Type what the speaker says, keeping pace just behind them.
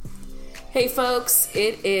Hey folks,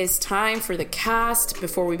 it is time for the cast.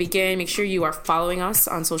 Before we begin, make sure you are following us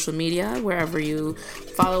on social media, wherever you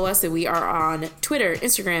follow us. And we are on Twitter,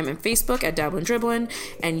 Instagram, and Facebook at Dabblin' Dribblin'.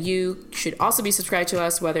 And you should also be subscribed to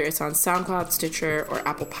us, whether it's on SoundCloud, Stitcher, or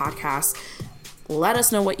Apple Podcasts. Let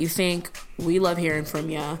us know what you think. We love hearing from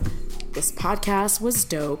you. This podcast was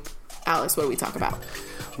dope. Alex, what do we talk about?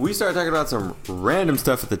 We started talking about some random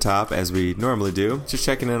stuff at the top, as we normally do. Just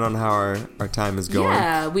checking in on how our time is going.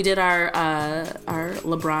 Yeah, we did our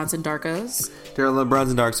LeBrons and Darkos. There are LeBrons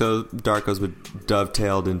and Darkos but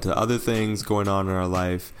dovetailed into other things going on in our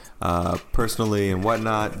life, personally and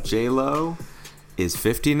whatnot. J-Lo is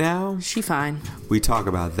 50 now. She fine. We talk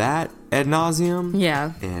about that ad nauseum.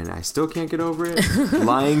 Yeah. And I still can't get over it.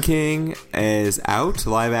 Lion King is out,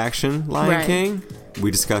 live action Lion King. We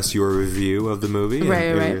discussed your review of the movie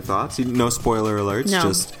and your thoughts. No spoiler alerts. No.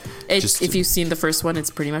 Just if you've seen the first one, it's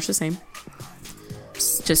pretty much the same.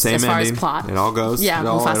 Just same as far ending. as plot. It all goes. Yeah,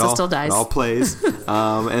 Mufasa still dies. It all plays.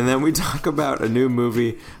 And then we talk about a new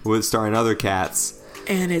movie starring other cats.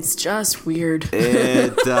 And it's just weird.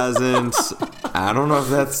 It doesn't... I don't know if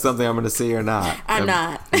that's something I'm going to see or not. I'm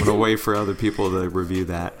not. I'm going to wait for other people to review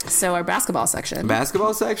that. So our basketball section,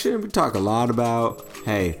 we talk a lot about,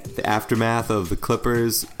 the aftermath of the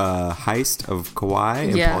Clippers heist of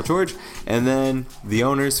Kawhi and Paul George. And then the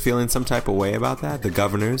owners feeling some type of way about that. The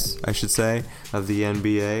governors, I should say, of the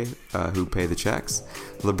NBA who pay the checks.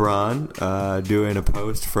 LeBron doing a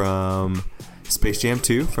post from Space Jam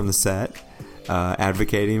 2 from the set.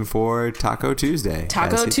 Advocating for Taco Tuesday.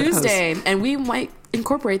 And we might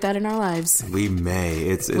incorporate that in our lives. We may.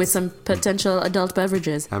 It's with some potential adult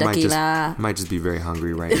beverages. I might just be very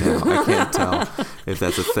hungry right now. I can't tell if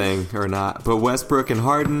that's a thing or not. But Westbrook and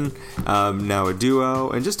Harden, now a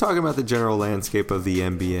duo, and just talking about the general landscape of the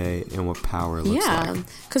NBA and what power looks like. Yeah,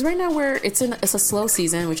 because right now it's a slow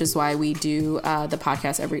season, which is why we do the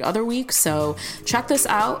podcast every other week. So check this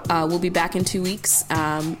out. We'll be back in 2 weeks.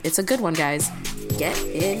 It's a good one, guys. Get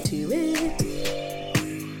into it.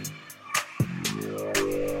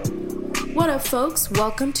 What up, folks?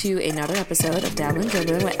 Welcome to another episode of Dabblin'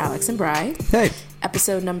 Dribblin' with Alex and Bri. Hey.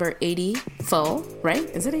 Episode number 80 full, right?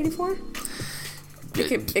 Is it 84?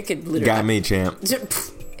 It could literally... Got me, champ.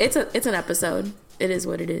 It's an episode. It is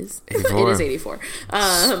what it is. 84. It is 84.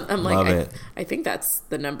 I'm like, Love it. I think that's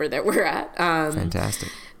the number that we're at. Fantastic.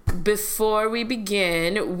 Before we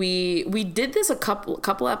begin, we did this a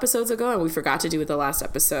couple episodes ago, and we forgot to do it the last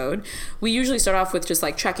episode. We usually start off with just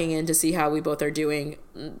like checking in to see how we both are doing.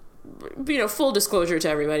 Full disclosure to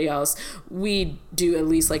everybody else, we do at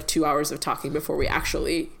least like 2 hours of talking before we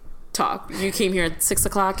actually talk. You came here at 6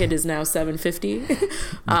 o'clock. It is now 7:50. We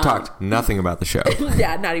talked nothing about the show.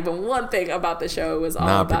 Yeah, not even one thing about the show. It was all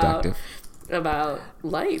not productive. About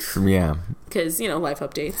life. Yeah. Because, life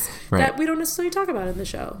updates that we don't necessarily talk about in the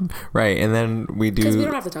show. Right. And then we do... Because we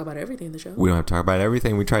don't have to talk about everything in the show. We don't have to talk about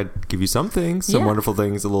everything. We try to give you some things, some wonderful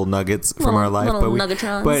things, little nuggets from our life.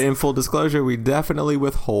 But in full disclosure, we definitely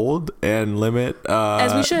withhold and limit...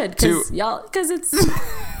 as we should. Because it's...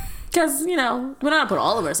 Because, we don't have to put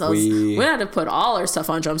all of ourselves... We don't have to put all our stuff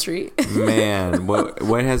on Jump Street. Man,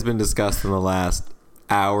 what has been discussed in the last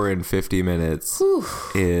hour and 50 minutes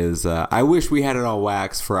is I wish we had it on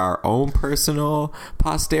wax for our own personal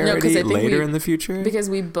posterity later in the future, because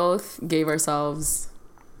we both gave ourselves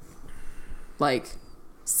like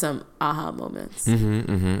some aha moments.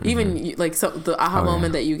 Even like the aha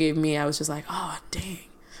moment that you gave me, I was just like, oh dang,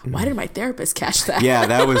 why did my therapist catch that? Yeah,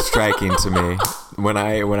 that was striking to me when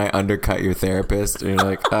I undercut your therapist, and you're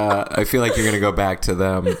like, I feel like you're gonna go back to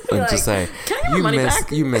them and just say, can I get my money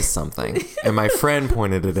back? You missed something, and my friend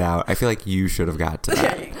pointed it out. I feel like you should have got to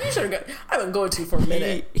that. You should have got. I've been going to for a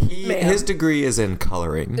minute. His degree is in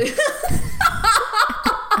coloring. You just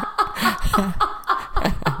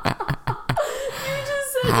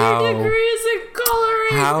said your degree is in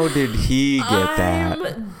coloring. How did he get that?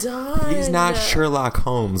 I'm done. He's not Sherlock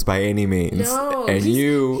Holmes by any means. No, and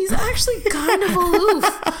he's actually kind of aloof,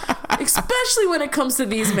 especially when it comes to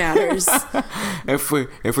these matters. If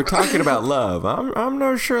we're talking about love, I'm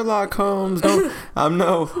no Sherlock Holmes. I'm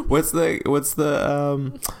no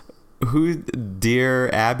who Dear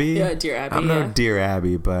Abby? Yeah, Dear Abby. I'm no Dear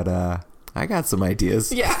Abby, but I got some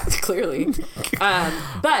ideas. Yeah, clearly.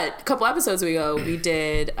 But a couple episodes ago, we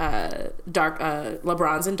did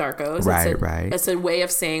LeBrons and Darkos. Right. It's a way of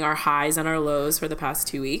saying our highs and our lows for the past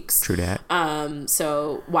 2 weeks. True that.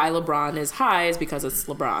 So why LeBron is high is because it's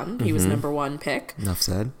LeBron. He was number 1 pick. Enough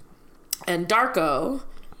said. And Darko,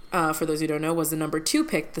 for those who don't know, was the number 2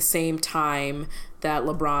 pick the same time that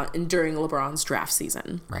during LeBron's draft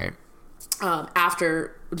season. Right.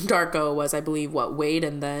 After Darko was, I believe, Wade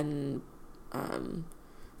and then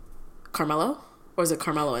Carmelo, or is it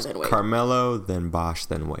Carmelo and then Wade? Carmelo, then Bosh,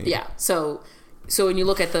 then Wade. Yeah. So when you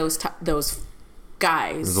look at those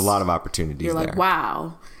guys, there's a lot of opportunities. You're there. like,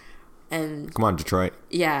 wow. And come on, Detroit.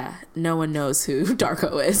 Yeah, no one knows who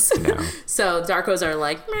Darko is. No. So Darkos are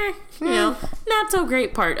like, meh, not so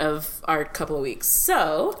great part of our couple of weeks.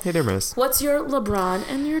 So hit or miss. What's your LeBron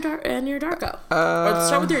and your Darko? Or let's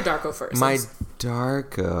start with your Darko first. My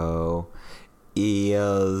Darko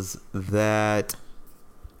is that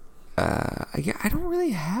I don't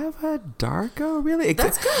really have a Darko, really.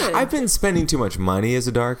 That's good. I've been spending too much money as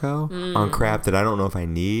a Darko on crap that I don't know if I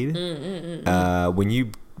need. When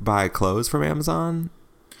you buy clothes from Amazon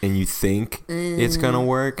and you think it's gonna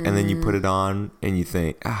work, and then you put it on and you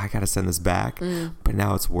think, I gotta send this back, but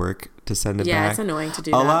now it's work to send it back. Yeah, it's annoying to do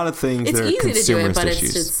that. A lot of things it's that are easy consumerist to do it, but issues.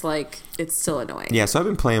 it's just like, it's still annoying. Yeah, so I've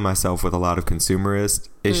been playing myself with a lot of consumerist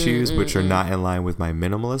issues, which are not in line with my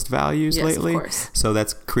minimalist values lately. Of course. So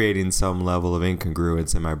that's creating some level of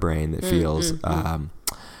incongruence in my brain that feels,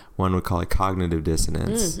 one would call it cognitive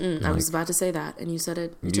dissonance. I was about to say that, and you said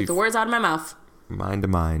it. You took the words out of my mouth. Mind to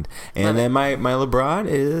mind. And then my LeBron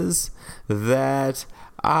is that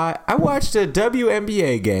I watched a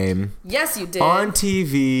WNBA game. Yes, you did. On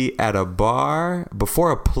TV at a bar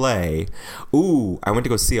before a play. Ooh, I went to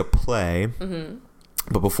go see a play.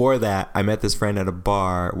 But before that, I met this friend at a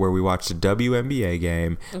bar where we watched a WNBA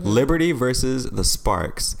game, Liberty versus the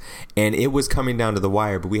Sparks. And it was coming down to the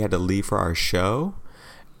wire, but we had to leave for our show.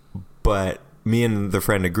 But me and the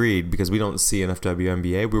friend agreed, because we don't see enough WNBA,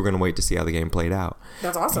 we were going to wait to see how the game played out.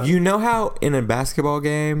 That's awesome. You know how in a basketball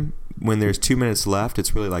game, when there's 2 minutes left,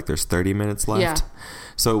 it's really like there's 30 minutes left? Yeah.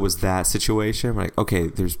 So it was that situation. I'm like, okay,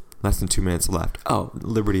 there's less than 2 minutes left. Oh,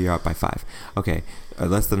 Liberty, you're up by 5. Okay,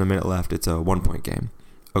 less than a minute left. It's a 1-point game.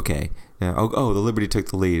 Okay. Oh, the Liberty took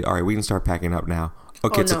the lead. All right, we can start packing up now.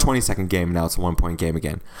 Okay, it's a 20-second game. Now it's a 1-point game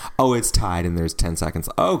again. Oh, it's tied and there's 10 seconds.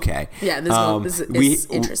 Okay. Yeah, this is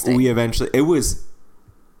interesting. We eventually... It was...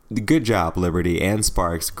 Good job, Liberty and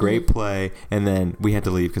Sparks. Great play. And then we had to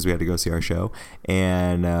leave because we had to go see our show.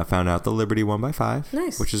 And found out the Liberty won by 5.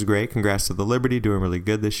 Nice. Which is great. Congrats to the Liberty. Doing really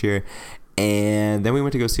good this year. And then we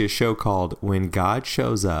went to go see a show called When God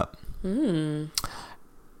Shows Up.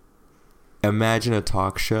 Imagine a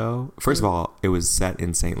talk show. First of all, it was set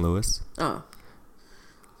in St. Louis. Oh.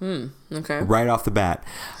 Okay. Right off the bat.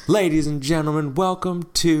 Ladies and gentlemen, welcome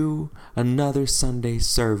to another Sunday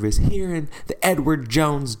service here in the Edward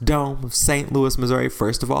Jones Dome of St. Louis, Missouri.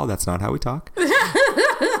 First of all, that's not how we talk.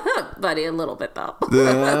 Buddy, a little bit though.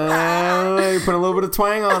 You put a little bit of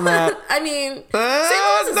twang on that. I mean, St.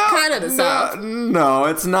 Louis is kind of the South. No,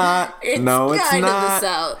 it's not. It's kind not. of the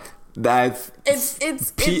South.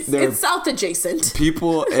 It's South adjacent.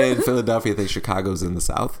 People in Philadelphia think Chicago's in the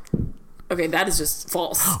South. Okay, that is just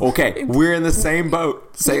false. Okay, we're in the same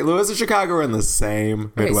boat. St. Louis and Chicago are in the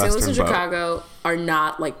same Midwestern boat. St. Louis and Chicago are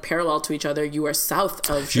not like parallel to each other. You are south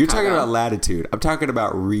of Chicago. You're talking about latitude. I'm talking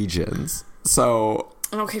about regions. So...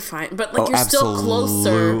 Okay, fine. But like you're still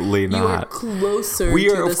closer. Absolutely not. You are closer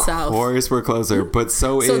to the south. Of course we're closer, but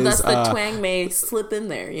so thus the twang may slip in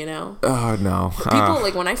there, you know? Oh, no. People,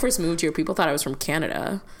 like when I first moved here, people thought I was from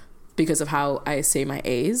Canada because of how I say my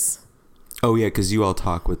A's. Oh, yeah, because you all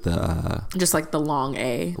talk with the... just like the long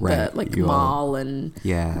A. Right. The, like mall and...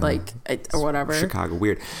 Yeah. Like, or whatever. Chicago.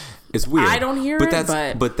 Weird. It's weird. I don't hear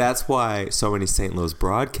it, but that's why so many St. Louis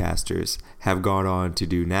broadcasters have gone on to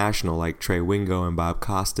do national, like Trey Wingo and Bob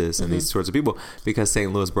Costas and these sorts of people, because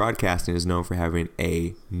St. Louis broadcasting is known for having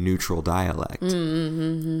a neutral dialect.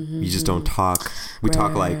 You just don't talk. We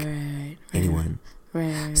talk like anyone.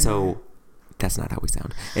 Right. So that's not how we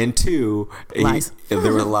sound. And two, there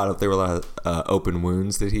were a lot of open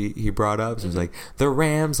wounds that he brought up. So it was like the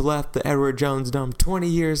Rams left the Edward Jones Dome 20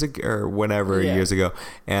 years ago or whatever years ago,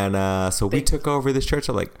 and so we took over this church.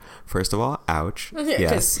 I'm like, first of all, ouch.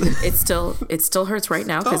 Yes, it still hurts right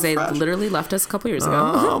now because they literally left us a couple years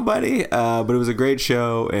ago. Oh, buddy. But it was a great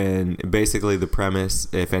show, and basically the premise,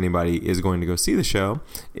 if anybody is going to go see the show,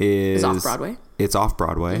 is off Broadway. It's off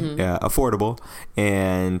Broadway, affordable,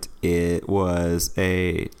 and it was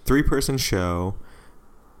a 3-person show.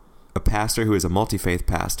 A pastor who is a multi-faith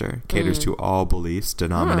pastor, caters to all beliefs,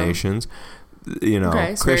 denominations,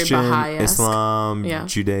 Christian, Islam,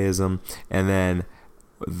 Judaism, and then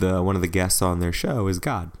one of the guests on their show is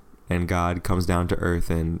God, and God comes down to earth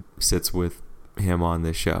and sits with him on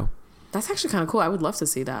this show. That's actually kind of cool. I would love to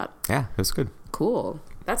see that. Yeah, it was good. Cool.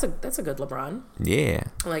 That's a good LeBron. Yeah,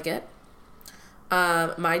 I like it.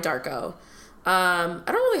 My Darko. I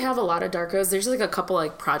don't really have a lot of Darkos. There's like a couple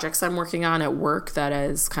like projects I'm working on at work that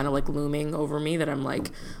is kind of like looming over me that I'm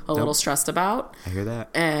like a little stressed about. I hear that.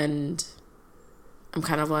 And I'm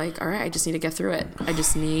kind of like, all right, I just need to get through it. I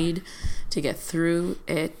just need to get through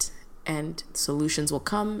it, and solutions will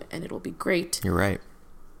come, and it'll be great. You're right.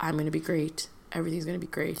 I'm going to be great. Everything's going to be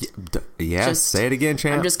great. Yeah, just say it again,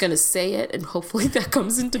 champ. I'm just going to say it, and hopefully that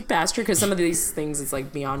comes into pasture, because some of these things is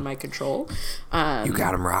like beyond my control. You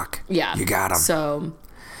got him, Rock. Yeah. You got him.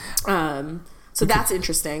 So that's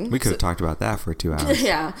interesting. We could have talked about that for 2 hours.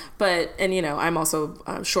 Yeah, but, and I'm also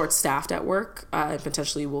short-staffed at work.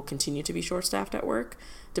 Potentially will continue to be short-staffed at work,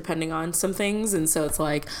 depending on some things. And so it's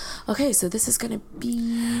like, okay, so this is going to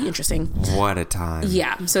be interesting. What a time.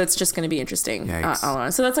 Yeah, so it's just going to be interesting.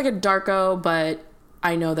 Yikes. So that's like a darko, but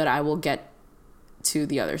I know that I will get to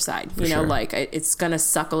the other side. You know, like it's going to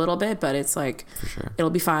suck a little bit, but it's like, for sure, it'll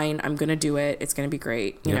be fine. I'm going to do it. It's going to be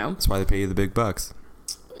great, you know? That's why they pay you the big bucks.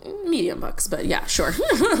 Medium bucks, but yeah, sure.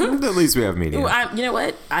 At least we have medium. You know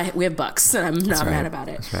what? We have bucks, and I'm not mad about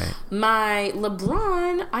it. That's right. My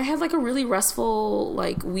LeBron, I had like a really restful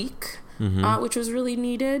like week, which was really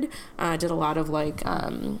needed. I did a lot of like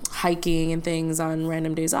hiking and things on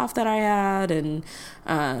random days off that I had, and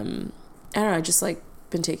I don't know, I just like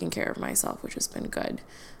been taking care of myself, which has been good.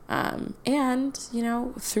 And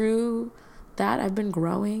through that, I've been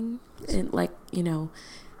growing in like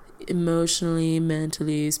emotionally,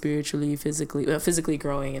 mentally, spiritually, physically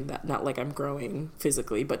growing, and that not like I'm growing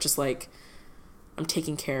physically, but just like I'm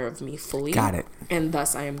taking care of me fully. Got it. And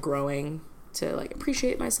thus I am growing to like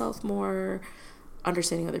appreciate myself more,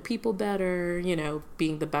 understanding other people better,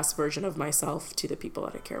 being the best version of myself to the people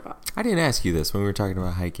that I care about. I didn't ask you this when we were talking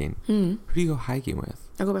about hiking. Who do you go hiking with?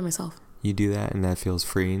 I go by myself. You do that, and that feels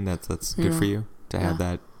freeing. That's good for you to have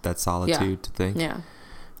that solitude to think. Yeah,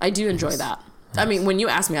 I do enjoy that. I mean, when you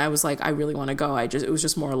asked me, I was like, I really want to go. It was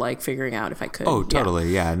just more like figuring out if I could. Oh,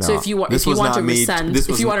 totally. Yeah. No. So if you want to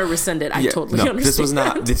rescind it, I totally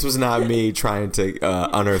understand. This was not me trying to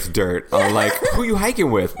unearth dirt on like, who are you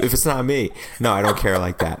hiking with? If it's not me, no, I don't care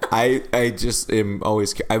like that. I just am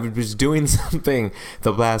always. I was doing something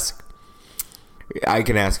the last. I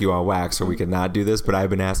can ask you on wax, or we can not do this, but I've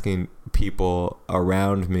been asking people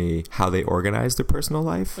around me how they organize their personal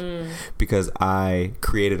life because I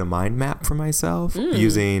created a mind map for myself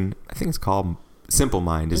using, I think it's called Simple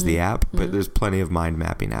Mind is the app, but there's plenty of mind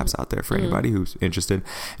mapping apps out there for anybody who's interested.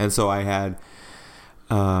 And so I had,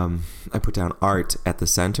 I put down art at the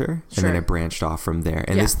center and then it branched off from there.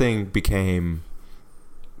 And this thing became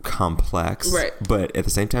complex, but at the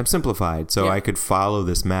same time simplified, so I could follow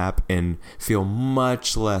this map and feel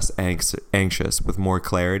much less anxious with more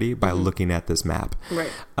clarity by looking at this map.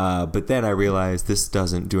 But then I realized this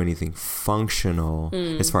doesn't do anything functional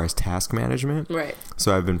as far as task management.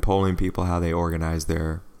 So I've been polling people how they organize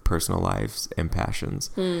their personal lives and passions,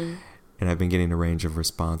 and I've been getting a range of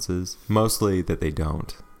responses, mostly that they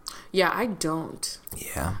don't. Yeah, I don't.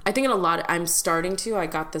 Yeah. I think I'm starting to. I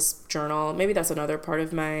got this journal. Maybe that's another part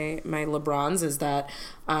of my LeBrons is that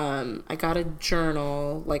I got a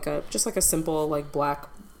journal, just like a simple like black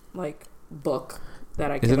like book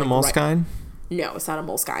that I can. Is it a Moleskine? No, it's not a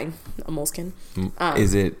Moleskine. A Moleskine.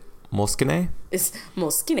 Is it Moleskine? It's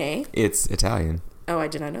Moleskine. It's Italian. Oh, I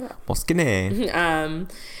did not know that. Moleskine.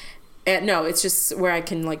 And no, it's just where I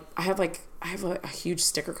can I have a huge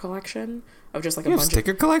sticker collection. Of just like a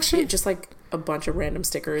sticker collection? Yeah, just like a bunch of random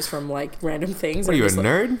stickers from like random things. What are you, a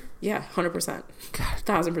nerd? Yeah, 100%.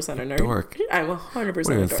 God, 1000% a nerd. Dork. I'm 100% what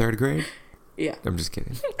are you, in third grade? Yeah. I'm just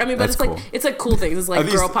kidding. I mean, but it's cool. It's like cool things. It's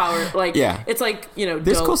like girl power. Like, it's like, there's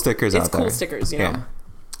dope. Cool stickers out there. It's cool stickers, you know?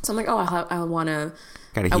 So I'm like, I want to.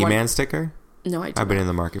 Got a He-Man sticker? No, I don't. I've been in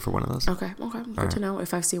the market for one of those. Okay. Good to know.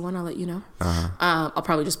 If I see one, I'll let you know. I'll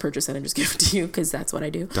probably just purchase it and just give it to you because that's what I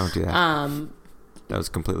do. Don't do that. That was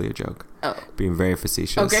completely a joke. Oh. Being very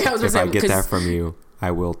facetious. Okay, if I get that from you,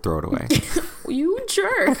 I will throw it away. You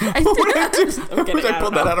jerk. I pulled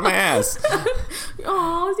that out of my ass.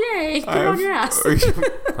 Oh, yay. Put it on your ass.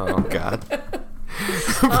 Oh, God.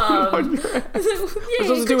 What am I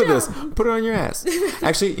supposed to do with this? Put it on your ass.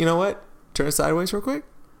 Actually, you know what? Turn it sideways real quick.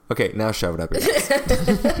 Okay, now shove it up your ass.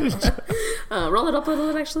 Roll it up a little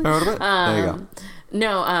bit, actually. Roll it up. There you go.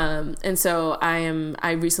 No, and so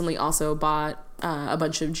I recently also bought a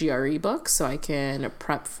bunch of GRE books so I can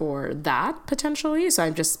prep for that potentially. So I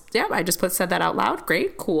just said that out loud.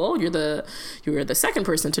 Great, cool. You were the second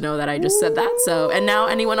person to know that I just said that. So, and now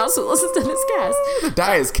anyone else who listens to this cast. The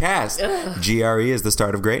die is cast. GRE is the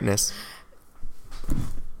start of greatness.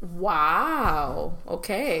 Wow.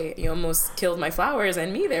 Okay. You almost killed my flowers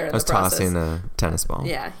and me there. I was tossing a tennis ball.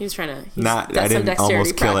 Yeah, he was trying to. I didn't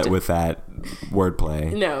almost kill it with that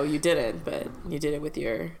wordplay. No, you didn't, but you did it with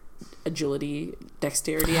your agility,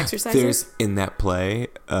 dexterity exercises. There's in that play,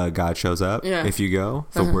 God shows up. Yeah. If you go,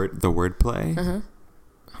 the word play.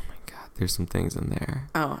 there's some things in there.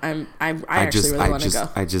 Oh, I actually really want to go.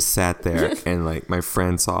 I just sat there and like my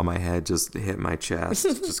friend saw my head just hit my chest,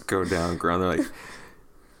 just go down ground. They're like,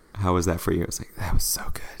 how was that for you? I was like, that was so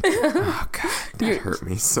good. Oh God, that hurt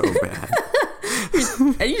me so bad.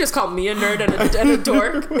 And you just called me a nerd and a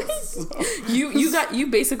dork.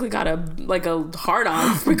 You basically got a hard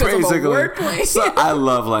on because of a wordplay. So I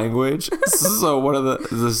love language. So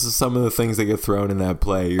this is some of the things that get thrown in that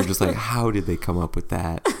play. You're just like, how did they come up with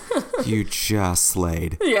that? You just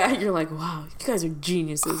slayed. Yeah, you're like, wow, you guys are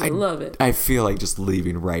geniuses. I love it. I feel like just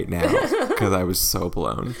leaving right now because I was so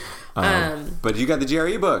blown. But you got the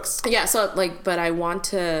GRE books. Yeah, so but I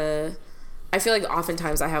feel like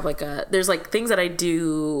oftentimes I have there's things that I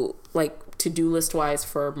do to-do list wise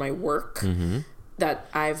for my work that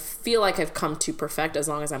I feel like I've come to perfect as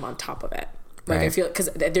long as I'm on top of it. I feel because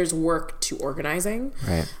there's work to organizing.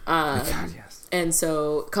 Right. God, yes. And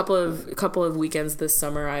so a couple of weekends this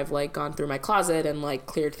summer, I've gone through my closet and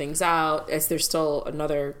cleared things out. As there's still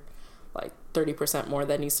another 30% more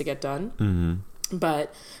that needs to get done. Mm-hmm.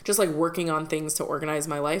 But just working on things to organize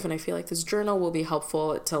my life. And I feel like this journal will be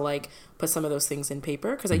helpful to put some of those things in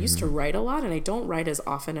paper. Because I used to write a lot and I don't write as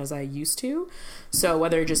often as I used to. So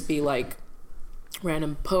whether it just be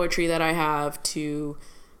random poetry that I have to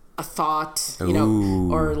a thought,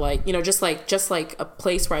 or just a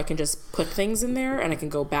place where I can just put things in there and I can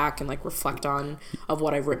go back and reflect on of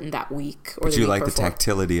what I've written that week. Or but you like before. The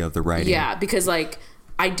tactility of the writing. Yeah, because I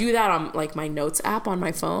do that on my notes app on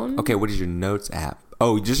my phone. Okay, what is your notes app?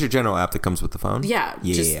 Oh, just your general app that comes with the phone? Yeah.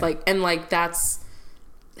 Just that's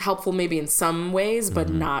helpful maybe in some ways, but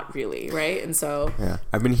not really, right? And so yeah,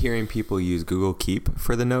 I've been hearing people use Google Keep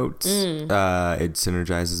for the notes. It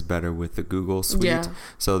synergizes better with the Google Suite,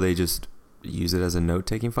 so they just use it as a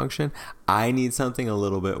note-taking function. I need something a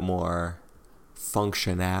little bit more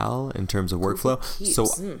functional in terms of workflow. So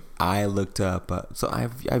I looked up. So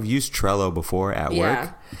I've used Trello before at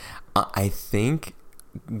work. I think,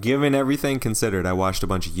 given everything considered, I watched a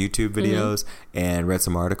bunch of YouTube videos and read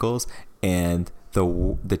some articles, and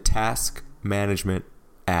the task management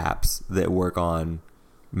apps that work on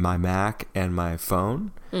my Mac and my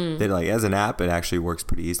phone, that as an app, it actually works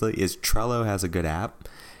pretty easily. Is Trello has a good app.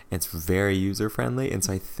 It's very user friendly, and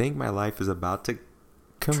so I think my life is about to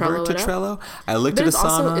convert to Trello. I looked at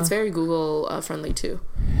Asana. It's very Google friendly too.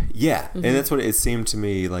 Yeah, and that's what it seemed to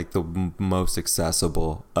me the most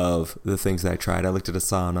accessible of the things that I tried. I looked at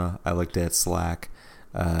Asana. I looked at Slack.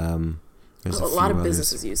 A lot of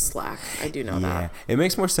businesses use Slack. I do know that. It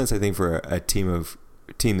makes more sense, I think, for a team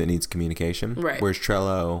that needs communication. Right. Whereas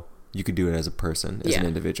Trello, you could do it as a person, as an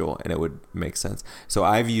individual, and it would make sense. So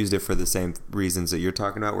I've used it for the same reasons that you're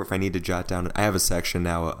talking about, where if I need to jot down, I have a section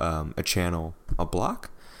now, a channel, a block,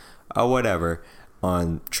 whatever,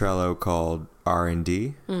 on Trello called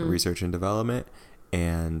R&D, Research and Development,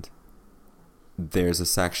 and there's a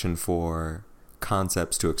section for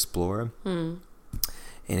concepts to explore.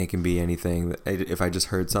 And it can be anything that, if I just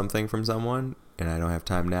heard something from someone and I don't have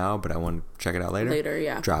time now, but I want to check it out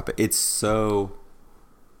later, drop it. It's so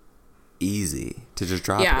easy to just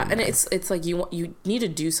drop it. Yeah, and it's you need to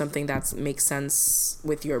do something that makes sense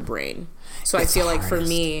with your brain. So I feel like for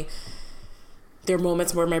me, there are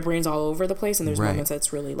moments where my brain's all over the place, and there's moments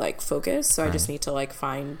that's really focused. So I just need to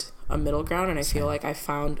find a middle ground, and I feel like I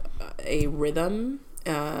found a rhythm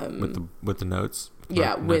with the notes.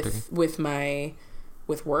 Yeah,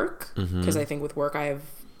 with work, because I think with work I have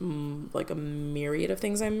a myriad of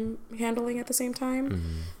things I'm handling at the same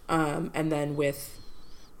time, and then with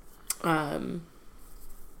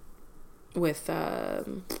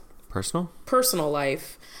personal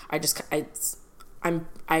life, I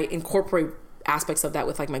incorporate aspects of that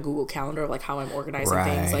with my Google Calendar of how I'm organizing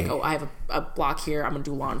things. I have a block here, I'm gonna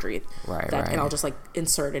do laundry, and I'll just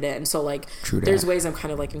insert it in. So there's ways I'm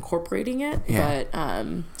kind of incorporating it, but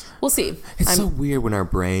we'll see. It's so weird when our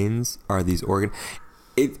brains are these we're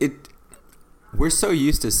so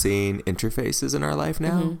used to seeing interfaces in our life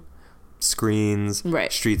now. Screens,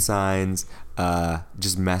 street signs,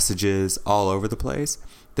 just messages all over the place,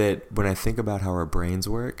 that when I think about how our brains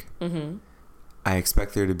work, I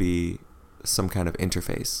expect there to be some kind of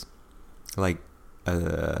interface, like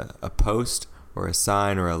a post or a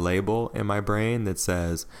sign or a label in my brain that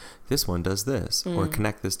says this one does this, or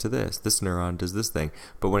connect this to this neuron does this thing.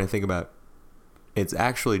 But when I think about, it's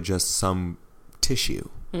actually just some tissue.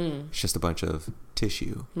 It's just a bunch of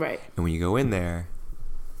tissue, and when you go in there,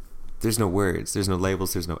 there's no words, there's no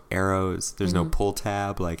labels, there's no arrows, there's no pull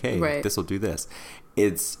tab hey, this will do this.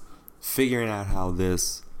 It's figuring out how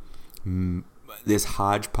this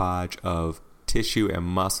hodgepodge of tissue and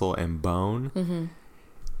muscle and bone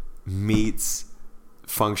meets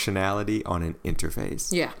functionality on an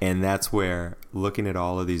interface. Yeah. And that's where looking at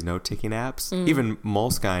all of these note-taking apps, even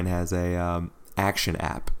Moleskine has a action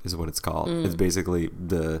app is what it's called. It's basically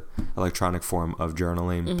the electronic form of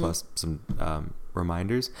journaling plus some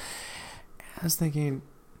reminders. I was thinking,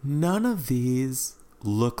 none of these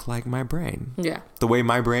look like my brain. Yeah. The way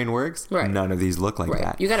my brain works, none of these look like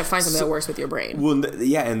that. You got to find something that works with your brain. Well,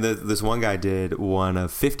 yeah, and this one guy did one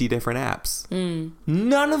of 50 different apps.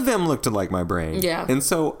 None of them looked like my brain. Yeah. And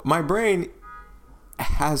so my brain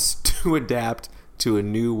has to adapt to a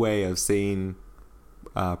new way of seeing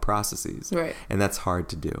processes. Right. And that's hard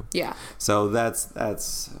to do. Yeah. So that's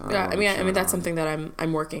yeah, I mean that's something that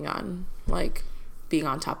I'm working on, like being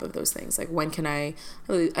on top of those things. Like, when can I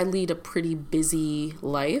lead a pretty busy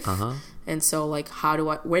life. And so, like,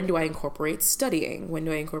 when do I incorporate studying? When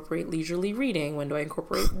do I incorporate leisurely reading? When do I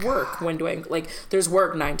incorporate work? When do I, like, there's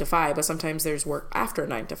work 9 to 5, but sometimes there's work after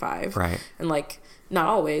 9 to 5. Right. And, like, not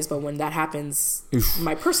always, but when that happens,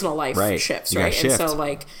 my personal life shifts, you right? shift. And so,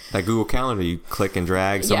 like, that Google Calendar, you click and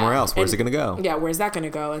drag somewhere else. Where's it going to go? Yeah, where's that going to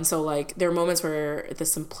go? And so, like, there are moments where the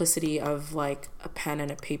simplicity of, like, a pen and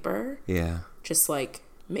a paper just, like,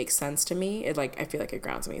 makes sense to me. It, like, I feel like it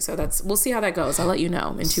grounds me. So we'll see how that goes. I'll let you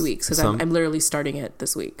know in 2 weeks, because I'm literally starting it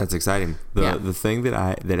this week. That's exciting. The thing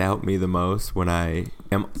that helped me the most when I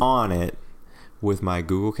am on it with my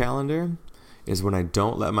Google Calendar is when I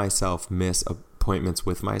don't let myself miss appointments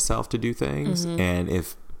with myself to do things. And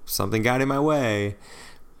if something got in my way,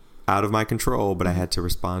 out of my control, but I had to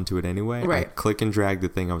respond to it anyway, I click and drag the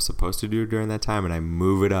thing I was supposed to do during that time, and I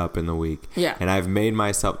move it up in the week. Yeah. And I've made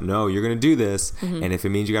myself, no, you're going to do this. And if it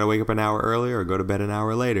means you got to wake up an hour earlier or go to bed an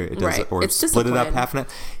hour later, it doesn't, or it's split it up half an hour.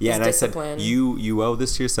 Yeah. It's discipline. I said, you owe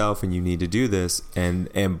this to yourself, and you need to do this.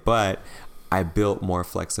 But I built more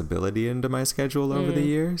flexibility into my schedule over the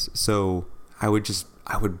years. So I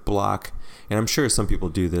would block, and I'm sure some people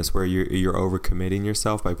do this, where you're overcommitting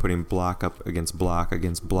yourself by putting block up against block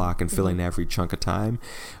against block and filling every chunk of time.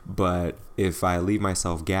 But if I leave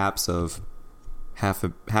myself gaps of half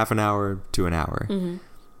an hour to an hour,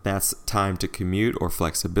 that's time to commute or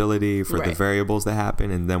flexibility for the variables that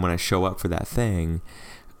happen. And then when I show up for that thing,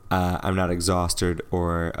 I'm not exhausted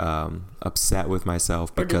or upset with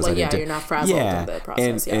myself because you're not frazzled in the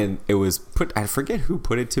process. And it was I forget who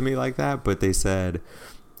put it to me like that, but they said,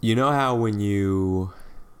 you know how when you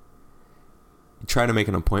try to make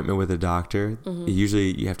an appointment with a doctor,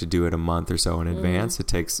 usually you have to do it a month or so in advance. It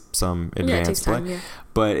takes some advance play.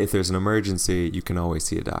 But if there's an emergency, you can always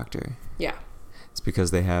see a doctor. Yeah. It's because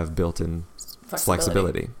they have built-in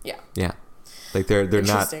flexibility. Yeah. Yeah. Like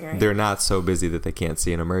they're not so busy that they can't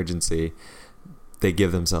see an emergency. They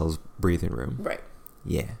give themselves breathing room. Right.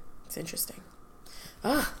 Yeah. It's interesting.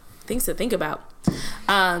 Things to think about.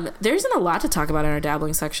 There isn't a lot to talk about in our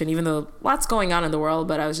dabbling section, even though lots going on in the world,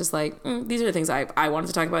 but I was just like, these are the things I wanted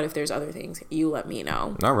to talk about. If there's other things, you let me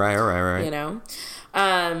know. All right. You know?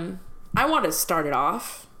 I want to start it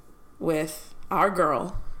off with our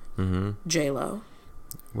girl, J-Lo.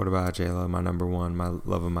 What about J-Lo, my number one, my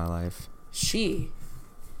love of my life? She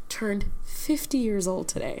turned 50 years old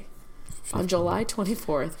today. 50. On July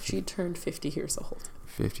 24th, she turned 50 years old.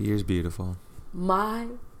 50 years beautiful. My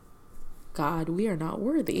God, we are not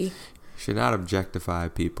worthy. Should not objectify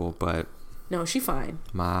people, but... No, she fine.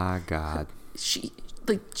 My God.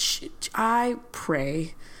 I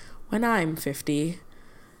pray when I'm 50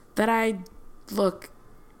 that I look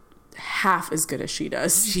half as good as she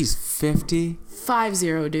does. She's 50?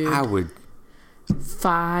 50, dude. I would...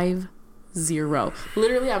 50.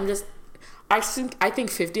 Literally, I think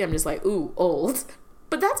 50, I'm just like, ooh, old.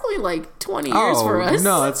 But that's only like 20 years for us.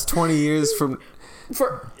 No, that's 20 years from...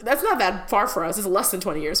 That's not that far for us. It's less than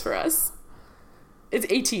 20 years for us. It's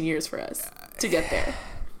 18 years for us to get there.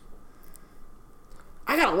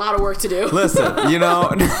 I got a lot of work to do. Listen, you know...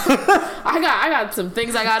 I got some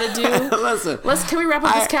things I gotta do. Listen. Can we wrap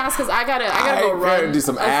up this cast? Because I gotta go run. I gotta do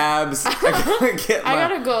some abs. I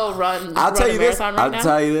gotta go run. I'll tell you this. I'll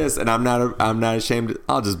tell you this, and I'm not ashamed.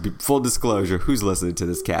 I'll just be full disclosure. Who's listening to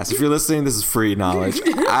this cast? If you're listening, this is free knowledge.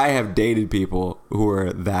 I have dated people who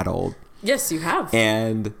are that old. Yes, you have.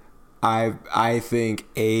 And I think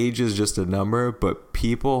age is just a number, but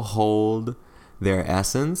people hold their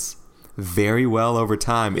essence very well over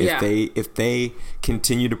time if they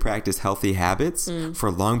continue to practice healthy habits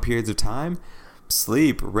for long periods of time.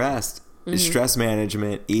 Sleep, rest, stress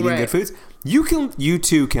management, eating good foods. You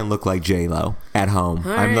too can look like J-Lo at home.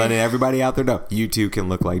 All I'm letting everybody out there know you too can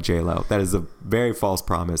look like J-Lo. That is a very false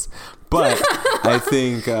promise, but I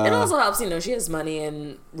think it also helps. She has money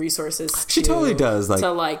and resources. She totally does.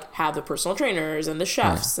 To have the personal trainers and the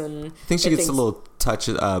chefs, and I think she gets a little touch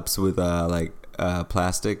ups with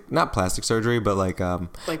not plastic surgery, but like Botox,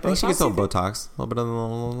 I think she gets a little Botox, a little bit of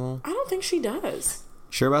the. I don't think she does.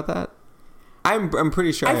 Sure about that? I'm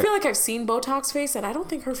pretty sure. I feel like I've seen Botox face, and I don't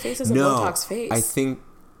think her face is a Botox face. I think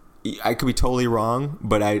I could be totally wrong,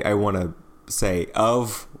 but I want to say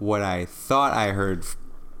of what I thought I heard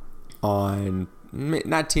on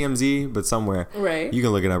not TMZ, but somewhere. Right. You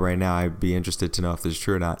can look it up right now. I'd be interested to know if this is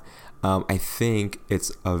true or not. I think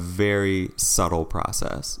it's a very subtle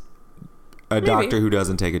process. Maybe. Doctor who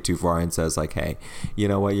doesn't take it too far and says like, "Hey, you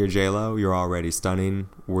know what? You're J-Lo. You're already stunning.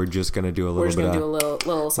 We're just gonna do a little bit of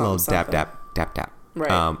little dap.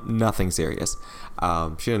 Right. Nothing serious.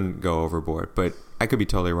 She didn't go overboard, but I could be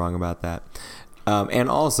totally wrong about that. And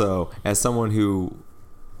also, as someone who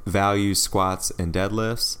values squats and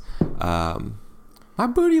deadlifts, my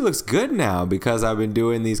booty looks good now because I've been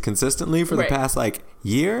doing these consistently for the past like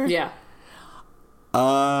year. Yeah.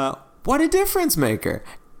 What a difference maker.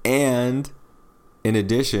 And in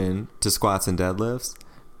addition to squats and deadlifts,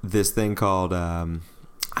 this thing called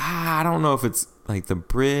I don't know if it's like the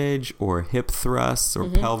bridge or hip thrusts or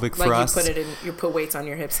pelvic thrusts. Like you put weights on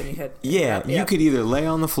your hips and you hit. Yeah, you could either lay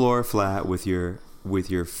on the floor flat with your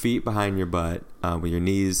feet behind your butt, with your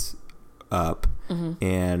knees up,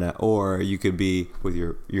 and or you could be with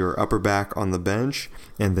your upper back on the bench,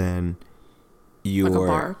 and then your like a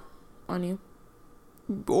bar on you.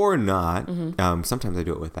 Or not. Sometimes I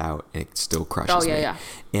do it without, and it still crushes me. Yeah.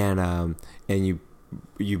 And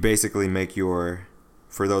you basically make your,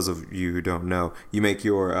 for those of you who don't know, you make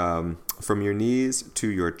your from your knees to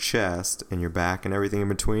your chest and your back and everything in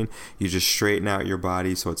between. You just straighten out your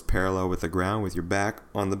body so it's parallel with the ground, with your back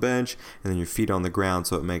on the bench and then your feet on the ground,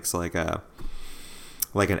 so it makes like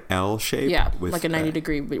an L shape. Yeah, with, like a 90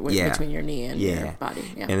 degree between your knee and your body.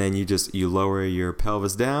 Yeah. And then you lower your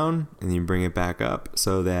pelvis down and you bring it back up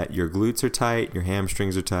so that your glutes are tight, your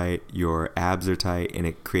hamstrings are tight, your abs are tight, and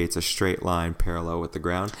it creates a straight line parallel with the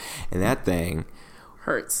ground. And that thing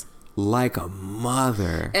hurts like a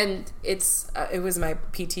mother. And it was my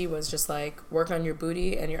PT was just like, work on your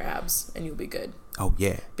booty and your abs and you'll be good. Oh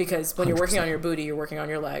yeah. Because when 100%. You're working on your booty, you're working on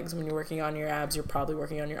your legs. When you're working on your abs, you're probably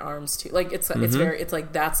working on your arms too. Like it's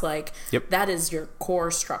like that's like that is your core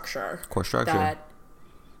structure.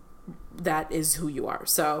 That is who you are.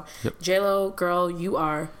 So J-Lo, girl, you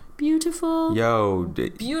are beautiful.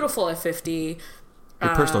 Beautiful at 50.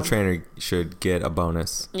 Your personal trainer should get a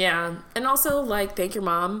bonus. Yeah. And also like thank your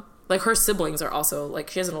mom. Like her siblings are also like,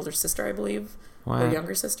 she has an older sister, I believe. What? Or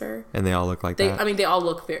younger sister. And they all look like that? I mean, they all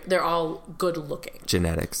look they're all good looking.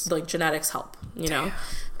 Genetics. Like genetics help, you know?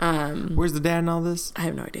 Where's the dad in all this? I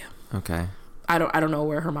have no idea. Okay. I don't know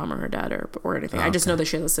where her mom or her dad are or anything. I just know that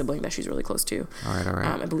she has a sibling that she's really close to. All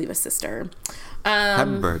right. I believe a sister.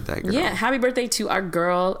 Happy birthday, girl. Yeah, happy birthday to our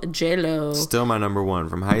girl, J-Lo. Still my number one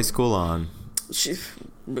from high school on.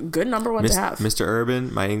 Good number one to have. Mr.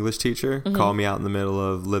 Urban, my English teacher, called me out in the middle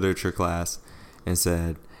of literature class and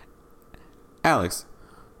said, Alex,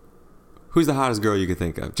 who's the hottest girl you could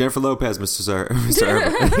think of? Jennifer Lopez, Mr.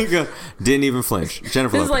 Urban. Didn't even flinch.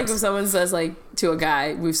 Jennifer Lopez. It's like if someone says like to a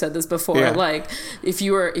guy, we've said this before, like if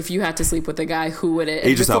you had to sleep with a guy, who would it?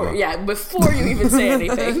 Idris Elba. Yeah, before you even say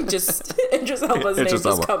anything, just Idris Elba's name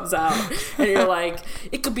just comes out, and you're like,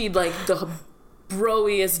 it could be like the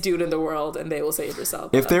broiest dude in the world, and they will say Idris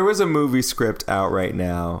Elba. If there was a movie script out right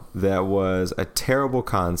now that was a terrible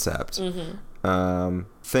concept,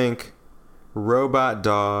 think robot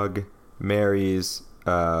dog marries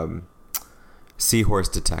seahorse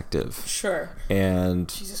detective. Sure. And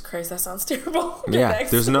Jesus Christ, that sounds terrible. Yeah,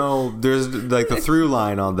 there's like the through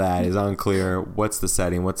line on that is unclear. What's the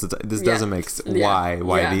setting? This doesn't make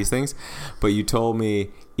why these things. But you told me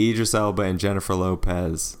Idris Elba and Jennifer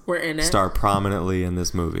Lopez were in it. Star prominently in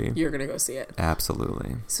this movie. You're gonna go see it.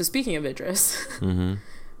 Absolutely. So speaking of Idris,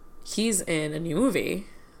 he's in a new movie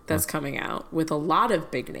that's coming out with a lot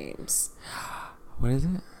of big names. What is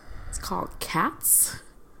it? It's called Cats.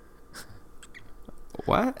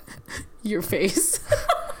 What? Your face.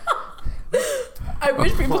 I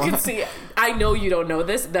wish people could see it. I know you don't know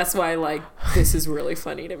this. That's why, like, this is really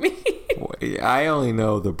funny to me. I only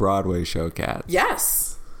know the Broadway show Cats.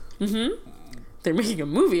 Yes. They're making a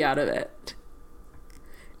movie out of it.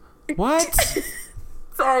 What?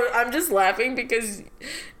 Sorry, I'm just laughing because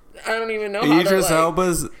I don't even know how Idris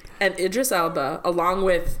Elba's... And Idris Elba, along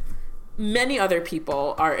with many other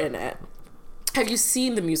people, are in it. Have you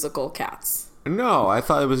seen the musical Cats? No, I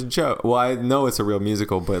thought it was a joke. Well, I know it's a real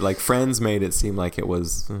musical, but like Friends made it seem like it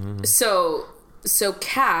was. So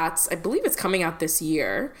Cats, I believe it's coming out this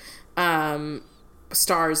year,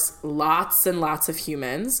 stars lots and lots of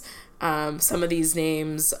humans. Some of these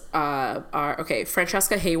names are okay.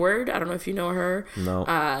 Francesca Hayward. I don't know if you know her.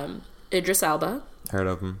 No. Idris Elba. Heard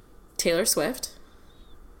of him. Taylor Swift.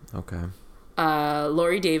 Okay.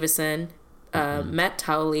 Laurie Davison. Met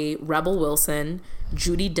Towley. Rebel Wilson.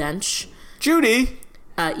 Judi Dench. Judy.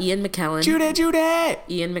 Ian McKellen. Judy.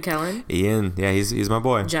 Ian McKellen. Ian. Yeah, he's my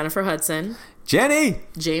boy. Jennifer Hudson. Jenny.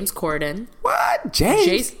 James Corden. What?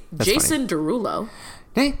 James? Jason Derulo.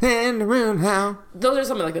 Nathan Derulo. Those are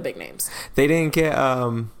some of like the big names. They didn't get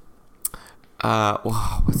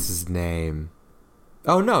what's his name?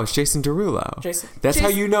 Oh no, it's Jason Derulo. That's how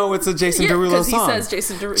you know it's a Jason Derulo song. He says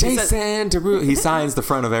Jason Derulo. Jason Derulo. He signs the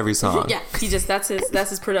front of every song. Yeah, that's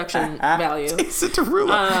his production value. Jason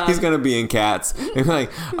Derulo. He's gonna be in Cats. And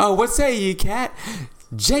like, oh, what say you, Cat?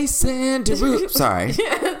 Jason Derulo. Sorry.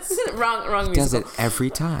 Yes, wrong musical. Does it every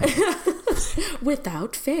time.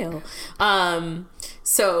 Without fail.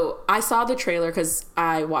 So I saw the trailer because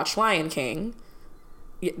I watched Lion King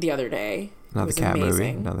the other day. Another cat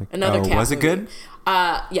amazing. movie. Another cat was movie. it good?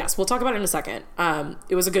 Yes, we'll talk about it in a second.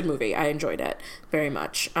 It was a good movie. I enjoyed it very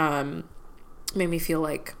much. Made me feel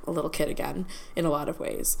like a little kid again in a lot of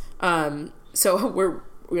ways. So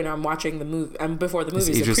I'm watching the movie. Before the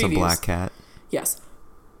movie. Is Idris a black cat? Yes.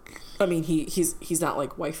 I mean, he's not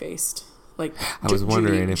like white faced. Like I was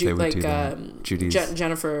wondering if they would do that.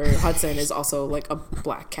 Jennifer Hudson is also like a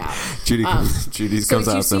black cat. Judy comes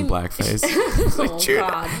out in blackface. Like, Judy,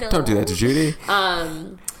 God, no. Don't do that to Judy.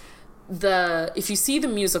 If you see the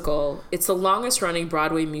musical, it's the longest running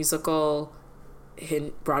Broadway musical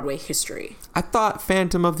in Broadway history. I thought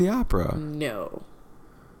Phantom of the Opera. No.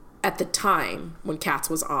 At the time when Cats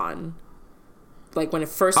was on, like when it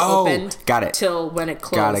first opened, till when it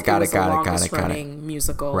closed, it was the longest running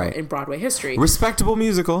musical in Broadway history. Respectable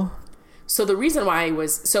musical. So the reason why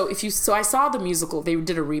I saw the musical. They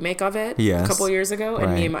did a remake of it a couple years ago,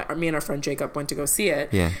 and me and our friend Jacob went to go see it.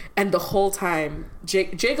 Yeah. And the whole time,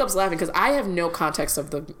 Jacob's laughing because I have no context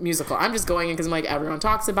of the musical. I'm just going in because like everyone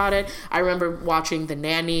talks about it. I remember watching The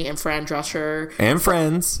Nanny and Fran Drescher and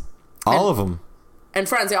Friends, all of them. And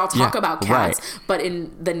Friends, they all talk about cats, but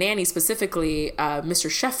in The Nanny specifically, Mr.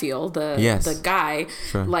 Sheffield, the guy,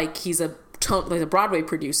 like he's a Broadway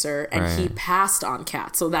producer, and he passed on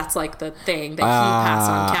Cats. So that's like the thing that he passed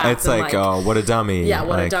on Cats. It's like, oh, what a dummy! Yeah,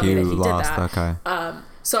 what a dummy that he lost. did that. Okay.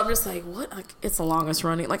 So I'm just like, what? Like, it's the longest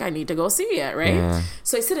running. Like, I need to go see it, right? Yeah.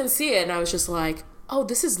 So I sit and see it, and I was just like, oh,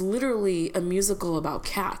 this is literally a musical about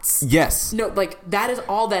cats. Yes. No, like, that is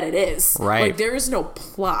all that it is. Right. Like, there is no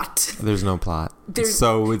plot. There's no plot. It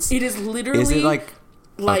is literally... Is it like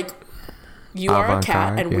you are a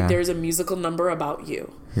cat, and there's a musical number about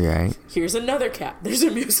you. Right. Here's another cat. There's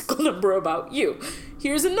a musical number about you.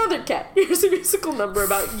 Here's another cat. Here's a musical number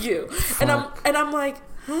about you. And I'm like,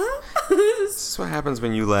 huh? This is what happens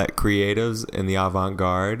when you let creatives in the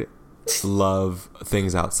avant-garde love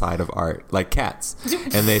things outside of art, like cats,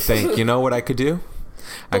 and they think, you know what I could do?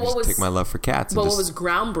 I just take my love for cats. But what was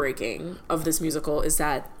groundbreaking of this musical is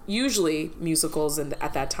that usually musicals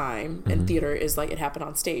at that time in theater is like it happened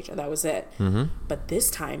on stage and that was it. Mm-hmm. But this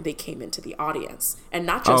time they came into the audience, and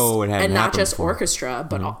not just orchestra,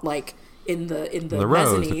 but like in the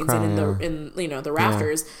mezzanines and in the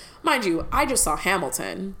rafters. Yeah. Mind you, I just saw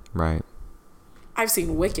Hamilton. Right. I've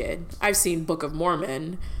seen Wicked. I've seen Book of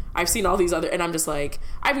Mormon. I've seen all these other, and I'm just like,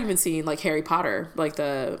 I've even seen like Harry Potter, like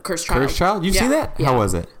the Cursed Child. Cursed Child? You've seen that? Yeah. How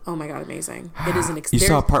was it? Oh my God, amazing. It is an experience. You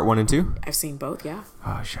saw part 1 and 2? I've seen both, yeah.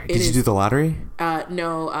 Oh, shit. Did you do the lottery?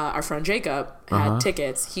 No, our friend Jacob had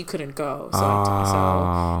tickets. He couldn't go.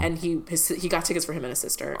 And he got tickets for him and his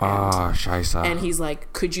sister. Scheisse. And he's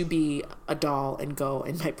like, could you be a doll and go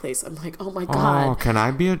in my place? I'm like, oh my God. Oh, can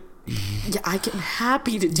I be a... Yeah, I can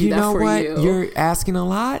happy to do that for you. You know what? You're asking a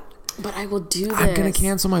lot. But I will do this. I'm going to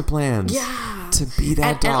cancel my plans. Yeah. To be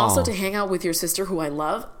that doll. And also to hang out with your sister who I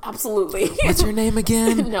love. Absolutely. What's her name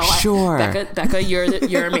again? Sure. Becca, you're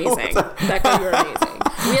amazing. Becca, you're amazing.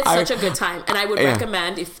 We had such a good time. And I would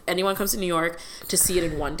recommend, if anyone comes to New York, to see it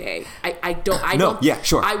in one day.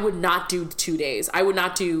 I would not do 2 days. I would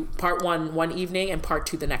not do part 1 evening and part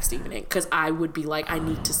 2 the next evening. Because I would be like, I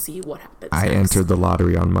need to see what happens I entered the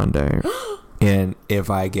lottery on Monday. And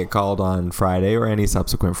if I get called on Friday or any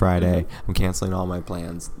subsequent Friday, I'm canceling all my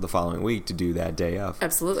plans the following week to do that day of.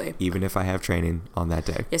 Absolutely. Even if I have training on that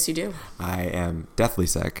day. Yes, you do. I am deathly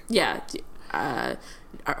sick. Yeah.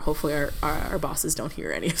 Hopefully our bosses don't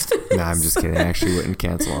hear any of this. No, I'm just kidding. I actually wouldn't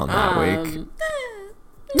cancel on that week.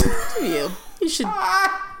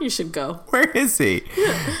 You should go. Where is he?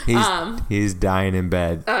 He's dying in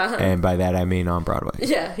bed. And by that I mean on Broadway.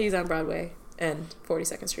 Yeah, he's on Broadway. and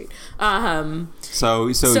 42nd Street.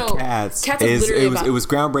 So Cats it was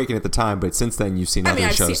groundbreaking at the time, but since then you've seen other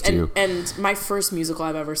shows too. And my first musical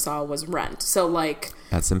I've ever saw was Rent. So like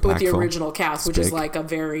that's impactful. With the original cast, which is like a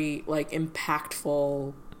very like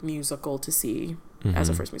impactful musical to see as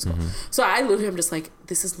a first musical. So I literally am just like,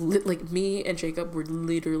 this is like me and Jacob were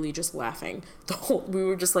literally just laughing we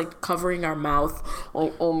were just like covering our mouth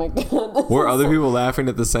like, oh my god. Were other people laughing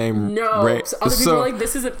at the same rate? So other people are like,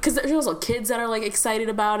 this is because there's also kids that are like excited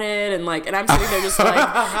about it, and like, and I'm sitting there just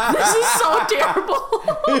like, this is so terrible.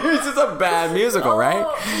 It's just a bad musical, right?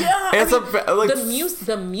 Yeah, it's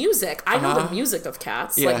the music. I know the music of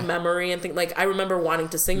Cats, like Memory and things. Like I remember wanting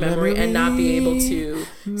to sing Memory and not be able to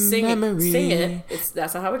sing it.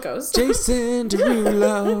 That's not how it goes. Jason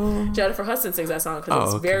Derulo. Jennifer Hudson sings that song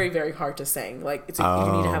because it's very, very hard to sing. Like you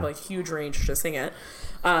need to have like huge range to sing it.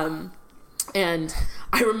 And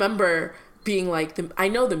I remember being like, I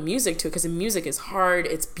know the music too, because the music is hard.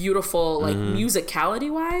 It's beautiful. Like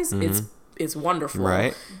musicality wise, it's wonderful.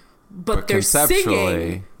 Right. But they're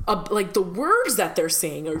singing like the words that they're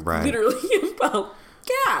saying are literally about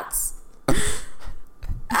cats.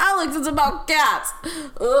 Alex, it's about cats.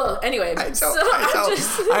 Ugh. Anyway, I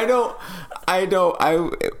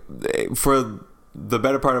for the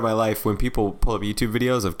better part of my life, when people pull up YouTube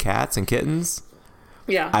videos of cats and kittens,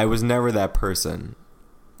 I was never that person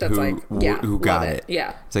who got it.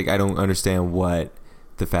 Yeah, it's like I don't understand what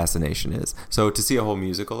the fascination is. So to see a whole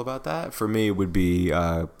musical about that for me would be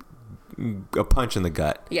a punch in the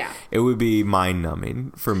gut. Yeah, it would be mind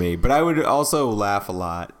numbing for me. But I would also laugh a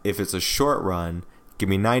lot if it's a short run. Give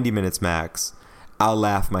me 90 minutes max. I'll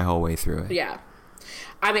laugh my whole way through it. Yeah.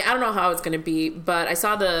 I mean, I don't know how it's going to be, but I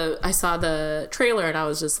saw the trailer and I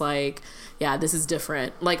was just like, yeah, this is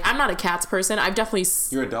different. Like, I'm not a cats person.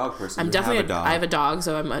 You're a dog person. I have a dog,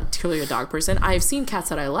 so I'm clearly a dog person. I've seen cats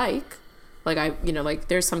that I like. Like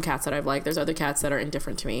there's some cats that I've liked. There's other cats that are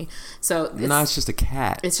indifferent to me. So it's just a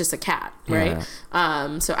cat. It's just a cat, right?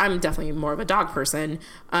 Yeah. So I'm definitely more of a dog person.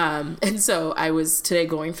 And so I was today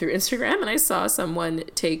going through Instagram and I saw someone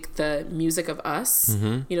take the music of Us,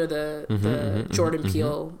 the Jordan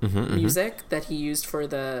Peele music that he used for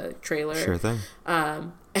the trailer. Sure thing.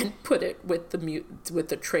 And put it with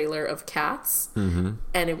the trailer of Cats, and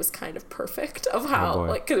it was kind of perfect of how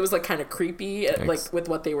cause it was like kind of creepy, like with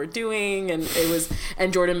what they were doing, and it was.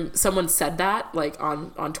 And someone said that like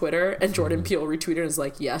on Twitter, and Jordan Peele retweeted and was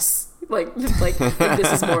like, yes, like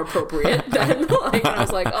this is more appropriate than like. And I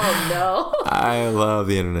was like, oh no. I love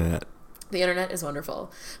the internet. The internet is wonderful,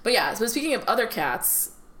 but yeah. So speaking of other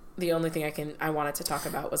cats, the only thing I wanted to talk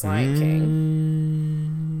about was Lion King.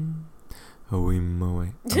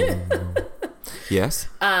 Yes.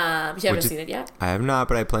 You haven't seen it yet? I have not,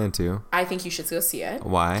 but I plan to. I think you should go see it.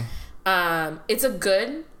 Why? It's a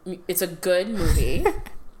good movie.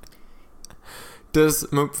 Does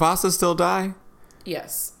Mufasa still die?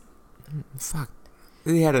 Yes. Fuck.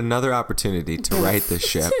 He had another opportunity to right this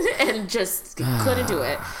ship and just couldn't do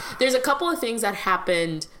it. There's a couple of things that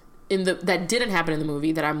happened that didn't happen in the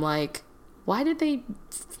movie that I'm like, why didn't they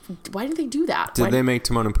do that? Did they make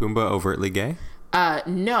Timon and Pumbaa overtly gay?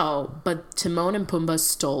 No, but Timon and Pumbaa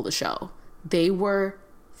stole the show. They were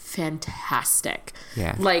fantastic.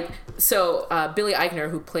 Yeah. Like, so Billy Eichner,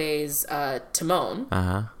 who plays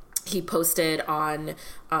Timon, he posted on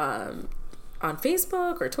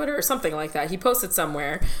Facebook or Twitter or something like that. He posted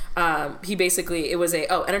somewhere. He basically, it was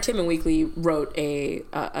Entertainment Weekly wrote an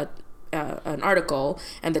article,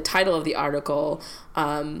 and the title of the article,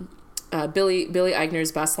 Billy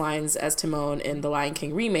Eichner's best lines as Timon in the Lion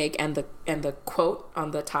King remake, and the quote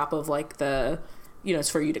on the top of like the, it's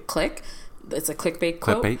for you to click. It's a clickbait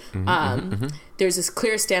quote. There's this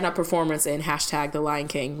clear stand-up performance in # the Lion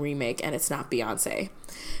King remake, and it's not Beyonce.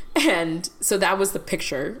 And so that was the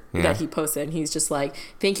picture that he posted, and he's just like,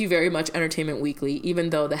 thank you very much, Entertainment Weekly, even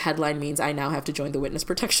though the headline means I now have to join the witness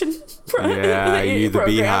protection the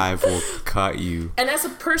Beehive will cut you. And as a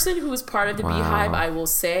person who is part of the Beehive, I will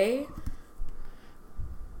say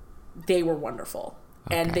they were wonderful.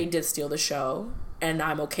 Okay. And they did steal the show, and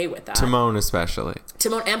I'm okay with that. Timon especially.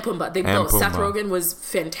 Timon and Pumbaa. They both. Seth Rogen was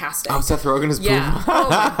fantastic. Oh, Seth Rogen is Pumbaa? Yeah. Oh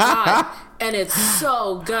my God. And it's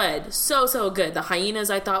so good. So good. The hyenas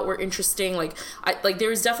I thought were interesting. Like there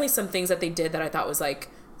was definitely some things that they did that I thought was like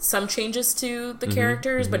some changes to the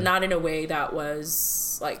characters, but not in a way that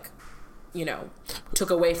was like took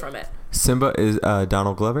away from it. Simba is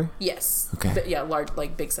Donald Glover? Yes. Okay. But yeah, large,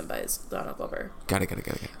 like Big Simba is Donald Glover. Got it.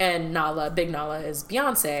 And Big Nala is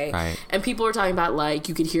Beyonce. Right. And people were talking about, like,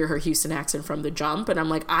 you could hear her Houston accent from the jump. And I'm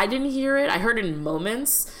like, I didn't hear it. I heard it in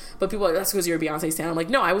moments. But people are like, that's because you're a Beyonce stan. I'm like,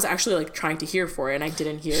 no, I was actually, like, trying to hear for it. And I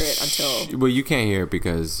didn't hear it until... Well, you can't hear it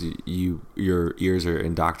because your ears are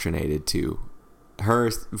indoctrinated to...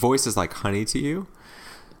 Her voice is like honey to you.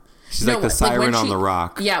 She's like the siren on the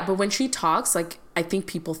rock. Yeah, but when she talks, like, I think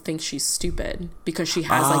people think she's stupid because she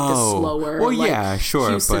has like the slower,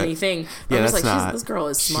 Houston-y thing. Yeah, I'm that's just like,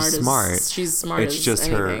 not. She's smart. It's as just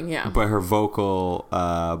anything, her. Yeah. But her vocal,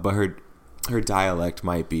 her dialect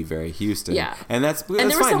might be very Houston. Yeah, and that's there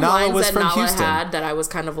were fine. some Nala lines was that from Nala Houston. had that I was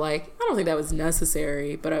kind of like, I don't think that was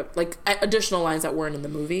necessary, but additional lines that weren't in the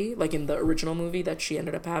movie, like in the original movie that she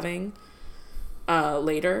ended up having.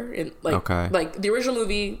 Later in like the original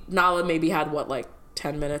movie, Nala maybe had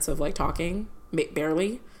 10 minutes of like talking,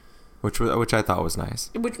 barely, which I thought was nice.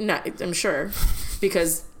 Which I'm sure,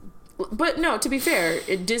 because, but no, to be fair,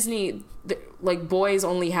 Disney, like, boys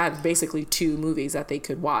only had basically 2 movies that they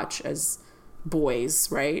could watch as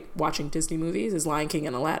boys, right? Watching Disney movies is Lion King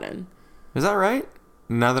and Aladdin. Is that right?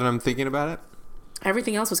 Now that I'm thinking about it,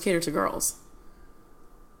 everything else was catered to girls.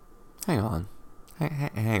 Hang on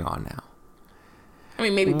now. I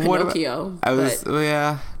mean, maybe Pinocchio.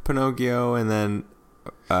 Pinocchio, and then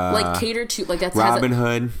like catered to, like, that's Robin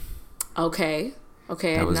Hood. Okay.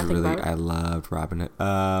 That was really. I loved Robin Hood.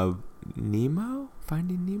 Nemo,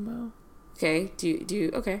 Finding Nemo. Okay. Do you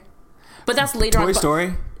okay? But that's later on. Toy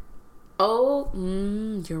Story. Oh,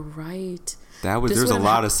 you're right. There's a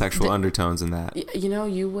lot of sexual undertones in that.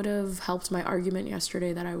 You would have helped my argument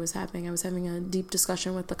yesterday that I was having. I was having a deep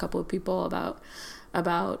discussion with a couple of people about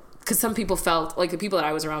because some people felt like, the people that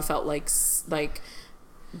I was around felt like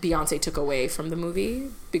Beyonce took away from the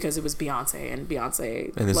movie because it was Beyonce and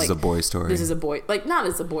this is a boy story. This is a boy, like, not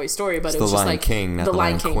as a boy story, but it was the just Lion like King, not the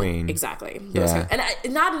Lion Queen. Exactly. Yeah.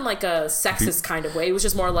 And not in like a sexist kind of way. It was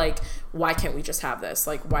just more like, why can't we just have this?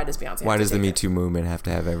 Like, why does Beyonce? Why does the Me Too movement have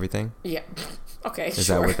to have everything? Yeah. Okay. Is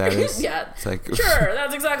that what that is? Yeah. It's like, sure.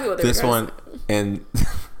 That's exactly what this one and.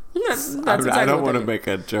 That's exactly I don't want to make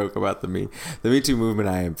a joke about the Me Too movement.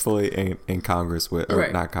 I am fully in Congress with, or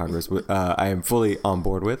right. not Congress with. I am fully on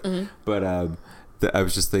board with. Mm-hmm. But I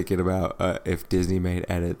was just thinking about if Disney made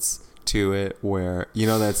edits to it, where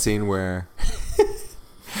that scene where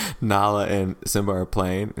Nala and Simba are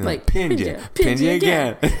playing, and like Pinja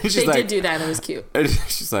again. They did do that, and it was cute.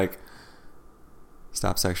 She's like,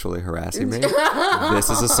 stop sexually harassing me. This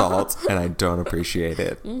is assault, and I don't appreciate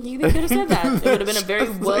it. You could have said that. It would have been a very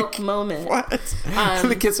woke moment. What? And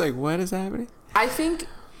the kid's like, what is happening? I think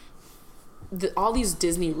all these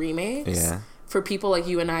Disney remakes, for people like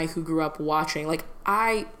you and I who grew up watching, like,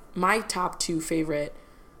 my top 2 favorite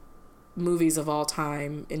movies of all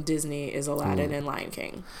time in Disney is Aladdin and Lion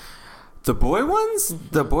King. The boy ones? Mm-hmm.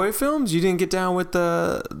 The boy films? You didn't get down with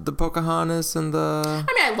the Pocahontas and the...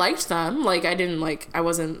 I mean, I liked them. Like, I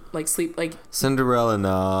wasn't, like, Cinderella,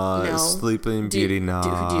 no. Sleeping Beauty, no. Do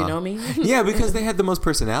you know me? Yeah, because they had the most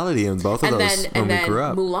personality in both of those when we grew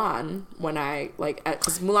up. Mulan, when I, like,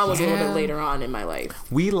 because Mulan was a little bit later on in my life.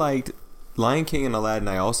 We liked... Lion King and Aladdin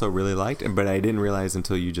I also really liked, but I didn't realize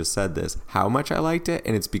until you just said this how much I liked it,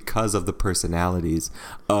 and it's because of the personalities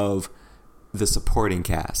of... the supporting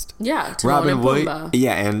cast. Yeah, Robin Williams.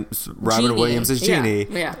 Yeah, and Robin Williams as Genie.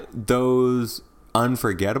 Yeah. Those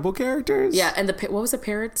unforgettable characters. Yeah, and what was the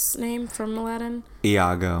parrot's name from Aladdin?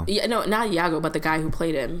 Iago. Yeah, no, not Iago, but the guy who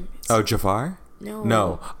played him. Oh, Jafar?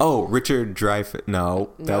 No. Oh, Richard Dreyfuss.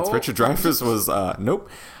 No, that's Richard Dreyfuss was. Nope.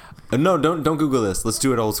 No, don't Google this. Let's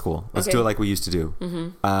do it old school. Let's do it like we used to do.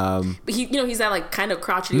 Mm-hmm. But he's that like kind of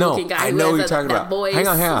crotchety looking guy. I know what you're talking about. Voice. Hang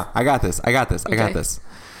on. I got this.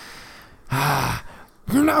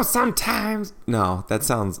 Sometimes... No, that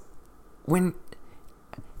sounds... he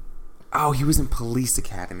was in Police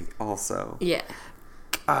Academy also. Yeah.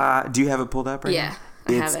 Do you have it pulled up right now? Yeah,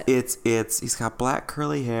 I have it. He's got black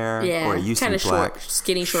curly hair. Yeah, or it used to be black. Short,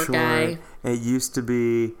 skinny, short guy. It used to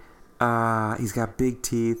be... he's got big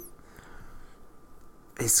teeth.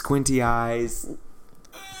 His squinty eyes.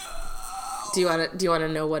 Do you want to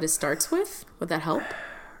know what it starts with? Would that help?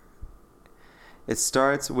 It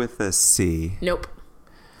starts with a C. Nope.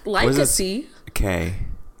 Like a C. K.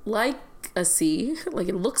 Like a C. Like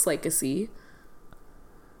it looks like a C.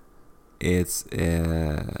 It's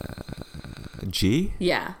G?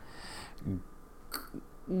 Yeah.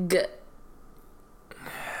 G.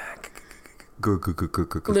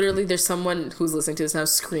 Literally, there's someone who's listening to this now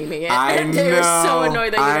screaming it. I know. They're so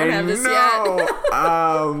annoyed that you don't have this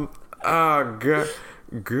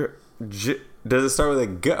yet. Does it start with a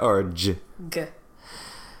G or a J? G.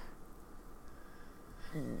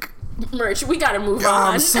 Merch, we gotta move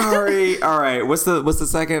on. I'm sorry. All right. What's the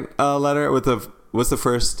second letter? What's the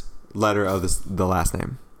first letter of the last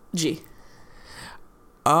name? G.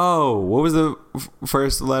 Oh, what was the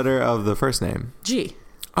first letter of the first name? G.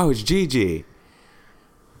 Oh, it's Gigi.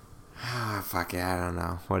 Fuck yeah, I don't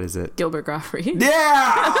know. What is it? Gilbert Gottfried. Yeah!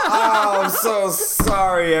 Oh, I'm so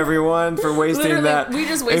sorry, everyone, for wasting Literally, that. we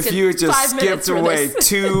just wasted if you just 5 minutes skipped for away this.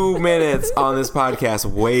 2 minutes on this podcast,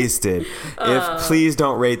 wasted. Please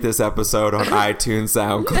don't rate this episode on iTunes,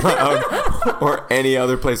 SoundCloud, or any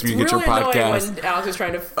other place where you get your podcast. When Alex was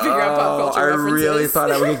trying to figure out pop culture I references. really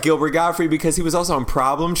thought I would get Gilbert Gottfried because he was also on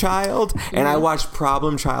Problem Child, and I watched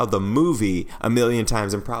Problem Child the movie a million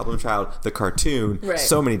times and Problem Child the cartoon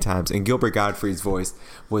so many times, and Gilbert Gottfried's voice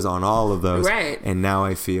was on all of those, and now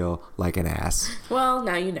I feel like an ass. Well,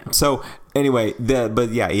 now you know. So anyway,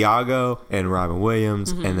 Iago and Robin Williams,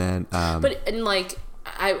 and then I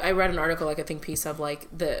read an article, like I think piece of like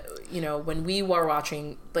when we were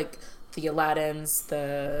watching like the Aladdins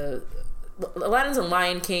and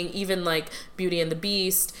Lion King, even like Beauty and the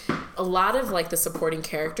Beast, a lot of like the supporting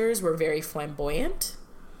characters were very flamboyant.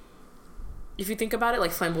 If you think about it,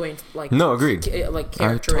 like flamboyant, like no, agreed, like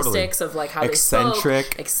characteristics of like how eccentric, they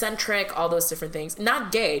spoke, eccentric, all those different things.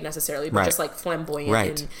 Not gay necessarily, but just like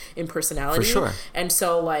flamboyant in personality. For sure. And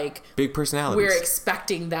so like big personalities. We're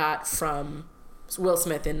expecting that from Will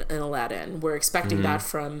Smith in Aladdin. We're expecting that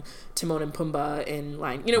from Timon and Pumbaa in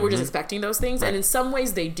Lion. We're just expecting those things, and in some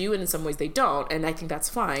ways they do, and in some ways they don't. And I think that's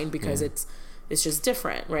fine because it's just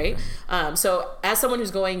different, right? So as someone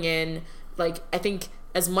who's going in, like I think.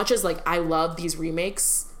 As much as like I love these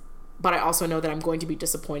remakes, but I also know that I'm going to be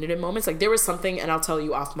disappointed in moments. Like there was something, and I'll tell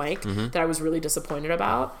you off mic, that I was really disappointed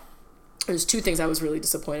about. There's 2 things I was really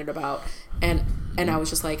disappointed about, and I was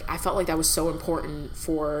just like, I felt like that was so important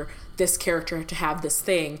for this character to have this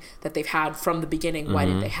thing that they've had from the beginning. Why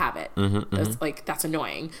didn't they have it? That's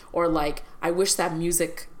annoying. Or like I wish that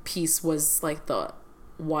music piece was like the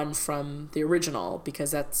one from the original,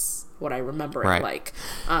 because that's what I remember it like.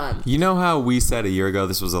 You know how we said a year ago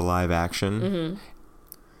this was a live action?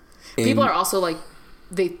 People are also like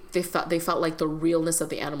they felt like the realness of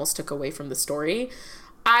the animals took away from the story.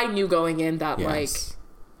 I knew going in that like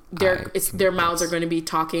their mouths are going to be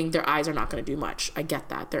talking, their eyes are not going to do much. I get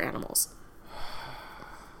that, they're animals.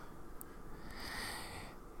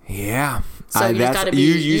 Yeah. So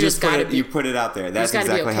you put it out there. That's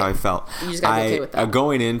exactly how I felt. You just gotta be okay with that.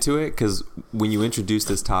 Going into it, because when you introduced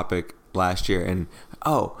this topic last year, and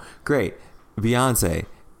great, Beyonce,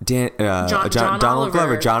 Donald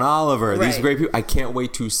Glover, John Oliver, these great people. I can't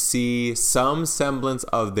wait to see some semblance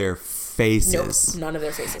of their faces. Nope, none of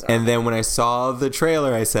their faces are. And then when I saw the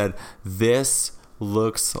trailer, I said, this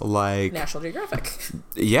looks like National Geographic.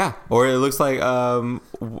 Yeah, or it looks like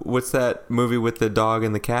what's that movie with the dog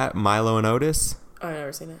and the cat, Milo and Otis? Oh, I've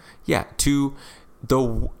never seen it. Yeah, to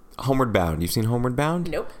the Homeward Bound. You've seen Homeward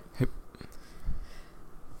Bound? Nope.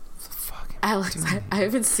 Alex, I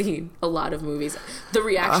haven't seen a lot of movies. The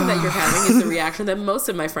reaction that you're having is the reaction that most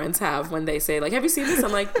of my friends have when they say, like, have you seen this?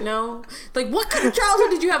 I'm like, no. Like, what kind of childhood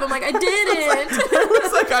did you have? I'm like, I didn't. It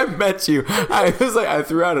was like I met you. I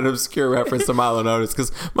threw out an obscure reference to Milo and Otis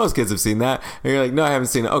because most kids have seen that. And you're like, no, I haven't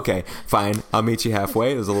seen it. Okay, fine. I'll meet you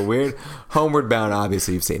halfway. It was a little weird. Homeward Bound,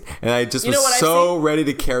 obviously you've seen. And I just was so ready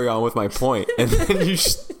to carry on with my point. And then you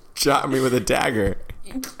shot me with a dagger.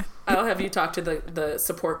 I'll have you talk to the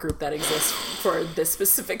support group that exists for this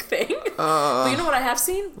specific thing. But you know what I have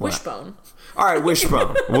seen? What? Wishbone. All right,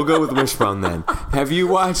 Wishbone. We'll go with Wishbone then. Have you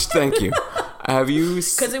watched? Thank you. Have you?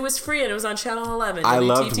 Because it was free and it was on Channel 11. I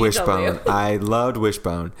loved Wishbone. I loved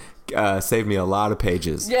Wishbone. Saved me a lot of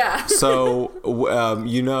pages. Yeah. So,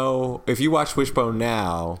 if you watch Wishbone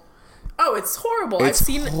now. Oh, it's horrible. I've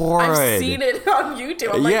seen it on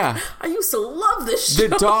YouTube. I'm like, I used to love this show.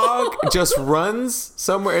 The dog just runs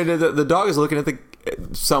somewhere, and the dog is looking at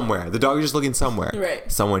somewhere. The dog is just looking somewhere.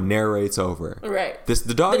 Right. Someone narrates over. Right.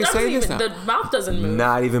 The dog is saying this now. The mouth doesn't move.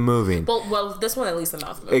 Not even moving. Well, this one at least the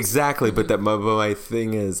mouth moves. Exactly, but my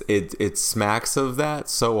thing is, it smacks of that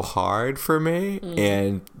so hard for me,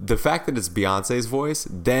 and the fact that it's Beyonce's voice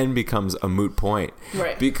then becomes a moot point.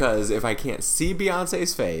 Right. Because if I can't see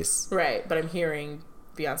Beyonce's face, right, but I'm hearing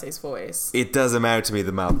Beyonce's voice, it doesn't matter to me.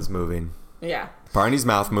 The mouth is moving. Yeah. Barney's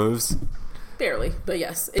mouth moves. Barely, but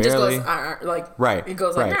yes, it just goes right. It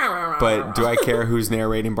goes like. But do I care who's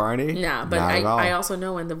narrating Barney? Nah, but I also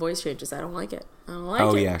know when the voice changes. I don't like it.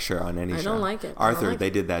 Oh yeah, sure. On any show, I don't like it. Arthur,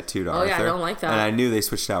 they did that too to Arthur. Yeah, I don't like that. And I knew they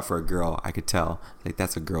switched out for a girl. I could tell, like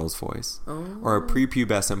that's a girl's voice, or a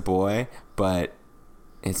prepubescent boy. But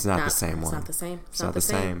It's not the same one. It's not the same. It's not the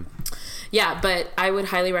same. Yeah, but I would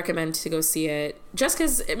highly recommend to go see it. Just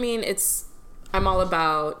because, I mean, I'm all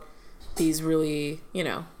about these really, you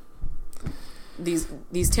know, these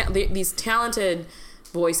talented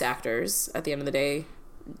voice actors at the end of the day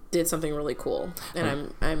did something really cool,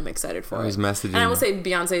 and I'm excited for it. Messaging. And I will say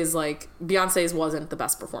Beyonce's wasn't the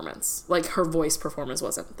best performance. Like, her voice performance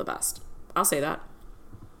wasn't the best. I'll say that.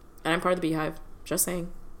 And I'm part of the Beehive. Just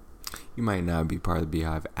saying. You might not be part of the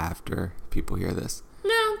Beehive after people hear this.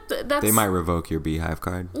 No, they might revoke your Beehive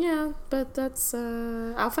card. Yeah, but that's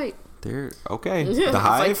I'll fight. They're okay. The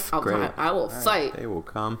Hive, great. I will fight. They will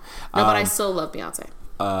come. No, but I still love Beyonce.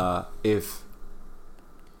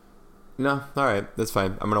 No, all right, that's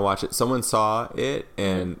fine. I'm gonna watch it. Someone saw it,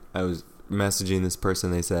 and I was messaging this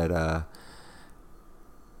person. They said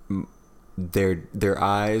their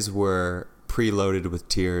eyes were preloaded with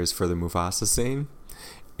tears for the Mufasa scene,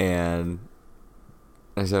 and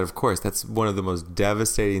I said, of course, that's one of the most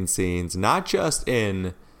devastating scenes, not just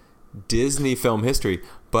in Disney film history,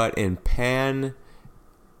 but in pan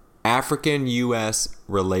African U.S.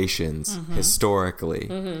 relations historically.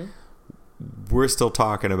 Mm-hmm. We're still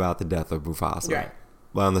talking about the death of Mufasa, right,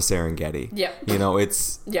 on the Serengeti. Yeah, you know,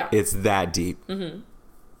 it's that deep. Mm-hmm.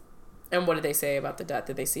 And what did they say about the death?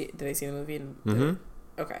 Did they see the movie?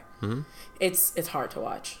 Okay, it's hard to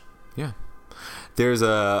watch. Yeah, there's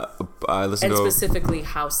I listened and to specifically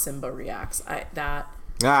how Simba reacts. That's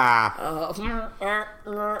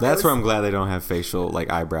where I'm glad they don't have facial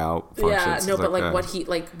eyebrow functions. Yeah, no, but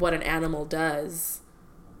what an animal does.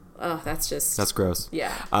 Oh, that's gross.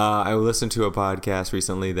 Yeah. I listened to a podcast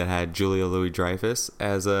recently that had Julia Louis-Dreyfus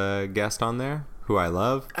as a guest on there, who I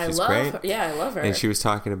love. She's great. Yeah, I love her. And she was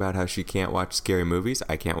talking about how she can't watch scary movies.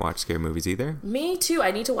 I can't watch scary movies either. Me too.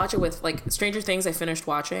 I need to watch it with Stranger Things. I finished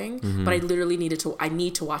watching, but I literally need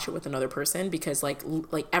to watch it with another person because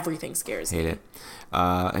everything scares me. Hate it.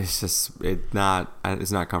 It's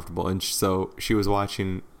not comfortable. And so she was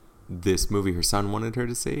watching this movie her son wanted her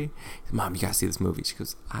to see. Mom, you gotta see this movie. She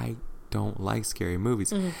goes, I don't like scary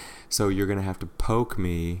movies. So you're gonna have to poke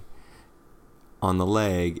me on the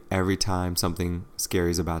leg every time something scary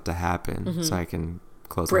is about to happen so I can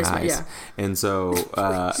close my eyes. Yeah. And so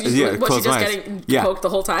close my eyes. Poked the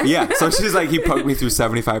whole time? Yeah. So she's like, he poked me through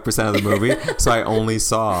 75% of the movie, so I only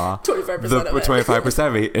saw 25%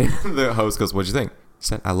 of it. And the host goes, what'd you think? She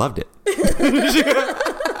said, I loved it.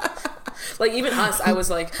 Even us, I was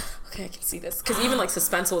like, okay, I can see this. Because even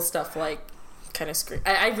suspenseful stuff, kind of scream.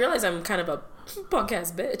 I realize I'm kind of a punk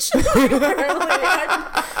ass bitch.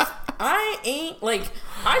 I ain't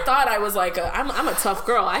I thought I was I'm a tough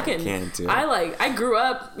girl. I can't do. I grew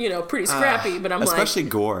up, pretty scrappy, but I'm especially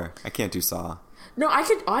gore. I can't do Saw. No,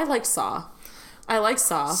 I like Saw. I like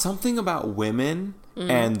Saw. Something about women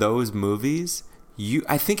and those movies.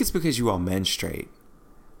 I think it's because you all menstruate.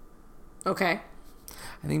 Okay.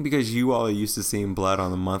 I think because you all are used to seeing blood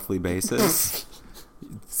on a monthly basis.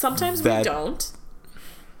 Sometimes we don't.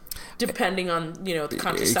 Depending on, the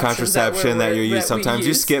contraception that you're used. Sometimes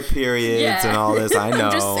you skip periods and all this. I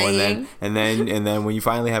know. and then when you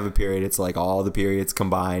finally have a period, it's all the periods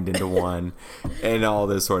combined into one and all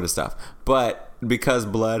this sort of stuff. But because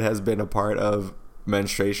blood has been a part of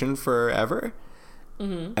menstruation forever,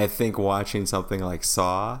 I think watching something like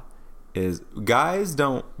Saw is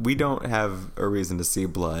we don't have a reason to see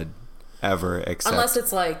blood ever, except unless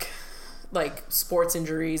it's like sports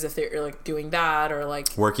injuries, if they're doing that, or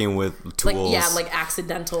working with tools,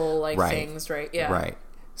 accidental things, right? Yeah, right.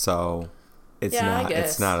 So it's not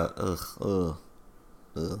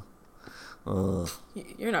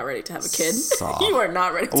You're not ready to have a kid. You are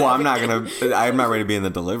not ready to have a kid. I'm not ready to be in the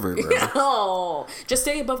delivery room. No. Just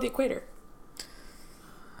stay above the equator.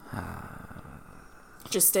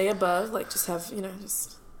 Just stay above, just have,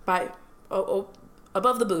 just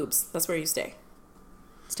above the boobs. That's where you stay.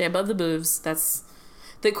 Stay above the boobs. That's,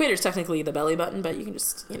 the equator is technically the belly button, but you can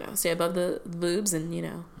just, stay above the boobs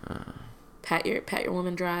and, pat your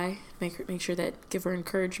woman dry. Make sure that, give her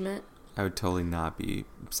encouragement. I would totally not be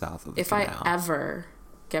south of the canal. If I ever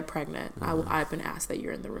get pregnant, I've been asked that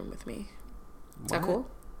you're in the room with me. Is that cool?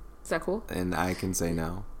 Is that cool? And I can say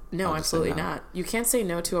no. No, absolutely not. You can't say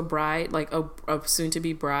no to a bride, a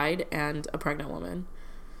soon-to-be bride and a pregnant woman.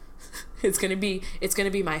 It's gonna be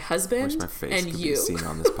my husband my face and could you. Be seen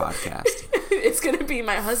on this podcast. It's gonna be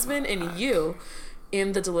my husband and you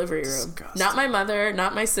in the delivery room. Disgusting. Not my mother,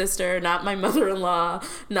 not my sister, not my mother-in-law,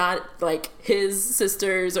 not his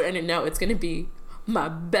sisters or any. No, it's gonna be my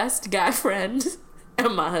best guy friend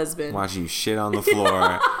and my husband. Watch you shit on the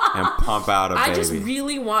floor and pump out a baby. I just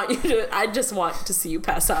really want you to. I just want to see you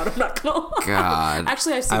pass out. I'm not gonna lie. God,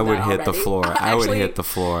 actually, I've seen I would that hit already. the floor. I would hit the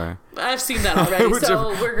floor. I've seen that already, so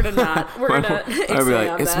we're gonna not. We're gonna. I'd be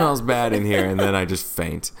like, it smells bad in here, and then I just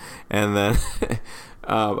faint. And then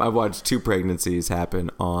I watched 2 pregnancies happen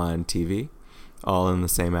on TV, all in the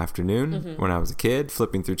same afternoon when I was a kid,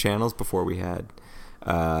 flipping through channels before we had.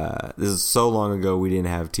 This is so long ago we didn't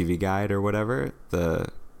have TV Guide or whatever,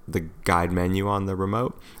 the guide menu on the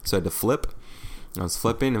remote, so I had to flip. I was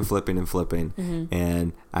flipping and flipping and flipping,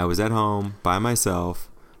 and I was at home by myself,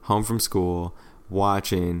 home from school,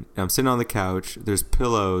 watching. I'm sitting on the couch. There's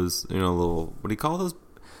pillows, little, what do you call those?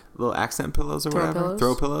 Little accent pillows or whatever,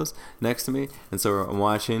 throw pillows next to me. And so I'm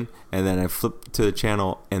watching, and then I flip to the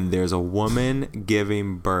channel, and there's a woman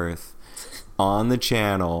giving birth on the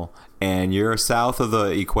channel, and you're south of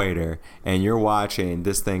the equator, and you're watching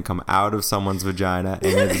this thing come out of someone's vagina,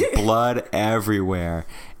 and there's blood everywhere.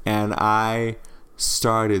 And I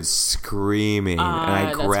started screaming, and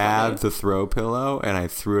I grabbed the throw pillow, and I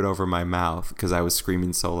threw it over my mouth because I was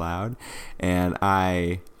screaming so loud. And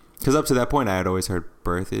because up to that point, I had always heard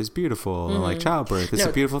birth is beautiful, and like childbirth, it's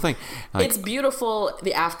a beautiful thing. Like, it's beautiful,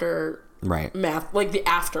 the after... Right. Math, like the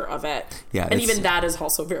after of it. Yeah. And even that is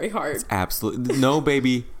also very hard. Absolutely. No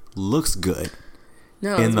baby looks good.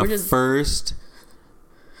 No. In the first...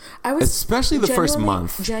 especially the first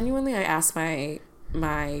month. Genuinely, I asked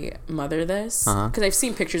my mother this. Because I've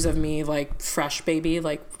seen pictures of me, like, fresh baby,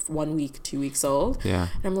 like 1 week, 2 weeks old. Yeah.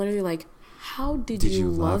 And I'm literally like, how did you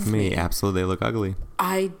love me? Absolutely. They look ugly.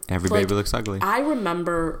 Every baby looks ugly. I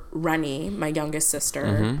remember Rennie, my youngest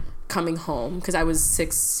sister... coming home because I was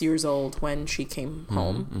 6 years old when she came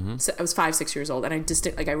home. So I was 5, 6 years old, and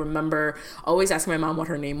I remember always asking my mom what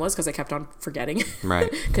her name was because I kept on forgetting. Right.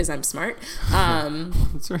 Because I'm smart.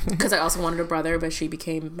 That's right. Because I also wanted a brother, but she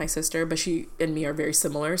became my sister. But she and me are very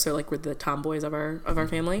similar, so like we're the tomboys of our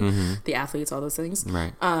family, the athletes, all those things.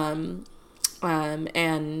 Right.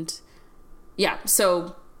 And yeah,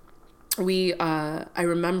 so we I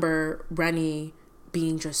remember Rennie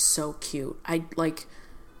being just so cute.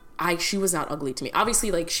 She was not ugly to me.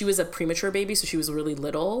 Obviously, like, she was a premature baby, so she was really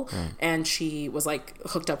little, and she was, like,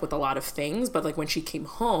 hooked up with a lot of things, but, like, when she came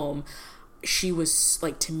home, she was,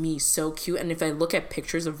 like, to me, so cute. And if I look at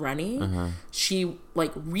pictures of Rennie, she,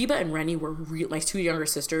 like, Reba and Rennie were, my 2 younger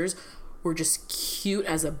sisters, were just cute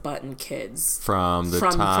as a button kids. From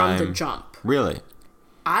the jump. Really?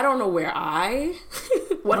 I don't know where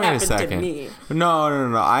what happened to me. No.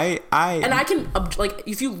 And I can, like,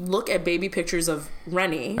 if you look at baby pictures of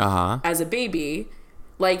Rennie as a baby,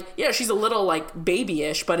 like, yeah, she's a little, like,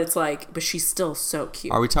 babyish, but it's like, but she's still so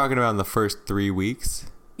cute. Are we talking about in the first 3 weeks?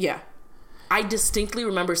 Yeah. I distinctly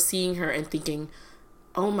remember seeing her and thinking,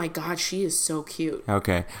 oh my God, she is so cute.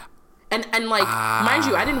 Okay. And like, mind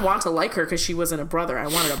you, I didn't want to like her because she wasn't a brother. I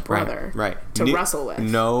wanted a brother to wrestle with.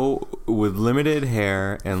 No, with limited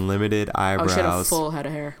hair and limited eyebrows. Oh, she had a full head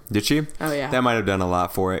of hair. Did she? Oh, yeah. That might have done a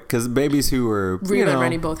lot for it. Because babies who were, Reba and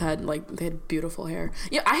Rennie both had, like, they had beautiful hair.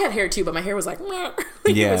 Yeah, I had hair too, but my hair was like, it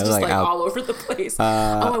was just like all over the place.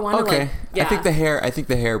 I wanted like, yeah. I think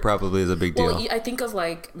the hair probably is a big deal. Well, I think of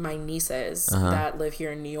like my nieces that live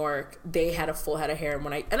here in New York. They had a full head of hair,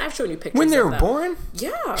 and I've shown you pictures when they of were them. born.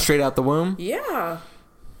 Yeah, straight out the womb. Yeah.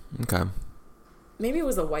 Okay. Maybe it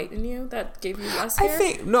was the white in you that gave you less hair.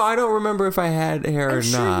 I don't remember if I had hair or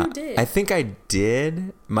sure not. You did. I think I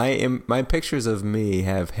did. My pictures of me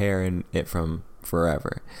have hair in it from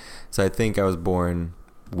forever, so I think I was born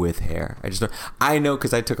with hair. I know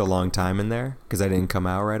because I took a long time in there because I didn't come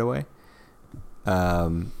out right away.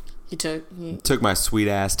 You took my sweet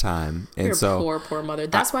ass time, and your so poor mother.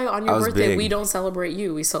 That's why on your birthday we don't celebrate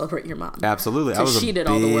you; we celebrate your mom. Absolutely, I was a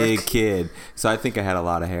big kid, so I think I had a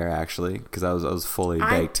lot of hair actually because I was fully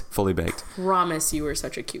baked. Promise you were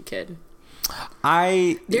such a cute kid.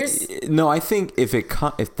 I think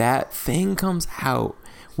if that thing comes out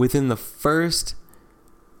within the first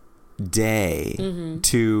day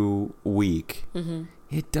to week,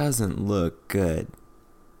 it doesn't look good.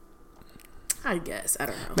 I guess. I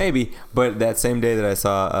don't know. Maybe. But that same day that I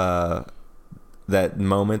saw that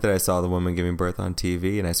moment that I saw the woman giving birth on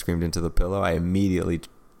TV and I screamed into the pillow, I immediately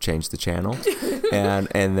changed the channel. and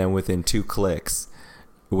then within 2 clicks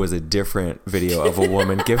it was a different video of a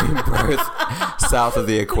woman giving birth south of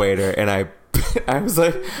the equator, and I was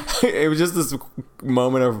like, it was just this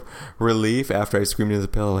moment of relief after I screamed into the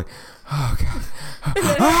pillow, like, oh God.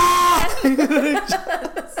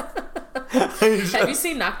 Have you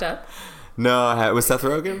seen Knocked Up? No, with Seth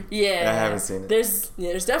Rogen? Yeah. I haven't seen it.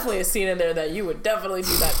 There's definitely a scene in there that you would definitely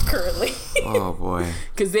do that currently. Oh, boy.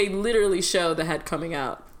 Because they literally show the head coming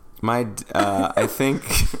out. I think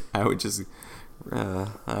I would just, I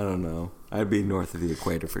don't know. I'd be north of the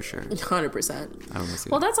equator for sure. 100%. I don't see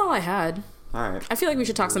Well, that. that's all I had. All right. I feel like we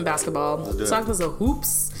should talk some basketball. Let's do it. Talk about some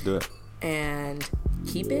hoops. Let's do it. And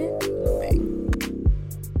keep it moving.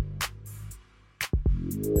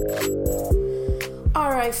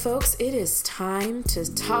 All right, folks, it is time to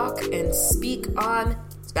talk and speak on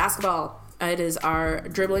basketball. It is our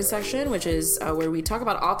dribbling section, which is where we talk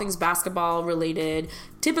about all things basketball related,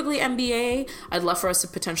 typically NBA. I'd love for us to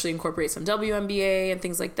potentially incorporate some WNBA and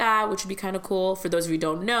things like that, which would be kind of cool. For those of you who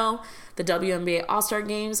don't know, the WNBA All-Star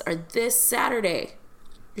Games are this Saturday.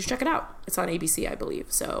 You should check it out. It's on ABC, I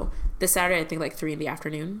believe. So this Saturday, I think like 3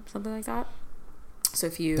 p.m, something like that. So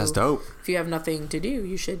That's dope. If you have nothing to do,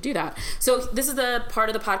 you should do that. So this is the part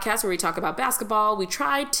of the podcast where we talk about basketball. We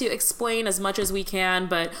try to explain as much as we can,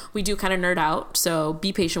 but we do kind of nerd out. So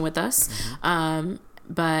be patient with us.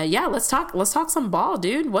 But yeah, let's talk some ball,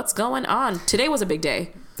 dude. What's going on? Today was a big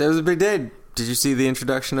day. That was a big day. Did you see the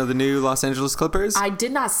introduction of the new Los Angeles Clippers? I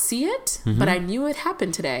did not see it, but I knew it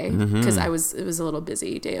happened today because it was a little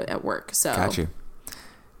busy day at work. So Got you.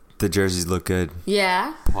 The jerseys look good.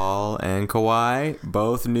 Yeah. Paul and Kawhi,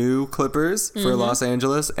 both new Clippers for Los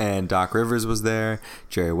Angeles, and Doc Rivers was there.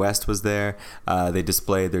 Jerry West was there. They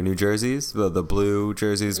displayed their new jerseys, the blue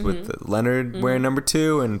jerseys with Leonard wearing number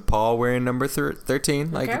 2 and Paul wearing number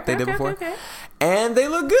 13, like they did before. Okay. And they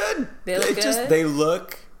look good. They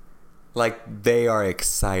look like they are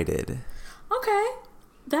excited. Okay,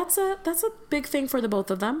 that's a big thing for the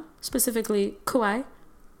both of them, specifically Kawhi.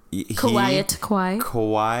 Kawhi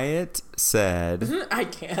said I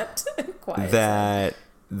can't. that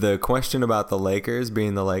the question about the Lakers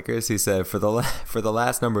being the Lakers, he said for the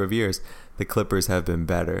last number of years, the Clippers have been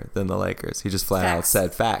better than the Lakers. He just flat out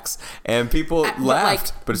said facts, and people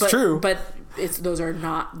laughed, but it's true. But those are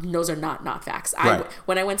not facts. Right.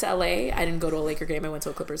 When I went to LA, I didn't go to a Laker game. I went to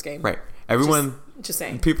a Clippers game. Right. Everyone, just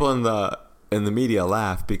saying. People in the media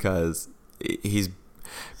laugh because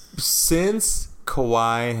since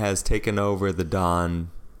Kawhi has taken over the Don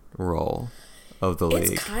role of the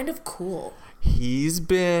league. It's kind of cool. He's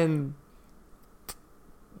been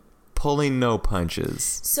pulling no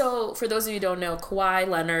punches. So, for those of you who don't know, Kawhi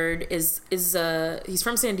Leonard is he's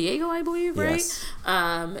from San Diego, I believe, right? Yes.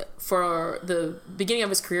 For the beginning of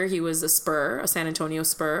his career, he was a San Antonio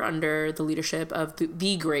Spur under the leadership of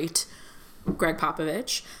the great Greg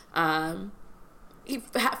Popovich. He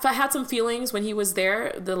had some feelings when he was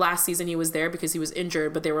there. The last season he was there because he was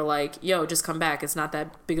injured, but they were like, yo, just come back. It's not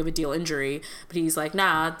that big of a deal injury. But he's like,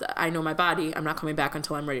 nah, I know my body. I'm not coming back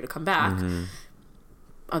until I'm ready to come back.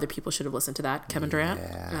 Other people should have listened to that. Kevin Durant,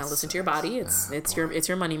 listen to your body. It's your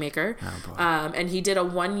moneymaker. And he did a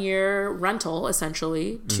 1-year rental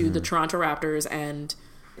essentially to the Toronto Raptors and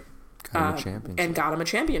got him a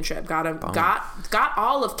championship. Got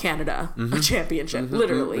all of Canada a championship,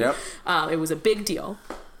 literally. Yep. It was a big deal.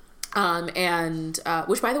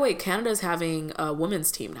 Which, by the way, Canada's having a women's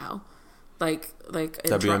team now. Like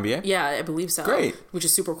WNBA? Yeah, I believe so. Great. Which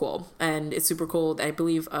is super cool. And it's super cool. I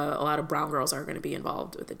believe a lot of brown girls are going to be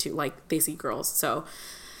involved with it too. Like, they see girls. So...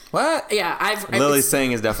 What? Yeah, Lily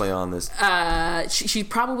Singh is definitely on this. She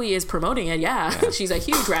probably is promoting it. Yeah. She's a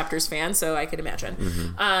huge Raptors fan, so I could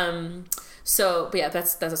imagine. But yeah,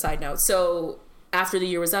 that's a side note. So after the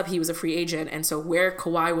year was up, he was a free agent, and so where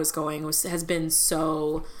Kawhi was going was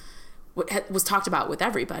talked about with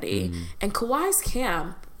everybody. And Kawhi's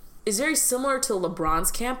camp is very similar to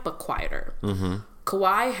LeBron's camp, but quieter.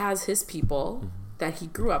 Kawhi has his people that he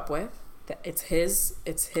grew up with. It's his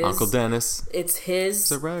Uncle Dennis. It's his.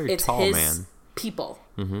 He's a very tall man. People.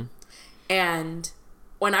 And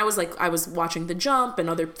when I was watching The Jump and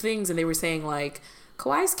other things, and they were saying like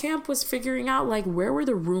Kawhi's camp was figuring out like where were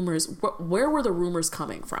the rumors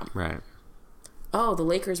coming from? Right. Oh, the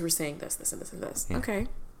Lakers were saying this, and this, and this. Yeah. Okay,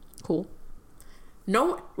 cool.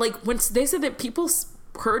 No, like when they said that people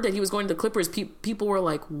heard that he was going to the Clippers, people were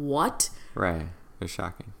like, "What?" Right. It was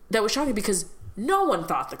shocking. That was shocking because no one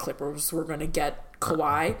thought the Clippers were going to get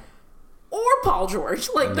Kawhi or Paul George.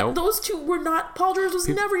 Like, those two were not... Paul George was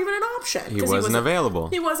never even an option. He wasn't available.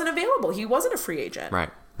 He wasn't available. He wasn't a free agent. Right.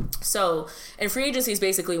 So, and free agency is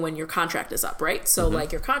basically when your contract is up, right? So,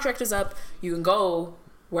 like, your contract is up, you can go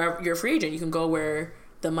where you're a free agent. You can go where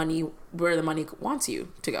the money wants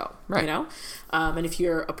you to go, right? You know? And if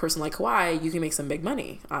you're a person like Kawhi, you can make some big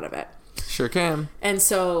money out of it. Sure can. And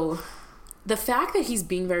so... the fact that he's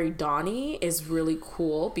being very Donnie is really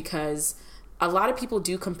cool because a lot of people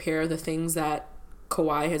do compare the things that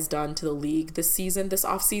Kawhi has done to the league this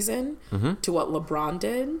off season to what LeBron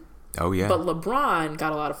did. Oh, yeah. But LeBron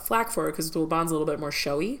got a lot of flack for it because LeBron's a little bit more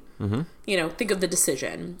showy. Mm-hmm. You know, think of The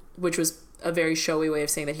Decision, which was a very showy way of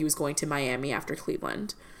saying that he was going to Miami after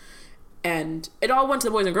Cleveland. And it all went to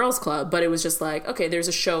the Boys and Girls Club, but it was just like, okay, there's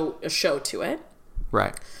a show to it.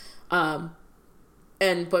 Right. But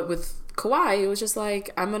with Kawhi, it was just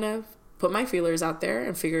like, I'm going to put my feelers out there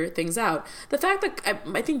and figure things out. The fact that,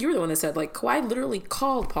 I think you were the one that said, like, Kawhi literally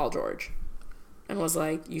called Paul George and was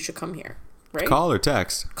like, you should come here. Right? Call or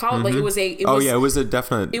text? Call, like, it was a... it was a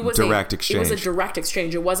definite direct exchange. It was a direct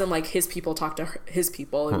exchange. It wasn't like his people talked to his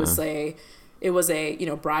people. It was a, you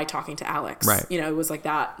know, Bri talking to Alex. Right. You know, it was like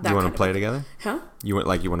that. You want to play together? Huh? You want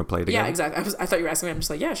to play together? Yeah, exactly. I thought you were asking me. I'm just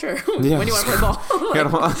like, yeah, sure. Yeah. When do you want to play ball?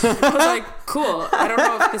 I was like, cool. I don't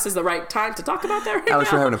know if this is the right time to talk about that right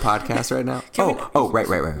Alex, now. we're having a podcast right now. Right.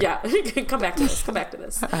 Yeah. Come back to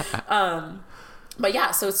this. But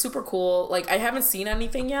yeah, so it's super cool. Like, I haven't seen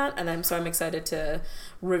anything yet, and I'm excited to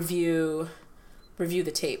review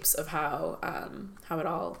the tapes of how it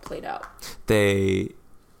all played out. They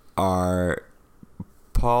are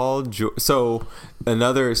So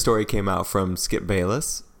another story came out from Skip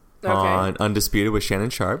Bayless on Undisputed with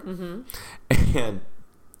Shannon Sharpe, and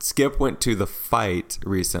Skip went to the fight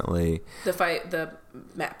recently. The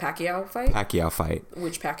Pacquiao fight.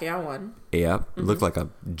 Which Pacquiao won. Yep. Looked like a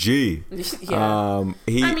G. Yeah.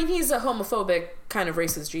 I mean, he's a homophobic kind of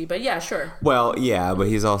racist G, but yeah, sure. Well, yeah, but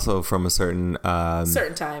he's also from a certain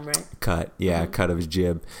time, right? Cut. Yeah, cut of his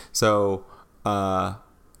jib. So, but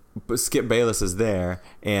Skip Bayless is there,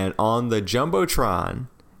 and on the Jumbotron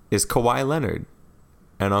is Kawhi Leonard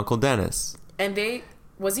and Uncle Dennis. And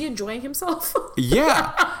was he enjoying himself?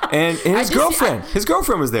 Yeah. And his girlfriend. His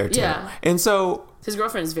girlfriend was there too. Yeah. And so his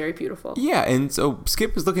girlfriend is very beautiful. Yeah, and so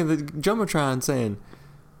Skip is looking at the Jumbotron saying,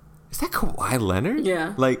 is that Kawhi Leonard?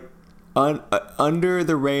 Yeah. Like under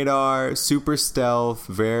the radar, super stealth,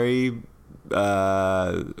 very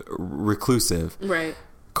reclusive. Right.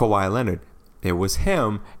 Kawhi Leonard. It was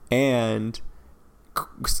him, and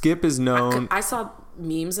Skip is known. I saw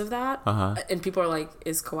memes of that, and people are like,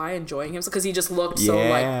 "Is Kawhi enjoying himself?" Because he just looked so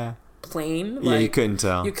like plain. Yeah, you couldn't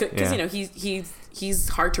tell. You could, because you know he's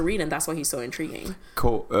hard to read, and that's why he's so intriguing.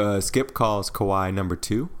 Skip calls Kawhi number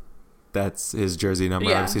 2. That's his jersey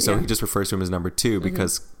number, obviously. So he just refers to him as number 2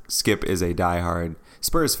 because Skip is a diehard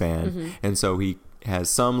Spurs fan, and so he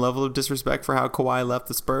has some level of disrespect for how Kawhi left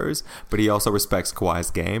the Spurs, but he also respects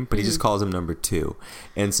Kawhi's game, but he just calls him number 2.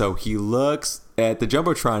 And so he looks at the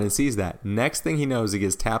Jumbotron and sees that. Next thing he knows, he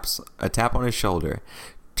gets a tap on his shoulder,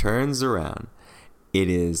 turns around. It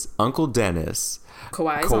is Uncle Dennis,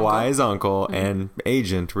 Kawhi's uncle and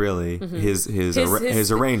agent, really,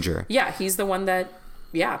 his arranger. Yeah, he's the one that,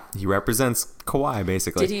 he represents Kawhi,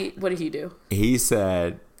 basically. What did he do? He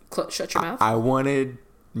said, shut your mouth? I wanted...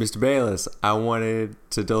 Mr. Bayless, I wanted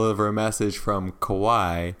to deliver a message from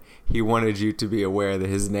Kawhi. He wanted you to be aware that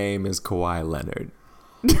his name is Kawhi Leonard.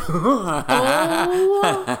 Oh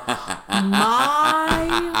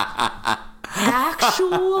my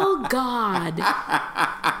actual God.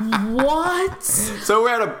 What? So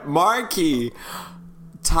we're at a marquee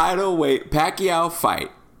title weight Pacquiao fight.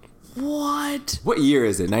 What year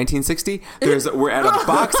is it? 1960? We're at a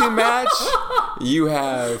boxing match. You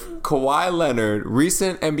have Kawhi Leonard,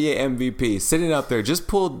 recent NBA MVP, sitting up there, just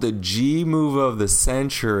pulled the G move of the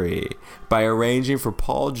century by arranging for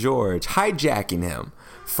Paul George, hijacking him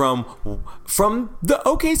from the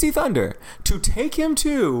OKC Thunder to take him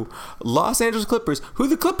to Los Angeles Clippers, who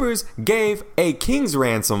the Clippers gave a king's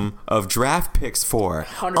ransom of draft picks for.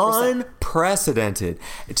 100%. Unprecedented.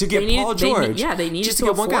 To get Paul George. They needed to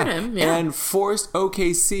afford him. Yeah. And forced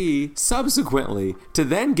OKC subsequently to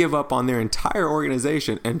then give up on their entire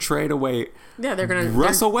organization and trade away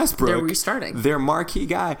Russell Westbrook. They're restarting. Their marquee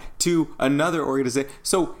guy to another organization.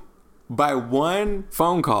 So by one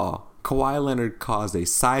phone call, Kawhi Leonard caused a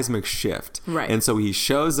seismic shift. Right. And so he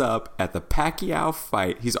shows up at the Pacquiao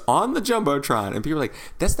fight. He's on the Jumbotron. And people are like,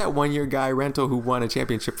 that's that one-year guy rental who won a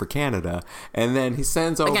championship for Canada. And then he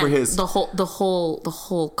sends over the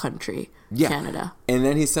whole country, Canada. And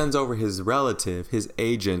then he sends over his relative, his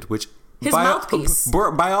agent, which... His mouthpiece.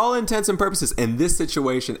 By all intents and purposes, in this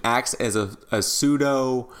situation, acts as a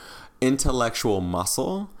pseudo-intellectual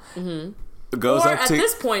muscle. goes or up at to...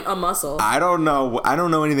 this point, a muscle. I don't know. I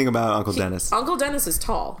don't know anything about Uncle Dennis. Uncle Dennis is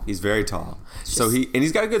tall. He's very tall. So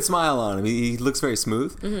he's got a good smile on him. He looks very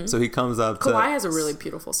smooth. Mm-hmm. So he comes up to... Kawhi has a really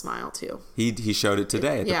beautiful smile, too. He showed it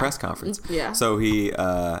today at the press conference. Yeah. So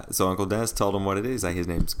so Uncle Dennis told him what it is. Like, his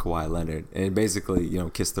name's Kawhi Leonard. And basically,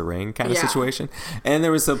 kiss the ring kind of situation. And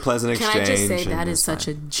there was a pleasant exchange. Can I just say that is such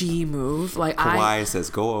a G move? Like, Kawhi says,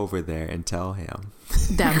 go over there and tell him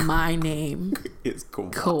that my name is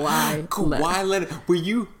Kawhi. Kawhi Leonard.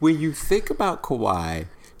 When you think about Kawhi,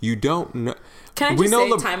 you don't know. Can I just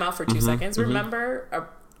say time out for 2 seconds? Mm-hmm. Remember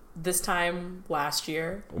this time last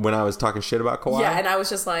year when I was talking shit about Kawhi? Yeah, and I was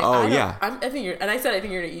just like, I think you're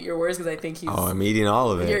gonna eat your words because I think he's. Oh, I'm eating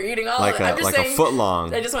all of it. You're eating all of it. I'm just saying, a foot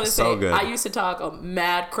long. I just want to say, good. I used to talk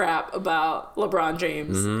mad crap about LeBron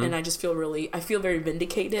James, and I just feel very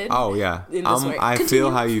vindicated. Oh yeah, in this way. I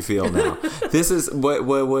feel how you feel now. This is what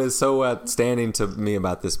was so outstanding to me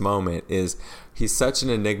about this moment is. He's such an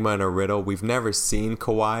enigma and a riddle. We've never seen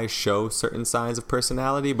Kawhi show certain signs of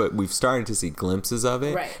personality, but we've started to see glimpses of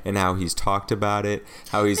it, and how he's talked about it,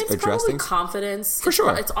 how he's addressed things. Confidence, for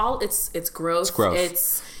sure. It's growth. It's growth.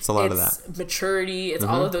 It's a lot of that. Maturity. It's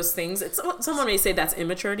all of those things. Someone may say that's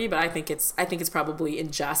immaturity, but I think it's probably in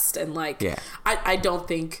jest and like. Yeah. I don't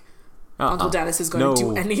think Uncle Dennis is going to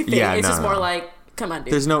do anything. Yeah, it's just more like. Come on,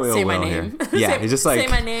 dude. There's no ill say will my name. Here. Yeah, it's just like say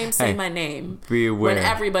my name. Say my name. Beware. When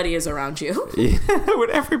everybody is around you. Yeah,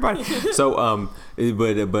 when everybody. So,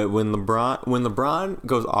 but when LeBron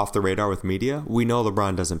goes off the radar with media, we know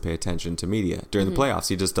LeBron doesn't pay attention to media during the playoffs.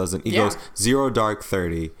 He just doesn't. He goes 0 dark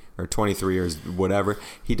 30 or 23 or whatever.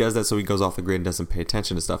 He does that so he goes off the grid and doesn't pay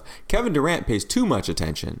attention to stuff. Kevin Durant pays too much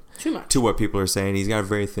attention to what people are saying. He's got a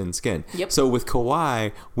very thin skin. Yep. So with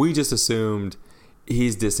Kawhi, we just assumed.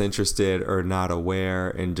 He's disinterested or not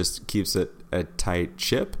aware and just keeps it a tight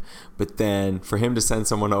ship. But then for him to send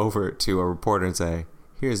someone over to a reporter and say,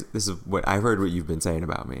 this is what I heard what you've been saying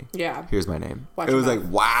about me. Yeah. Here's my name. It was like,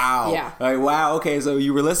 wow. Yeah. Like, wow. Okay. So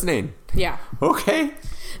you were listening. Yeah. Okay.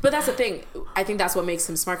 But that's the thing. I think that's what makes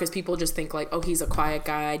him smart because people just think like, oh, he's a quiet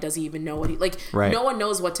guy. Does he even know what no one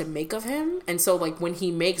knows what to make of him. And so like when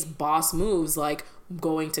he makes boss moves, like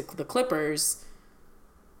going to the Clippers,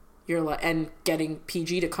 you're like, and getting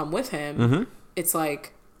PG to come with him, it's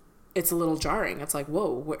like, it's a little jarring. It's like,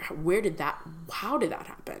 whoa, how did that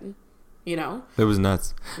happen? It was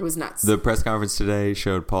nuts. It was nuts. The press conference today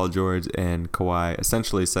showed Paul George and Kawhi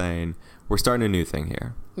essentially saying, we're starting a new thing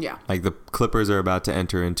here. Yeah. Like the Clippers are about to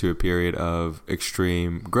enter into a period of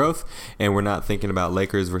extreme growth, and we're not thinking about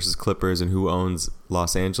Lakers versus Clippers and who owns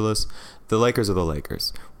Los Angeles. The Lakers are the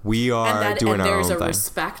Lakers. We are doing our own thing. And there's a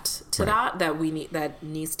respect to that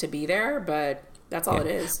needs to be there, but that's all it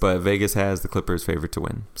is. But Vegas has the Clippers favorite to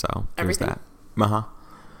win, so there's that. All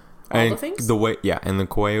the things? The way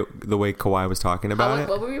Kawhi was talking about it.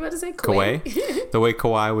 What were we about to say? Kawhi. The way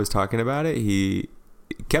Kawhi was talking about it, he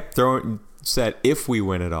kept said, if we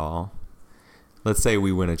win it all, let's say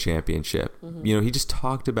we win a championship. He just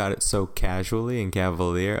talked about it so casually and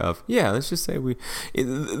cavalier of, let's just say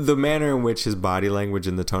the manner in which his body language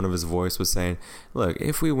and the tone of his voice was saying, look,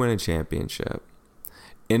 if we win a championship,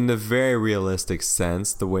 in the very realistic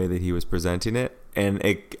sense, the way that he was presenting it, and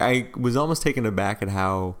I was almost taken aback at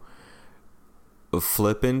how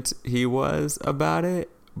flippant he was about it,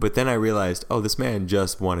 but then I realized, this man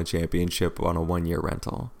just won a championship on a 1-year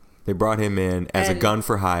rental. They brought him in as a gun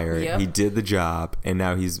for hire. Yep. He did the job, and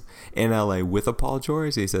now he's in LA with a Paul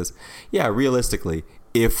George. He says, realistically,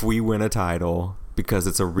 if we win a title, because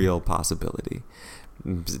it's a real possibility.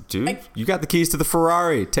 Dude, you got the keys to the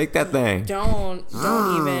Ferrari. Take that thing. Don't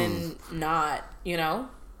even not,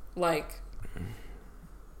 like,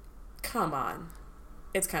 come on.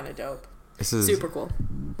 It's kind of dope. This is super cool.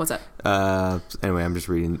 What's up? Anyway, I'm just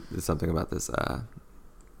reading something about this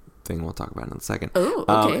thing we'll talk about in a second. Oh,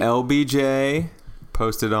 okay. LBJ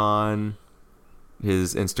posted on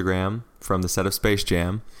his Instagram from the set of Space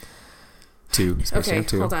Jam 2. Space Jam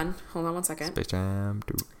 2. Hold on 1 second. Space Jam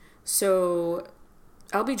 2. So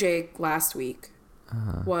LBJ last week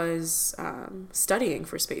was studying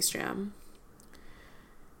for Space Jam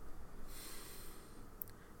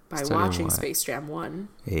by watching Space Jam 1.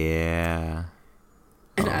 Yeah.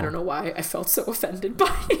 And I don't know why I felt so offended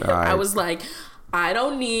by it. Right. I was like, I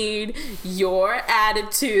don't need your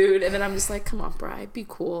attitude. And then I'm just like, come on, Bri, be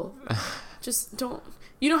cool. Just don't.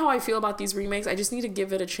 You know how I feel about these remakes? I just need to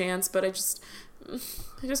give it a chance, but I just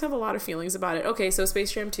have a lot of feelings about it. Okay, so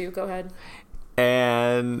Space Jam 2, go ahead.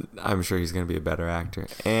 And I'm sure he's going to be a better actor.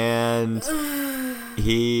 And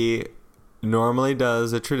he normally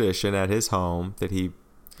does a tradition at his home that he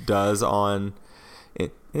does on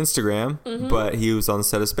Instagram, but he was on the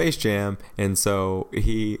set of Space Jam, and so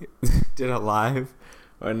he did a live,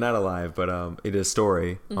 or not a live, but he did a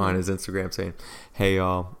story on his Instagram saying, "Hey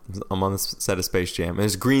y'all, I'm on the set of Space Jam." And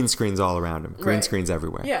there's green screens all around him, green screens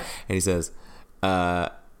everywhere. Yeah. And he says,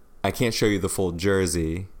 "I can't show you the full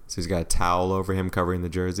jersey," so he's got a towel over him covering the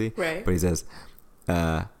jersey. Right. But he says,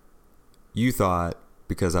 "You thought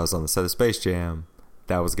because I was on the set of Space Jam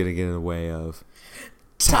that was gonna get in the way of."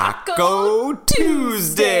 Taco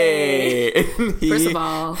Tuesday. First of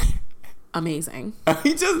all, amazing.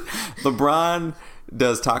 LeBron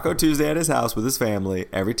does Taco Tuesday at his house with his family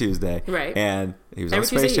every Tuesday. Right. And he was Every on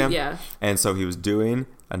Space Tuesday, Jam. yeah. And so he was doing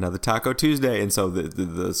another Taco Tuesday. And so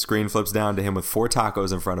the screen flips down to him with 4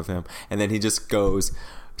 tacos in front of him. And then he just goes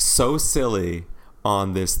so silly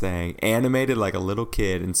on this thing, animated like a little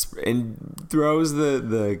kid, and throws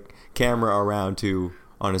the camera around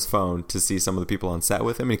on his phone to see some of the people on set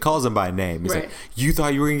with him. And he calls them by name. He's like, "You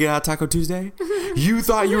thought you were going to get out Taco Tuesday? You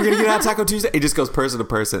thought you were going to get out Taco Tuesday?" He just goes person to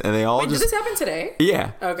person. And they all Wait, just... did this happen today?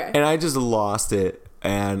 Yeah. Okay. And I just lost it.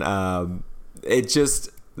 And it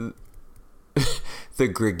just... the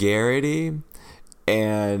gregarity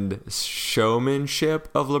and showmanship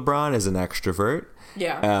of LeBron as an extrovert,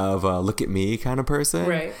 of a look at me kind of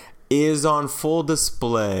person, is on full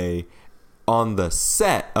display on the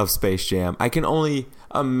set of Space Jam. I can only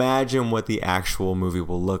imagine what the actual movie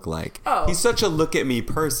will look like. Oh. He's such a look at me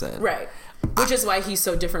person. Right. Which is why he's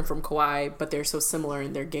so different from Kawhi, but they're so similar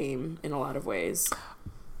in their game in a lot of ways.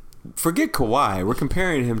 Forget Kawhi. We're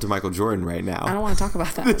comparing him to Michael Jordan right now. I don't want to talk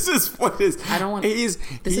about that. This is what is. I don't want. This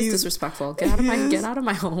is disrespectful. Get out of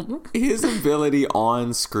my home. His ability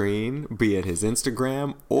on screen, be it his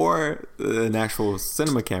Instagram or an actual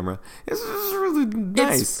cinema camera, is really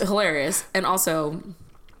nice. It's hilarious, and also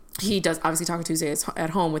he does obviously Taco Tuesday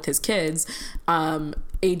at home with his kids.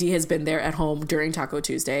 AD has been there at home during Taco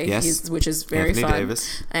Tuesday, which is very fun.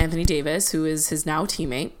 Anthony Davis, who is his now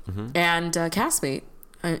teammate and castmate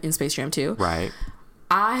in Space Jam 2. Right.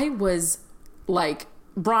 I was like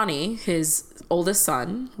Bronny, his oldest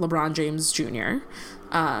son, LeBron James Jr.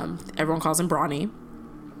 Everyone calls him Bronny.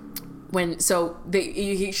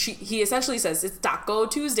 He essentially says it's Taco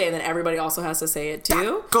Tuesday, and then everybody also has to say it too.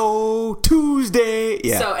 Taco Tuesday.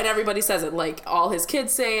 Yeah. So, and everybody says it, like all his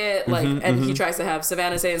kids say it, like, and he tries to have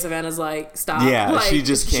Savannah say it, and Savannah's like, stop. Yeah, like, she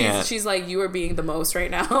just can't. She's like, you are being the most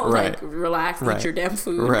right now. Right. Like, relax, eat your damn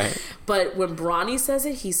food. Right. But when Bronny says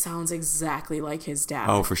it, he sounds exactly like his dad.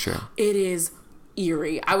 Oh, for sure. It is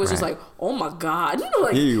eerie. I was just like, oh my God.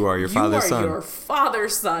 Like, here you are, your father's son. Your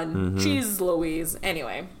father's son. Jeez Louise.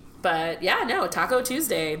 Anyway. But yeah, no, Taco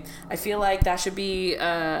Tuesday. I feel like that should be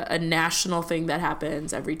a national thing that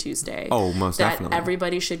happens every Tuesday. Oh, most definitely.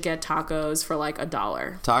 Everybody should get tacos for like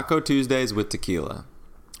 $1. Taco Tuesdays with tequila.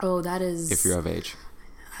 Oh, that is... If you're of age.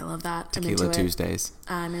 I love that. Tequila Tuesdays.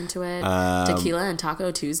 I'm into it. Tequila and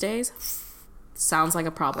Taco Tuesdays sounds like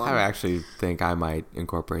a problem. I actually think I might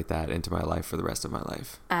incorporate that into my life for the rest of my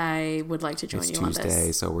life. I would like to join you on this. It's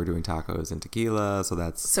Tuesday, so we're doing tacos and tequila, so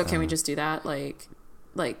that's... So can we just do that?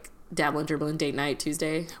 Like dabbling, dribbling, date night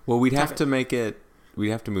Tuesday. Well, we'd have to move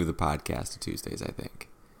the podcast to Tuesdays, I think.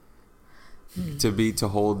 To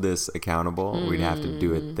hold this accountable, we'd have to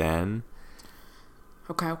do it then.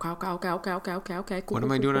 Okay. Cool, what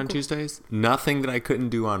am I doing on Tuesdays? Nothing that I couldn't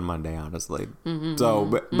do on Monday, honestly. So,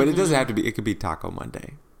 but it doesn't have to be. It could be Taco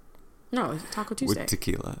Monday. No, Taco Tuesday with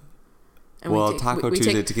tequila. And Taco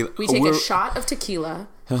Tuesday tequila. We take a shot of tequila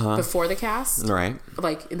before the cast, right?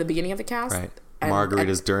 Like in the beginning of the cast, right?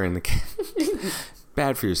 Margaritas during the cast.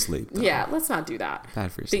 Bad for your sleep, though. Yeah, let's not do that.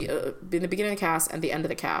 Bad for your sleep. In the beginning of the cast and the end of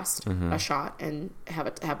the cast, a shot, and have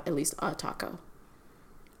at least a taco.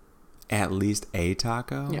 At least a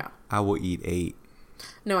taco? Yeah. I will eat 8.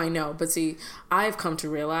 No, I know. But see, I've come to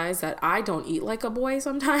realize that I don't eat like a boy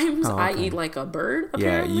sometimes. Oh, okay. I eat like a bird,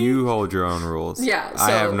 apparently. Yeah, you hold your own rules. Yeah. So,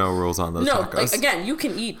 I have no rules on those tacos. Like, again, you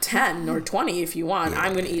can eat 10 or 20 if you want. Yeah.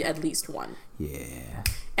 I'm going to eat at least 1. Yeah.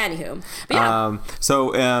 Anywho. But yeah.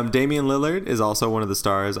 So Damian Lillard is also one of the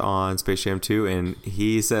stars on Space Jam 2, and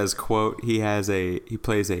he says, quote, he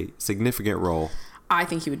plays a significant role. I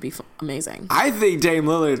think he would be amazing. I think Dame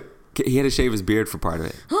Lillard... He had to shave his beard for part of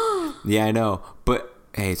it. Yeah, I know. But,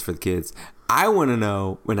 hey, it's for the kids. I want to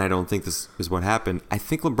know, and I don't think this is what happened, I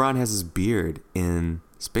think LeBron has his beard in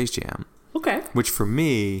Space Jam. Okay. Which, for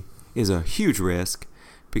me, is a huge risk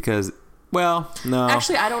because, well, no.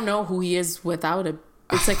 Actually, I don't know who he is without a...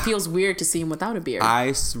 It's like, feels weird to see him without a beard.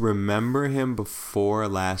 I remember him before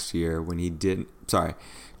last year when he didn't... Sorry.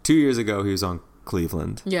 2 years ago, he was on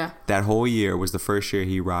Cleveland. Yeah. That whole year was the first year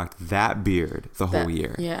he rocked that beard whole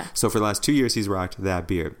year. Yeah. So for the last 2 years, he's rocked that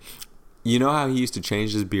beard. You know how he used to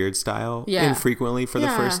change his beard style infrequently for the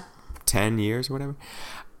first 10 years or whatever?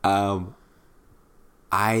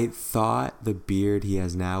 I thought the beard he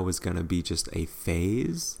has now was going to be just a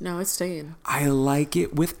phase. No, it's staying. I like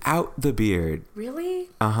it without the beard. Really?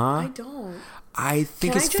 Uh-huh. I don't. I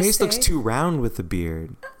think his face looks too round with the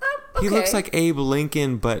beard. Okay. He looks like Abe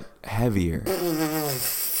Lincoln, but heavier.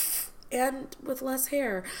 And with less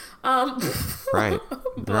hair. Right.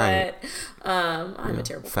 But I'm a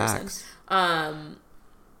terrible facts. person.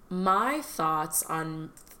 My thoughts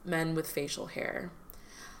on men with facial hair.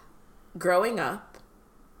 Growing up,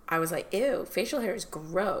 I was like, ew, facial hair is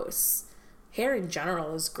gross. Hair in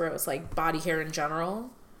general is gross. Like body hair in general,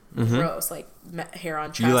 gross. Like hair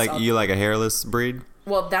on chest. You like a hairless breed?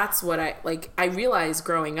 Well, that's what I like. I realized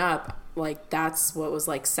growing up, like that's what was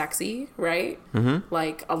like sexy, right? Mm-hmm.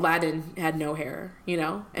 Like Aladdin had no hair, you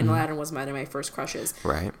know, and Aladdin was one of my first crushes.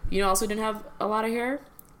 Right. You know, also didn't have a lot of hair.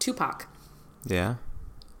 Tupac. Yeah.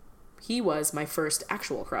 He was my first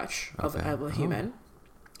actual crush of a human.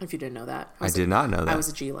 If you didn't know that. I did not know that. I was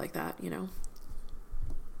a G like that, you know,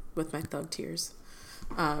 with my thug tears.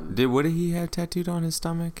 What did he have tattooed on his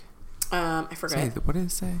stomach? I forgot. What did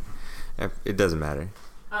it say? It doesn't matter.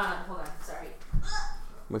 Hold on, sorry.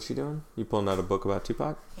 What's she doing? You pulling out a book about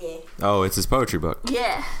Tupac? Yeah. Oh, it's his poetry book.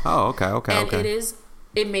 Yeah. Oh, okay. And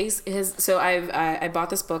it makes his. So I bought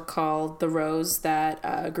this book called "The Rose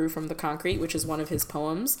That Grew from the Concrete," which is one of his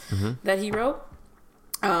poems that he wrote,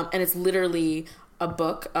 and it's literally a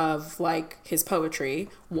book of like his poetry.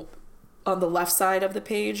 On the left side of the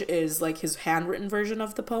page is like his handwritten version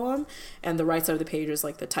of the poem, and the right side of the page is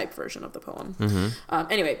like the typed version of the poem.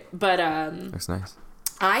 Anyway, but that's nice.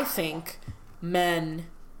 I think men,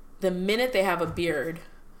 the minute they have a beard,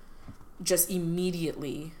 just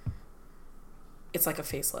immediately, it's like a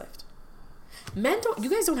facelift. You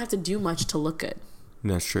guys don't have to do much to look good.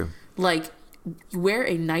 That's true. Like, wear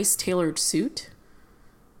a nice tailored suit,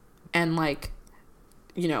 and like,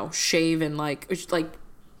 you know, shave and like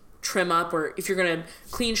trim up, or if you're gonna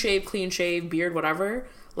clean shave, beard, whatever,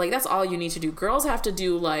 like that's all you need to do. Girls have to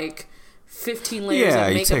do like 15 layers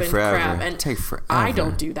of makeup and crap, and take forever. I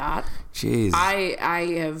don't do that. Jeez.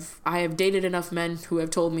 I have dated enough men who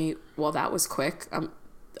have told me, well, that was quick.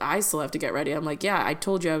 I still have to get ready. I'm like, yeah, I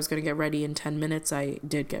told you I was going to get ready in 10 minutes. I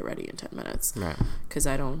did get ready in 10 minutes. Right. Because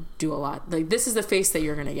I don't do a lot. Like, this is the face that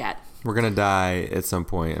you're going to get. We're going to die at some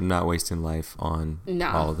point. I'm not wasting life on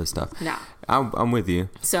all of this stuff. No. I'm with you.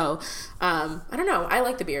 So, I don't know. I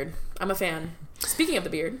like the beard. I'm a fan. Speaking of the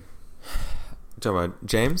beard. Talking about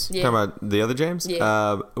James? Yeah. Talking about the other James?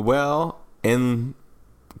 Yeah. Well, in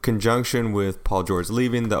conjunction with Paul George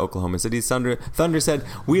leaving, the Oklahoma City Thunder said,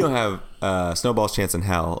 we don't have a snowball's chance in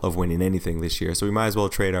hell of winning anything this year, so we might as well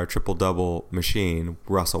trade our triple-double machine,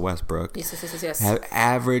 Russell Westbrook. Yes. Have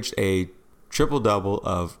averaged a triple-double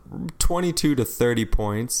of 22 to 30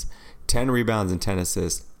 points, 10 rebounds, and 10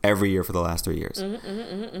 assists every year for the last 3 years.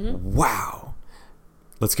 Wow.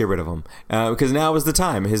 Let's get rid of him. Because now is the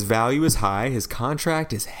time. His value is high. His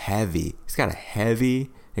contract is heavy. He's got a heavy,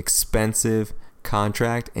 expensive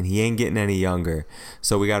contract, and he ain't getting any younger.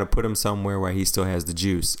 So we got to put him somewhere where he still has the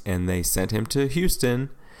juice. And they sent him to Houston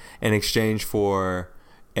in exchange for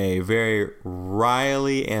a very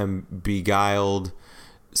wily and beguiled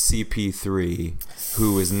CP3,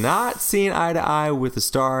 who is not seeing eye to eye with the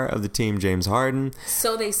star of the team, James Harden.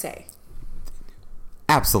 So they say.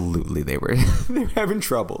 Absolutely, they were having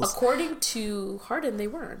troubles. According to Harden, they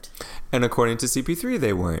weren't. And according to CP3,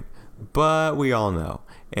 they weren't. But we all know.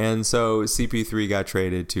 And so CP3 got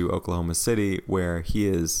traded to Oklahoma City, where he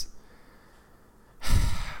is...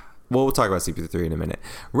 Well, we'll talk about CP3 in a minute.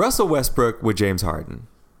 Russell Westbrook with James Harden.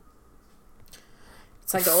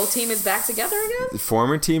 It's like the old team is back together again?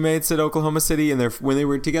 Former teammates at Oklahoma City, and when they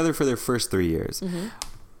were together for their first 3 years.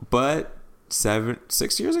 But... 7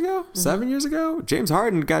 years ago, James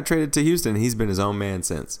Harden got traded to Houston. He's been his own man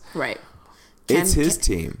since. Right. It's his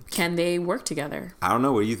team. Can they work together? I don't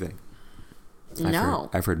know. What do you think?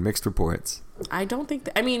 I've heard mixed reports. I don't think...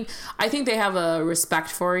 I think they have a respect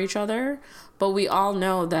for each other, but we all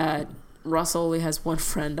know that Russell only has one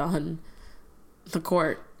friend on the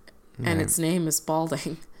court, and its name is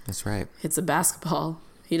Spalding. That's right. It's a basketball.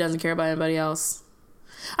 He doesn't care about anybody else.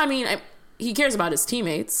 He cares about his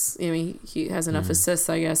teammates. He has enough assists,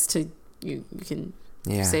 I guess, to you can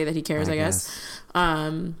say that he cares. I guess.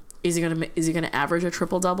 Is he gonna average a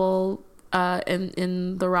triple double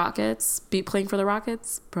in the Rockets? Playing for the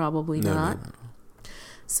Rockets? Probably not. No.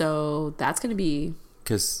 So that's gonna be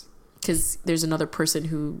because there's another person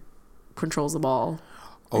who controls the ball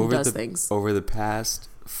and does things. Over the past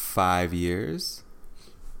 5 years,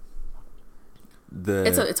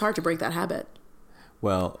 it's hard to break that habit.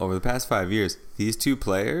 Well, over the past 5 years, these two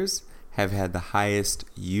players have had the highest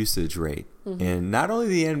usage rate in not only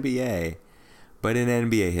the NBA, but in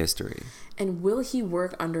NBA history. And will he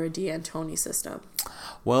work under a D'Antoni system?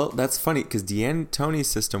 Well, that's funny because D'Antoni's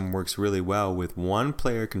system works really well with one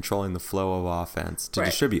player controlling the flow of offense to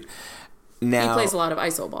distribute. Now, he plays a lot of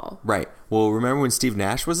iso ball. Right. Well, remember when Steve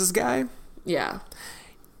Nash was this guy? Yeah.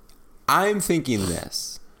 I'm thinking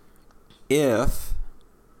this. If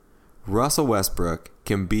Russell Westbrook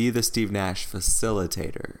can be the Steve Nash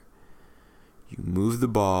facilitator, you move the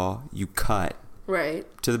ball, you cut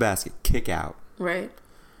to the basket, kick out. Right.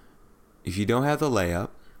 If you don't have the layup,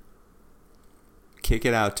 kick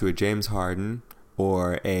it out to a James Harden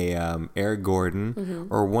or a Eric Gordon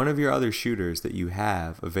or one of your other shooters that you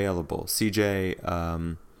have available. CJ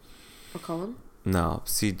McCollum? No,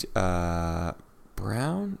 CJ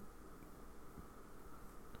Brown?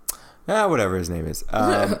 Whatever his name is.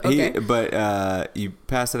 Okay. You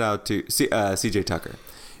pass it out to CJ Tucker.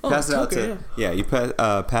 Pass it out to you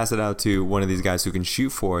pass it out to one of these guys who can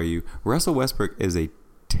shoot for you. Russell Westbrook is a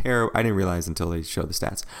terrible. I didn't realize until they showed the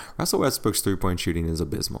stats. Russell Westbrook's 3-point shooting is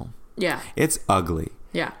abysmal. Yeah, it's ugly.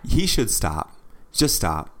 Yeah, he should stop. Just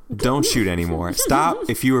stop. Don't shoot anymore. Stop.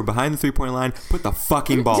 If you were behind the 3-point line, put the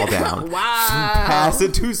fucking ball down. Wow. Pass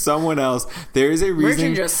it to someone else. There is a reason.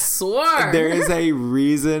 Merchant just swore. There is a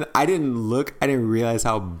reason. I didn't realize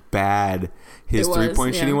how bad his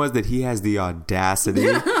 3-point shooting was, that he has the audacity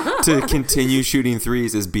to continue shooting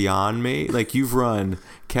threes is beyond me. Like, you've run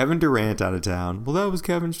Kevin Durant out of town. Well, that was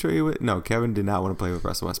Kevin's trade with... No, Kevin did not want to play with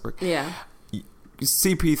Russell Westbrook. Yeah.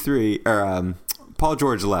 CP3, or Paul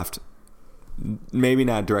George left. Maybe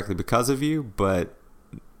not directly because of you, but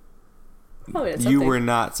you were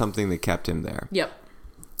not something that kept him there. Yep.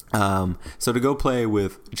 So to go play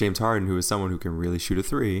with James Harden, who is someone who can really shoot a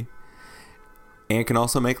three and can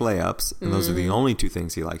also make layups, and those are the only two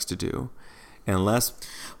things he likes to do.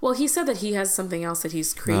 Well, he said that he has something else that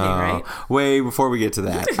he's creating, right? Wait, before we get to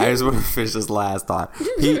that, I just want to finish this last thought.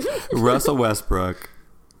 Russell Westbrook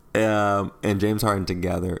and James Harden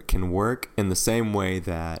together can work in the same way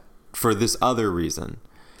that, for this other reason,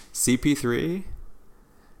 CP3,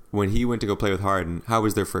 when he went to go play with Harden, how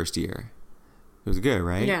was their first year? It was good,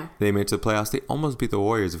 right? Yeah. They made it to the playoffs. They almost beat the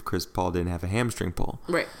Warriors if Chris Paul didn't have a hamstring pull.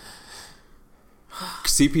 Right.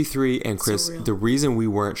 CP3 and Chris, the reason we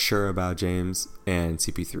weren't sure about James and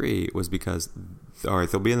CP3 was because, all right,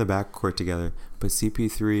 they'll be in the backcourt together, but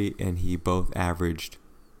CP3 and he both averaged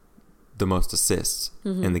the most assists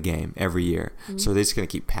in the game every year. So they're just going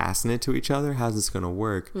to keep passing it to each other. How's this going to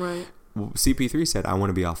work? Right. CP3 said, I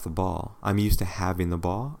want to be off the ball. I'm used to having the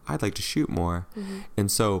ball. I'd like to shoot more.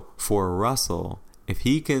 And so for Russell, if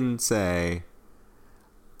he can say,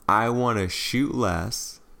 I want to shoot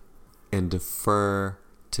less and defer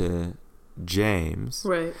to James,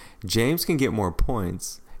 right? James can get more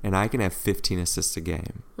points, and I can have 15 assists a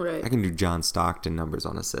game. Right. I can do John Stockton numbers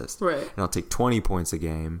on assists. Right. And I'll take 20 points a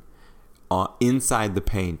game inside the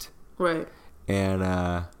paint. Right. And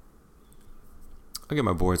I'll get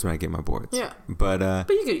my boards when I get my boards. Yeah. But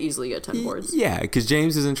you could easily get 10 boards. Yeah, because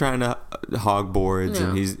James isn't trying to hog boards,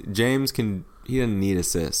 and he doesn't need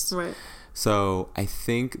assists. Right. So I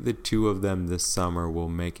think the two of them this summer will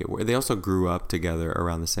make it work. They also grew up together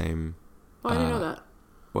around the same. Oh, I didn't know that.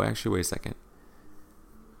 Well, actually, wait a second.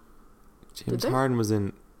 James Harden was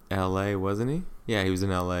in L.A., wasn't he? Yeah, he was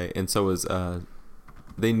in L.A., and so was.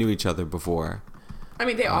 They knew each other before. I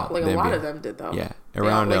mean, they all a lot of them did though. Yeah,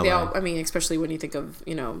 around L.A. I mean, especially when you think of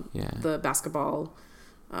the basketball.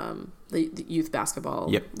 The youth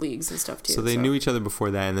basketball leagues and stuff too. So they knew each other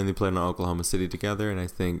before that, and then they played in Oklahoma City together. And I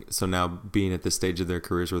think so now, being at this stage of their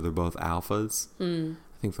careers where they're both alphas, I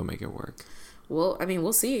think they'll make it work. Well, I mean,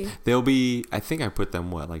 we'll see. They'll be. I think I put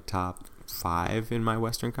them like top 5 in my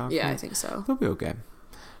Western Conference. Yeah, I think so. They'll be okay.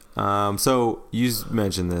 So you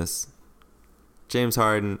mentioned this. James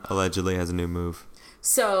Harden allegedly has a new move.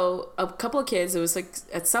 So a couple of kids, it was like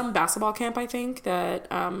at some basketball camp, I think,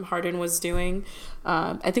 that Harden was doing.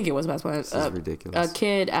 I think it was basketball. This is ridiculous. A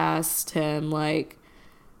kid asked him, like,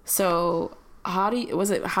 so how do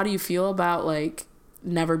you feel about, like,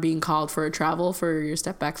 never being called for a travel for your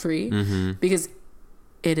step back three? Because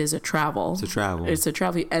it is a travel. It's a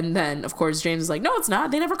travel. And then, of course, James is like, no, it's not.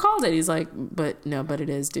 They never called it. He's like, but it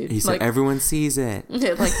is, dude. He said, everyone sees it.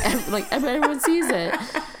 like everyone sees it.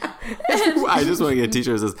 I just want to get a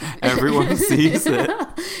t-shirt that says everyone sees it.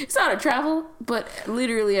 It's not a travel, but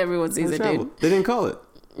literally everyone sees it, dude. They didn't call it.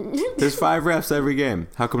 There's 5 refs every game.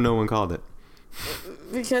 How come no one called it?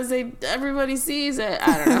 Because everybody sees it.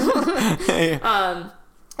 I don't know.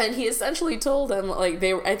 And he essentially told them, like,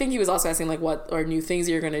 I think he was also asking, like, what are new things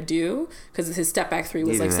you're going to do? Because his step back 3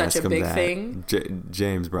 was, like, such a big thing.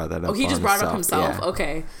 James brought that up. Oh, he just brought it up himself? Yeah.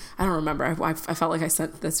 Okay. I don't remember. I felt like I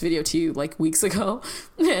sent this video to you, like, weeks ago.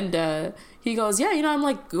 And he goes, yeah, I'm,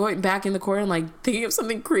 like, going back in the corner and, like, thinking of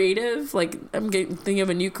something creative. Like, thinking of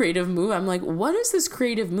a new creative move. I'm like, what is this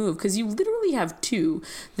creative move? Because you literally have two.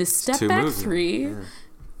 This step back 3,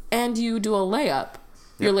 and you do a layup.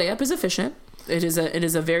 Your layup is efficient. It is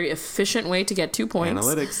a very efficient way to get 2 points.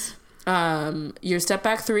 Analytics. Your step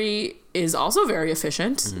back 3 is also very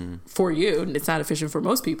efficient for you. It's not efficient for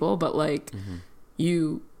most people, but like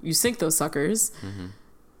you sink those suckers.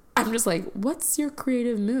 I'm just like, what's your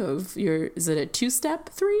creative move? Is it a 2-step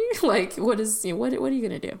 3? Like, what are you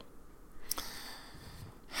gonna do?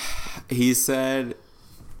 He said,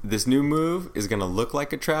 this new move is going to look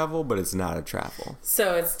like a travel, but it's not a travel.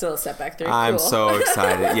 So it's still a step back 3. I'm so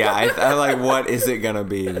excited. Yeah, I like, what is it going to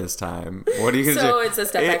be this time? What are you going to do? So it's a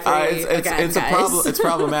step back 3. It's a problem. It's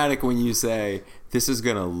problematic when you say, this is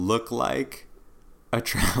going to look like a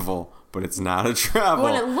travel, but it's not a travel.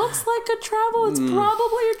 When it looks like a travel, it's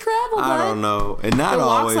probably a travel, bud. I don't know. And not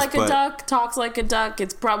always, walks like a duck, talks like a duck,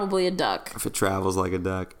 it's probably a duck. If it travels like a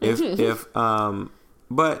duck.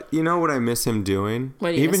 But you know what I miss him doing?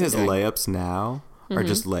 Even his layups now are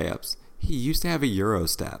just layups. He used to have a Euro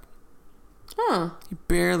step. Huh. He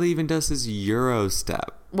barely even does his Euro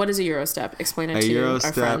step. What is a Euro step? Explain it to our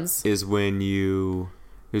friends. A Euro step is when it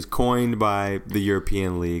was coined by the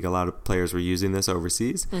European League. A lot of players were using this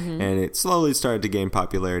overseas, and it slowly started to gain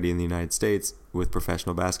popularity in the United States with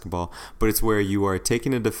professional basketball. But it's where you are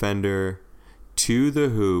taking a defender to the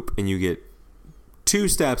hoop and you get 2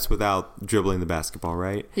 steps without dribbling the basketball,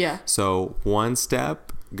 right? Yeah. So 1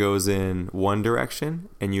 step goes in one direction,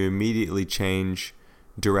 and you immediately change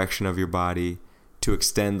direction of your body to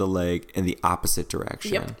extend the leg in the opposite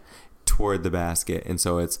direction toward the basket. And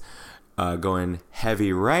so it's going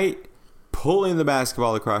heavy right, pulling the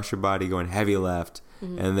basketball across your body, going heavy left,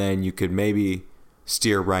 and then you could maybe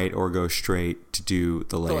steer right or go straight to do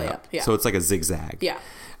the layup. Yeah. So it's like a zigzag. Yeah.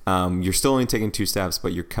 You're still only taking 2 steps,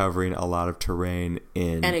 but you're covering a lot of terrain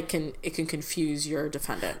and it can confuse your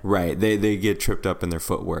defendant. Right. They get tripped up in their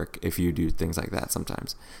footwork if you do things like that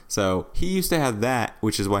sometimes. So he used to have that,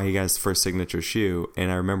 which is why he got his first signature shoe.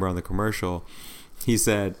 And I remember on the commercial, he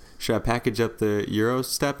said, should I package up the Euro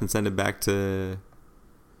step and send it back to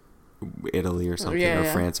Italy or something,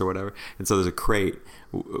 or France or whatever? And so there's a crate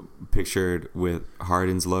pictured with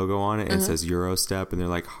Harden's logo on it, and it says Euro step, and they're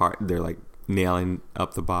like nailing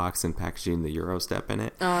up the box and packaging the Euro step in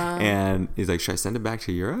it. And he's like, should I send it back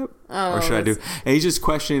to Europe? Or should I do... And he's just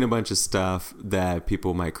questioning a bunch of stuff that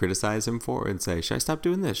people might criticize him for and say, should I stop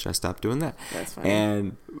doing this? Should I stop doing that? That's funny.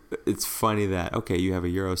 And it's funny that, okay, you have a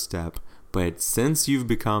Euro step, but since you've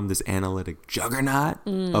become this analytic juggernaut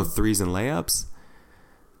of 3s and layups,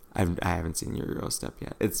 I haven't seen your Euro step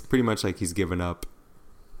yet. It's pretty much like he's given up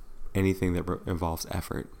anything that involves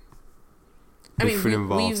effort. I mean,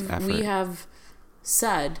 I have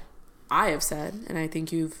said, and I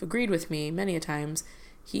think you've agreed with me many a times,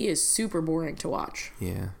 he is super boring to watch.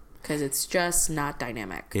 Yeah. Because it's just not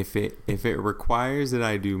dynamic. If it requires that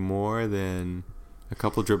I do more than a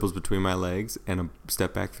couple dribbles between my legs and a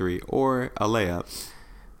step back 3 or a layup,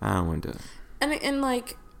 I don't want to do it. And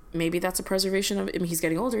like, maybe that's a preservation of... I mean, he's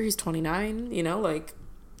getting older. He's 29, like,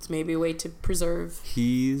 it's maybe a way to preserve...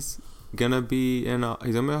 He's gonna be a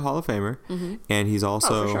Hall of Famer, and he's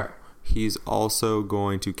also for sure. He's also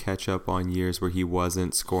going to catch up on years where he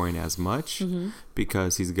wasn't scoring as much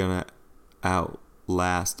because he's gonna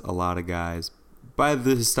outlast a lot of guys by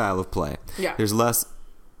his style of play. Yeah, there's less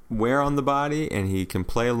wear on the body, and he can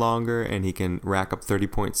play longer, and he can rack up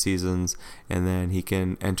 30-point seasons, and then he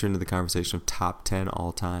can enter into the conversation of top 10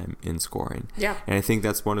 all time in scoring. Yeah, and I think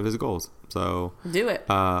that's one of his goals. So do it.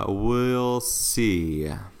 We'll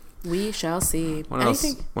see. We shall see. What else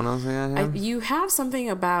I got? You have something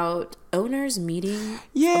about owners meeting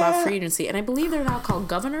about free agency, and I believe they're now called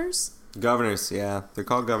governors. Governors, yeah. They're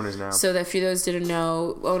called governors now. So that for those who didn't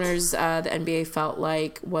know, owners, the NBA felt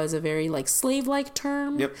like was a very like slave-like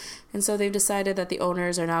term. Yep. And so they've decided that the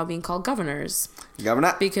owners are now being called governors.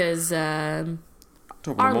 Governor. Because our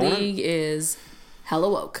league is hella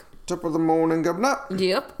woke. Top of the morning, governor.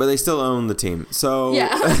 Yep. But they still own the team. So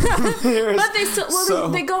yeah. But they still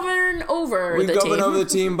they govern over the team. We govern over the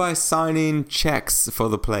team by signing checks for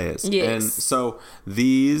the players. Yes. And so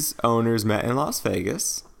these owners met in Las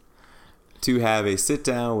Vegas to have a sit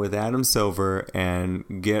down with Adam Silver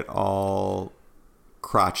and get all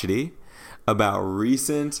crotchety about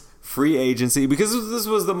recent free agency, because this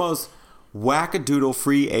was the most wackadoodle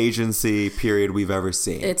free agency period we've ever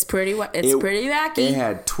seen. It's pretty wacky. It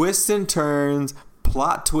had twists and turns,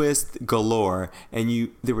 plot twist galore, and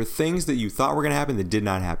there were things that you thought were going to happen that did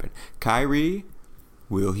not happen. Kyrie,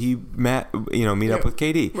 will he meet up with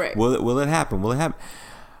KD? Right. Will it happen? Will it happen?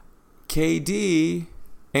 KD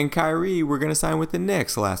and Kyrie were going to sign with the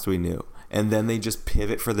Knicks last we knew, and then they just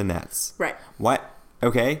pivot for the Nets. Right. What?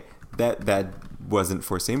 Okay, that wasn't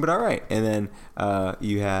foreseen, but all right. And then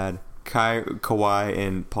you had Kawhi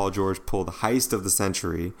and Paul George pull the heist of the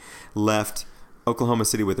century, left Oklahoma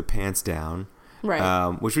City with their pants down. Right.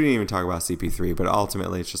 Which we didn't even talk about CP3, but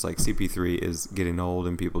ultimately it's just like CP3 is getting old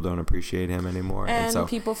and people don't appreciate him anymore. And so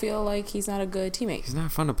people feel like he's not a good teammate. He's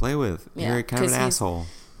not fun to play with. Yeah, you're kind of an asshole.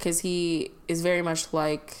 Because he is very much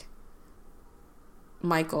like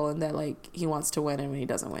Michael in that, like, he wants to win, and when he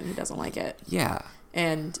doesn't win, he doesn't like it. Yeah.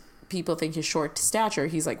 And people think his short stature,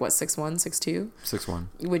 he's like, what, 6'1", 6'2"?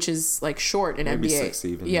 6'1". Which is, like, short in Maybe NBA. 6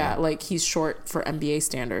 even. Yeah, like, he's short for NBA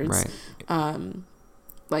standards. Right.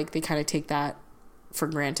 Like, they kind of take that for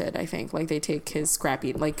granted, I think. Like, they take his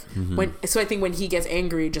scrappy, like, Mm-hmm. so I think when he gets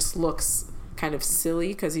angry, it just looks kind of silly,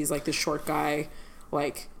 because he's, like, this short guy,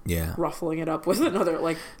 like, ruffling it up with another,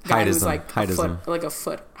 like, guy who's, like, a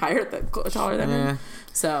foot higher taller than him.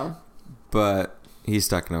 So. But he's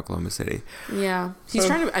stuck in Oklahoma City. Yeah.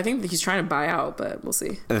 I think he's trying to buy out, but we'll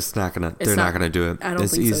see. They're not gonna do it. I don't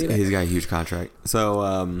think so either. He's got a huge contract.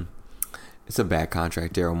 So, it's a bad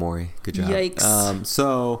contract, Daryl Morey. Good job.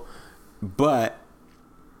 Yikes. But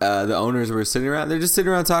the owners were sitting around. They're just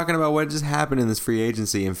sitting around talking about what just happened in this free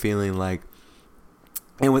agency and feeling like,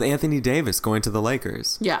 and with Anthony Davis going to the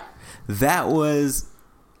Lakers. Yeah. That was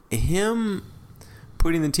him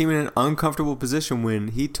putting the team in an uncomfortable position when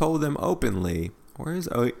he told them openly, or his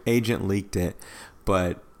agent leaked it,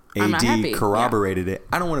 but AD corroborated it.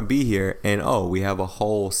 I don't want to be here, and we have a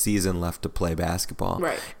whole season left to play basketball.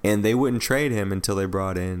 Right. And they wouldn't trade him until they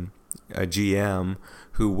brought in a GM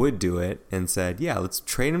who would do it and said, yeah, let's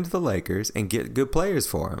trade him to the Lakers and get good players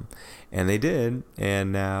for him. And they did,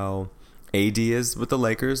 and now AD is with the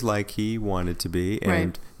Lakers like he wanted to be,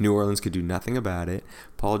 and New Orleans could do nothing about it.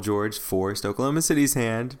 Paul George forced Oklahoma City's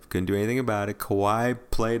hand, couldn't do anything about it. Kawhi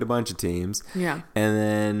played a bunch of teams. Yeah.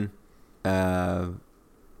 And then,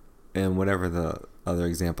 and whatever the other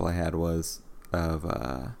example I had was of,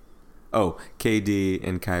 KD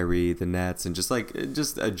and Kyrie, the Nets, and just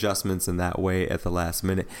adjustments in that way at the last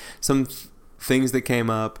minute. Some things that came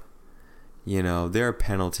up, there are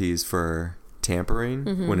penalties for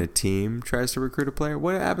tampering when a team tries to recruit a player.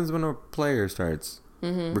 What happens when a player starts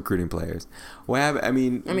recruiting players? I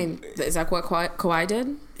mean, is that what Kawhi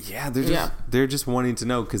did? Yeah, they're just wanting to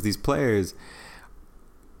know, because these players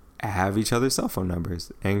have each other's cell phone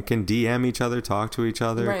numbers and can DM each other, talk to each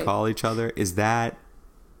other, call each other. Is that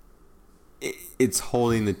it's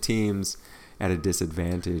holding the teams at a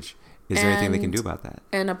disadvantage? Is there anything they can do about that?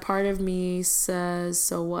 And a part of me says,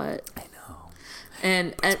 so what? I know.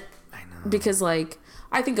 And because, like,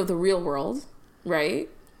 I think of the real world, right?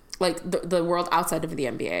 Like, the world outside of the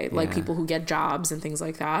NBA, like people who get jobs and things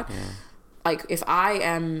like that. Yeah. Like, if I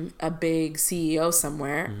am a big CEO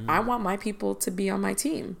somewhere, I want my people to be on my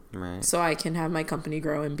team. Right. So I can have my company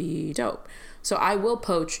grow and be dope. So I will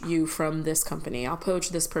poach you from this company. I'll poach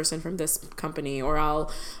this person from this company, or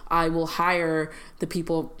I will hire the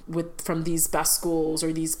people from these best schools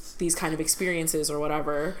or these kind of experiences or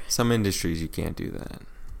whatever. Some industries you can't do that.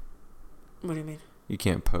 What do you mean? You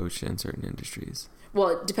can't poach in certain industries.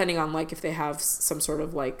 Well, depending on, like, if they have some sort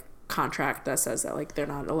of, like, contract that says that, like, they're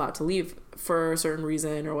not allowed to leave for a certain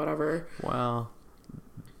reason or whatever. Well,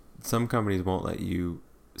 some companies won't let you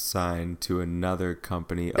sign to another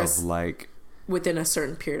company within a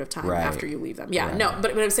certain period of time after you leave them. Yeah, no,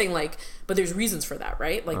 but I'm saying, like, but there's reasons for that,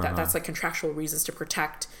 right? Like, that's like contractual reasons to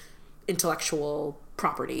protect intellectual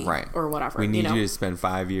property, or whatever. We need you to spend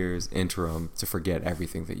 5 years interim to forget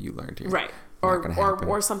everything that you learned here, right?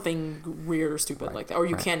 Or something weird or stupid like that. Or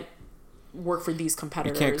you can't work for these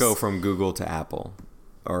competitors. You can't go from Google to Apple,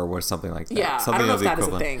 or something like that. Yeah, something I don't know if that is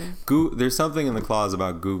a thing. There's something in the clause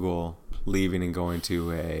about Google leaving and going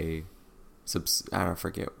to I don't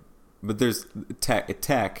forget, but there's tech. In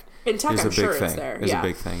tech, I'm sure it's there. There's a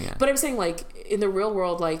big thing, yeah. But I'm saying, like, in the real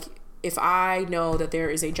world, like, if I know that there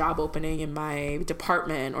is a job opening in my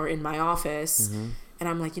department or in my office, and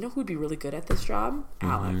I'm like, who would be really good at this job?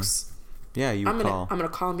 Alex. Yeah, I'm gonna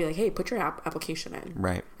call and be like, hey, put your application in.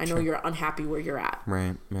 Right. I know you're unhappy where you're at.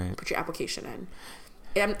 Right. Put your application in.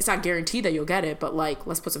 And it's not guaranteed that you'll get it, but, like,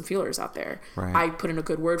 let's put some feelers out there. Right. I put in a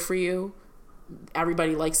good word for you.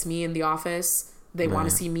 Everybody likes me in the office. They want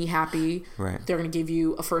to see me happy. Right. They're going to give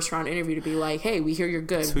you a first round interview to be like, hey, we hear you're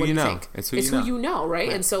good. What do you think? It's who you know, right?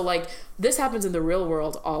 And so, like, this happens in the real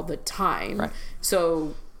world all the time. Right.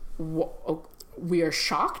 So we are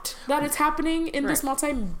shocked that it's happening in this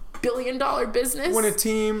multi-billion-dollar business. When a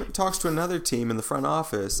team talks to another team in the front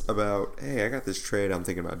office about, hey, I got this trade I'm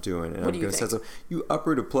thinking about doing, and I'm going to send some. You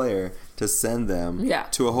uproot a player to send them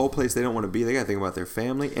to a whole place they don't want to be. They got to think about their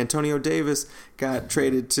family. Antonio Davis got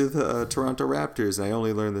traded to the Toronto Raptors, and I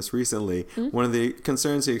only learned this recently. One of the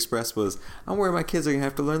concerns he expressed was, I'm worried my kids are going to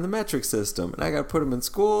have to learn the metric system, and I got to put them in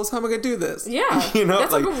schools. How am I going to do this? Yeah, you know,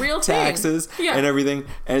 that's like a real taxes thing. And everything.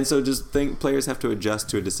 And so just think players have to adjust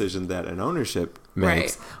to a decision that an ownership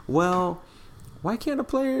makes. Right. Well, why can't a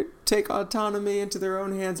player take autonomy into their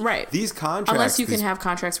own hands? Right. These contracts... Unless you can have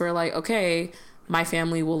contracts where, like, okay, my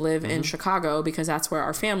family will live in Chicago because that's where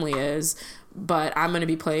our family is, but I'm going to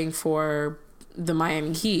be playing for the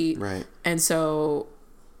Miami Heat. Right. And so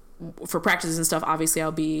for practices and stuff, obviously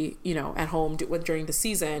I'll be, you know, at home during the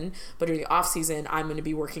season, but during the off season, I'm going to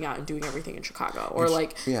be working out and doing everything in Chicago. Or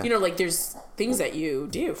you know, like there's things that you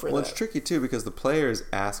do for it's tricky too because the players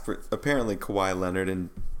ask for, apparently Kawhi Leonard and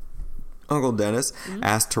Uncle Dennis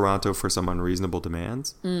asked Toronto for some unreasonable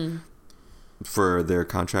demands for their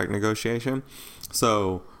contract negotiation.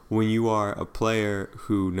 So when you are a player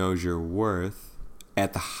who knows your worth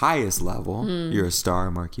at the highest level, you're a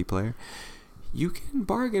star, marquee player, you can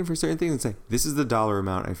bargain for certain things and say, this is the dollar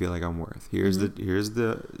amount I feel like I'm worth. Here's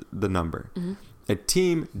the number. A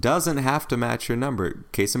team doesn't have to match your number.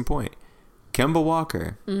 Case in point, Kemba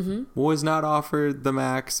Walker was not offered the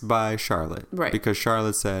max by Charlotte. Right. Because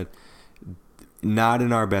Charlotte said, not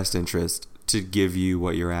in our best interest to give you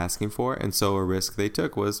what you're asking for. And so a risk they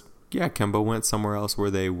took was, Kemba went somewhere else where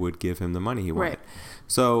they would give him the money he wanted. Right.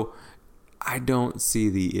 So I don't see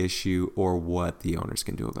the issue or what the owners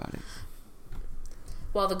can do about it.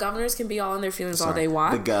 Well, the Governors can be all in their feelings all they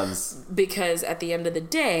want. The Govs. Because at the end of the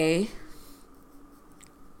day,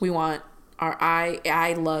 we want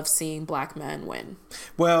I love seeing black men win.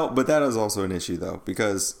 Well, but that is also an issue, though,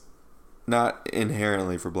 because not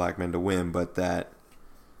inherently for black men to win, but that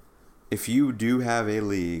if you do have a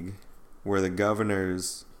league where the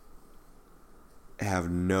Governors have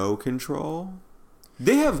no control,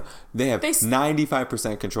 they have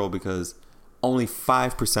 95% control because only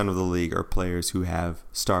 5% of the league are players who have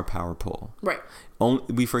star power pull. Right.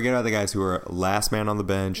 We forget about the guys who are last man on the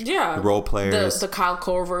bench. Yeah. The role players. The Kyle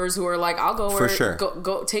Korvers who are like, I'll go for sure.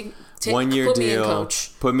 Go take 1 year put deal. Me in,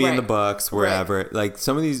 coach. Put me in the Bucks, wherever. Like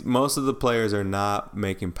most of the players are not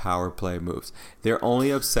making power play moves. They're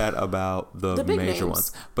only upset about the major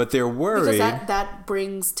ones. But they're worried. Because that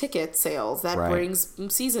brings ticket sales. That brings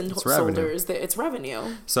season holders. It's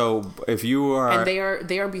revenue. So if you are... And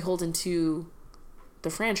they are beholden to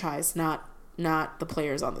the franchise, not the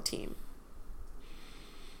players on the team.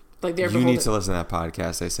 Like you need to listen to that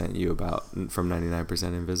podcast I sent you about from 99%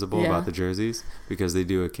 Invisible about the jerseys, because they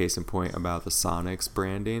do a case in point about the Sonics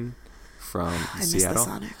branding from Seattle.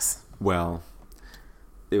 I miss the Sonics. Well,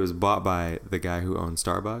 it was bought by the guy who owned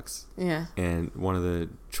Starbucks. Yeah. And one of the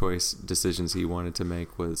choice decisions he wanted to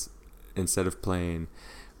make was, instead of playing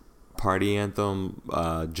party anthem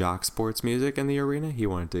jock sports music in the arena, he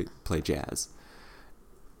wanted to play jazz.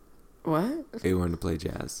 What? He wanted to play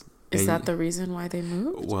jazz. Is that the reason why they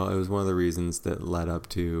moved? Well, it was one of the reasons that led up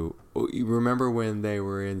to... You remember when they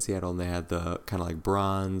were in Seattle and they had the kind of like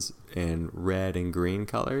bronze and red and green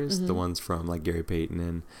colors? The ones from like Gary Payton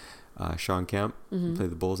and Sean Kemp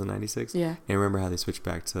played the Bulls in 96? Yeah. And remember how they switched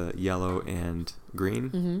back to yellow and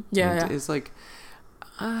green? Yeah, It's like...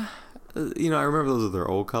 I remember those are their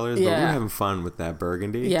old colors, but we were having fun with that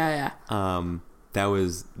burgundy. Yeah. That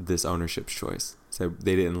was this ownership's choice. So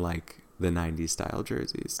they didn't like the 90s style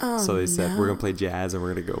jerseys. So they said, we're going to play jazz and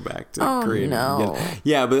we're going to go back to green.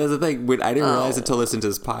 Yeah, but that's the thing. I didn't realize until listening to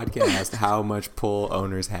this podcast how much pull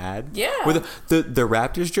owners had. Yeah. With the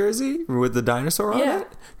Raptors jersey with the dinosaur on it.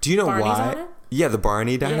 Do you know Barney's why? On it? Yeah, the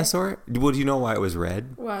Barney dinosaur. Yeah. Well, do you know why it was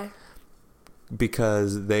red? Why?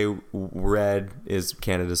 Because red is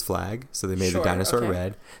Canada's flag, so they made the dinosaur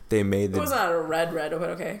red. They made it was not a red,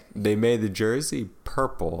 but okay. They made the jersey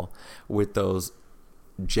purple with those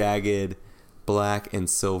jagged black and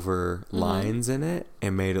silver lines in it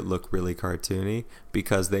and made it look really cartoony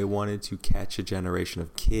because they wanted to catch a generation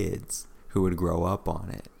of kids who would grow up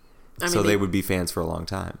on it. They would be fans for a long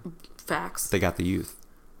time. Facts. They got the youth.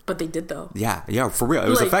 But they did, though. Yeah, for real. It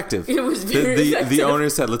was effective. It was very effective. The owner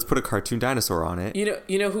said, let's put a cartoon dinosaur on it.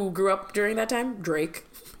 You know who grew up during that time? Drake.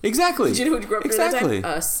 Exactly. Did you know who grew up during that time?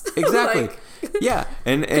 Us. Exactly. Yeah.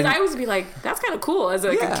 And I always be like, that's kind of cool as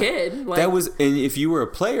a kid. Like, that was, and if you were a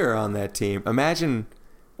player on that team, imagine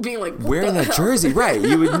being like, wearing that jersey, right?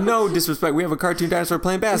 You would no disrespect. We have a cartoon dinosaur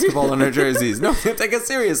playing basketball on our jerseys. No, take it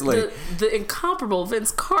seriously. The incomparable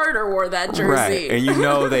Vince Carter wore that jersey, right? And you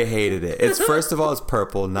know they hated it. It's first of all, it's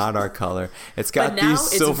purple, not our color. It's got these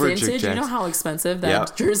silver vintage. You know how expensive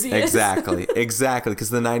that jersey is. Exactly, because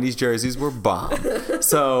the '90s jerseys were bomb.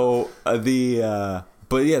 So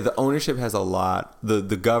but yeah, the ownership has a lot. The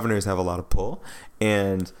governors have a lot of pull,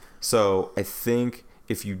 and so I think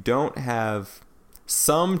if you don't have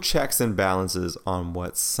some checks and balances on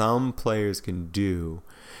what some players can do,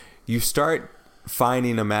 you start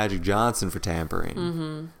finding a Magic Johnson for tampering.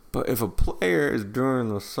 Mm-hmm. But if a player is doing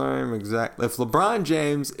the same exact... If LeBron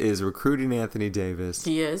James is recruiting Anthony Davis...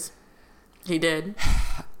 He is. He did.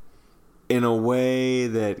 In a way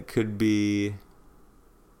that could be...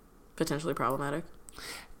 potentially problematic.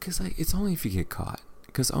 Because it's only if you get caught.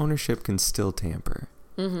 Because ownership can still tamper.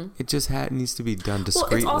 Mm-hmm. It just needs to be done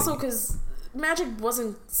discreetly. Well, it's also because... Magic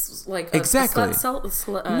wasn't like exactly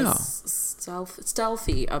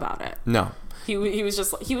stealthy about it. No, he was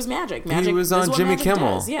just Magic. He was on Jimmy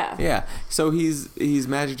Kimmel. Does. Yeah. So he's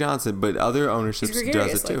Magic Johnson, but other ownerships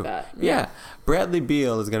does it too. Like yeah. Bradley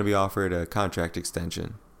Beal is going to be offered a contract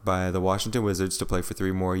extension by the Washington Wizards to play for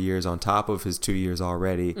 3 more years on top of his 2 years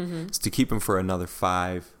already. Mm-hmm. It's to keep him for another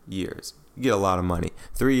 5 years. You get a lot of money.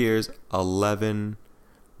 3 years, $111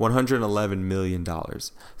 million.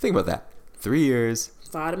 Think about that. 3 years,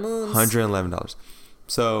 $111.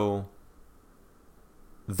 So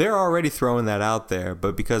they're already throwing that out there,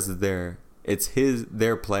 but because their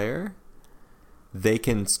player, they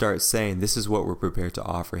can start saying this is what we're prepared to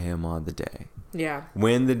offer him on the day. Yeah.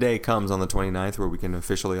 When the day comes on the 29th where we can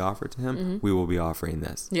officially offer it to him, mm-hmm. we will be offering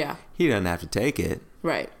this. Yeah. He doesn't have to take it.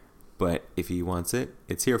 Right. But if he wants it,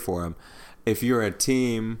 it's here for him. If you're a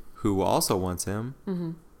team who also wants him,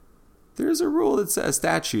 mm-hmm. there's a rule a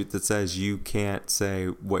statute that says you can't say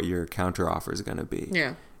what your counter offer is going to be.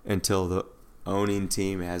 Yeah. Until the owning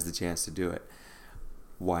team has the chance to do it.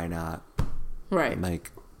 Why not? Right.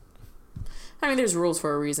 I mean, there's rules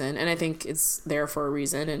for a reason, and I think it's there for a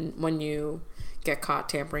reason. And when you get caught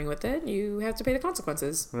tampering with it, you have to pay the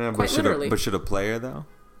consequences. Yeah, quite literally. But should a player though?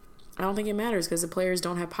 I don't think it matters because the players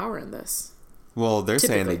don't have power in this. Well, they're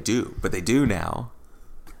saying they do, but they do now.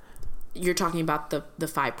 You're talking about the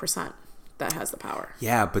 5%. That has the power.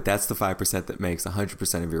 Yeah, but that's the 5% that makes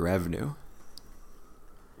 100% of your revenue.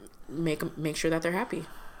 Make sure that they're happy.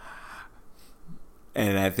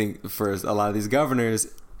 And I think for a lot of these governors,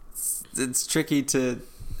 it's tricky to.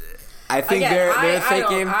 I think they're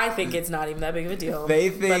thinking. I think it's not even that big of a deal. They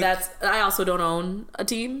think, but I also don't own a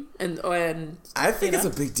team, and I think it's a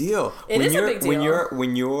big deal. It is a big deal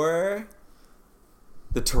when you're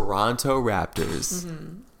the Toronto Raptors,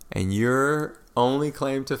 mm-hmm. and your only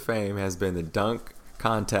claim to fame has been the dunk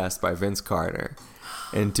contest by Vince Carter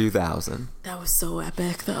in 2000. That was so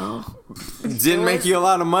epic, though. Didn't make you a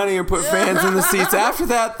lot of money or put fans in the seats after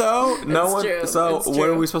that, though. True. So what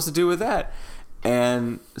are we supposed to do with that?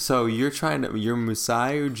 And so you're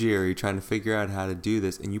Masai Ujiri trying to figure out how to do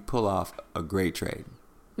this, and you pull off a great trade.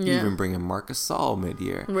 You even bring in Marc Gasol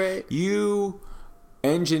mid-year. Right. You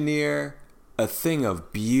engineer a thing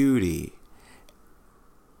of beauty.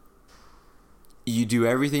 You do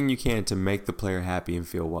everything you can to make the player happy and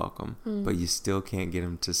feel welcome, but you still can't get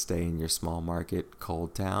him to stay in your small market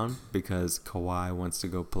cold town because Kawhi wants to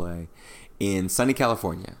go play in sunny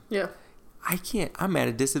California. Yeah. I can't. I'm at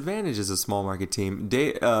a disadvantage as a small market team.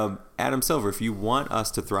 Adam Silver, if you want us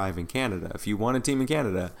to thrive in Canada, if you want a team in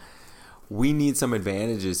Canada, we need some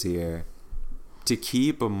advantages here to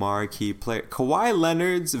keep a marquee player. Kawhi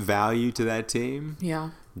Leonard's value to that team. Yeah.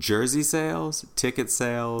 Jersey sales, ticket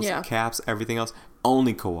sales, caps, everything else.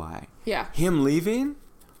 Only Kawhi. Yeah. Him leaving?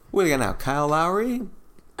 What do you got now? Kyle Lowry?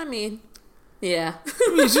 I mean, yeah.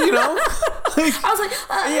 You know? I was like,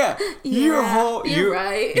 you're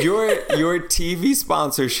right. Your TV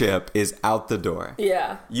sponsorship is out the door.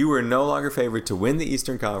 Yeah. You were no longer favored to win the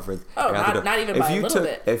Eastern Conference. Oh, not even by a little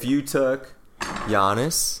bit. If you took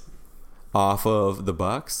Giannis off of the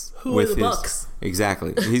Bucks, who are the Bucks?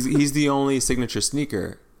 Exactly. He's the only signature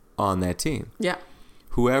sneaker on that team. Yeah.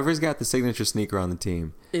 Whoever's got the signature sneaker on the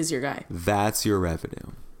team is your guy. That's your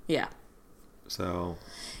revenue. Yeah. So.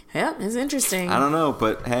 Yeah, it's interesting. I don't know,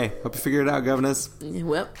 but hey, hope you figure it out, governors.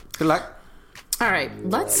 Well. Good luck. All right,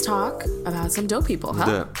 let's talk about some dope people,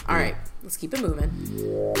 huh? All right, let's keep it moving.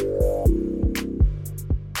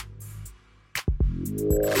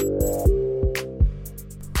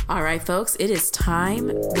 All right, folks, it is time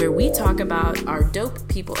where we talk about our dope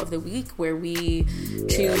people of the week, where we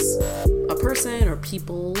choose a person or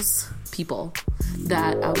people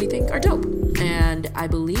that we think are dope. And I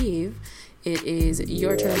believe it is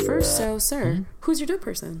your turn first. So, sir, who's your dope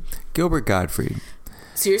person? Gilbert Gottfried.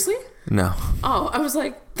 Seriously? No. Oh, I was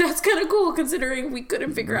like, that's kind of cool considering we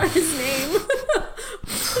couldn't figure out his name.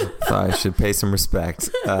 Thought I should pay some respect.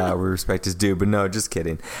 Where respect is due, but no, just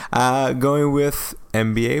kidding. Going with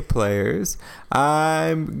NBA players,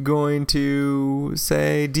 I'm going to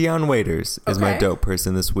say Dion Waiters is my dope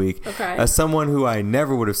person this week. Okay. As someone who I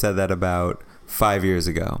never would have said that about 5 years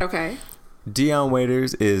ago. Okay. Dion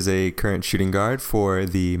Waiters is a current shooting guard for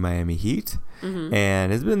the Miami Heat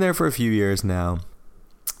and has been there for a few years now.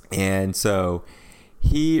 And so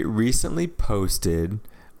he recently posted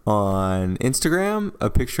on Instagram a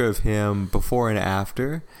picture of him before and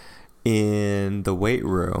after in the weight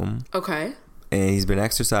room. Okay. And he's been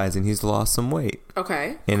exercising. He's lost some weight.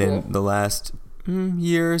 Okay. And in the last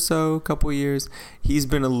year or so, couple years, he's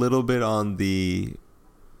been a little bit on the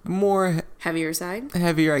more heavier,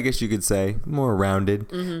 I guess you could say, more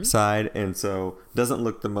rounded side. And so doesn't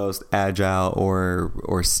look the most agile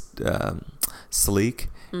or sleek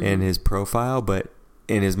in his profile, but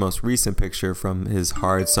in his most recent picture from his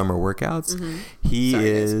hard summer workouts, he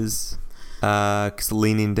is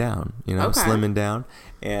leaning down, slimming down.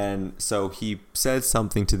 And so he said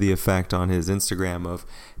something to the effect on his Instagram of,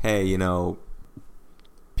 hey,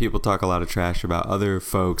 people talk a lot of trash about other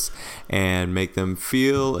folks and make them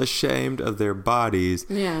feel ashamed of their bodies.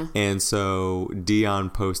 Yeah. And so Dion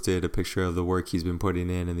posted a picture of the work he's been putting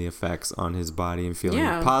in and the effects on his body and feeling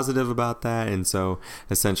positive about that. And so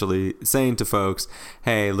essentially saying to folks,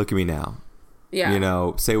 hey, look at me now.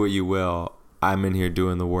 Yeah. Say what you will. I'm in here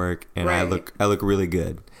doing the work and I look really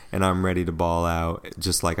good and I'm ready to ball out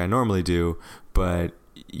just like I normally do. But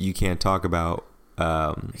you can't talk about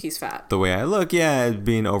he's fat. The way I look,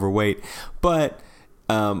 being overweight. But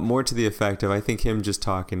more to the effect of, I think him just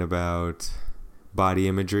talking about body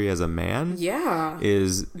imagery as a man. Yeah.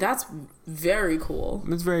 That's very cool.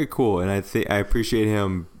 It's very cool. And I appreciate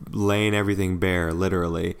him laying everything bare,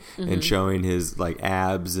 literally, and showing his like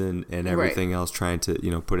abs and everything else, trying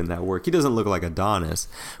to, put in that work. He doesn't look like Adonis,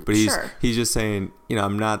 but he's just saying,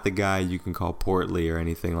 I'm not the guy you can call portly or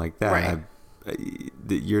anything like that. Right.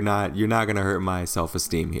 You're not going to hurt my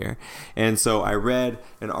self-esteem here. And so I read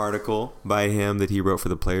an article by him that he wrote for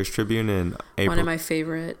the Players Tribune in April. One of my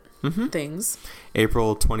favorite things.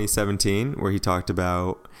 April 2017, where he talked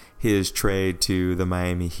about his trade to the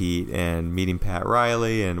Miami Heat and meeting Pat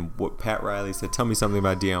Riley, and what Pat Riley said, tell me something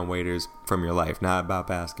about Dion Waiters from your life, not about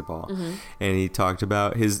basketball. And he talked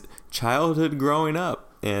about his childhood growing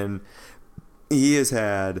up, and he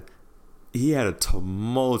had a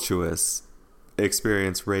tumultuous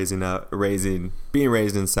experience being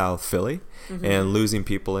raised in South Philly and losing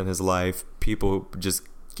people in his life, people just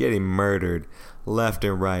getting murdered left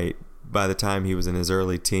and right. By the time he was in his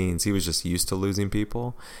early teens, he was just used to losing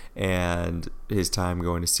people, and his time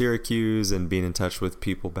going to Syracuse and being in touch with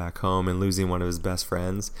people back home and losing one of his best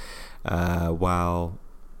friends while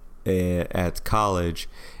at college,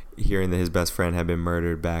 hearing that his best friend had been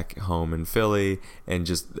murdered back home in Philly, and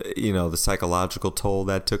just, the psychological toll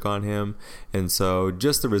that took on him. And so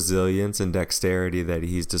just the resilience and dexterity that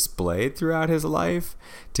he's displayed throughout his life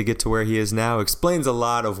to get to where he is now explains a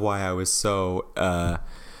lot of why I was so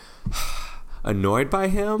annoyed by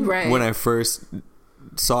him when I first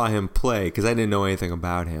saw him play, because I didn't know anything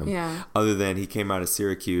about him other than he came out of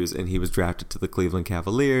Syracuse and he was drafted to the Cleveland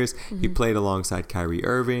Cavaliers. He played alongside Kyrie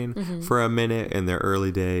Irving for a minute in their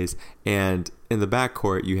early days, and in the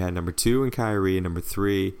backcourt you had number 2 in Kyrie and number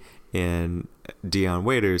 3 in Dion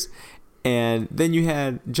Waiters, and then you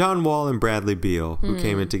had John Wall and Bradley Beal who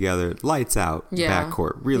came in together, lights out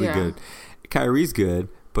backcourt, really good. Kyrie's good,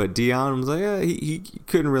 but Dion was like, he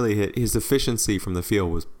couldn't really hit. His efficiency from the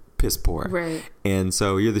field was piss poor. Right. And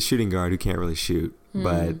so you're the shooting guard who can't really shoot,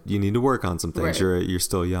 but you need to work on some things. You're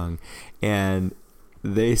still young. And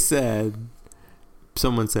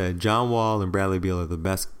someone said John Wall and Bradley Beal are the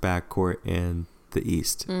best backcourt in the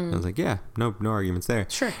East. I was like, yeah, no arguments there.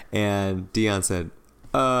 Sure. And Dion said,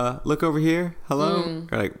 look over here. Hello.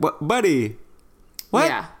 Or like, what, buddy? What?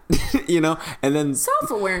 Yeah. And then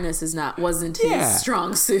self-awareness wasn't his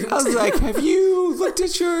strong suit. I was like, have you looked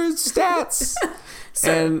at your stats?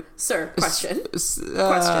 Sir, question.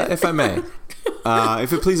 If I may,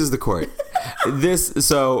 if it pleases the court.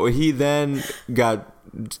 So he then got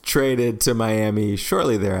traded to Miami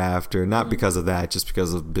shortly thereafter, not because of that, just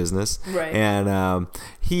because of business. Right. And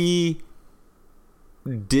he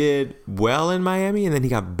did well in Miami, and then he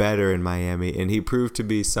got better in Miami, and he proved to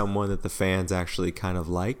be someone that the fans actually kind of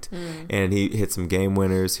liked. And he hit some game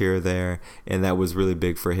winners here or there, and that was really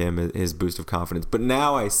big for him, his boost of confidence. But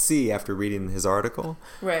now I see, after reading his article,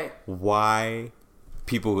 why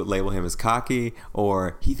people would label him as cocky,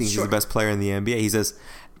 or he thinks he's the best player in the NBA. He says,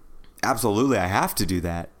 absolutely, I have to do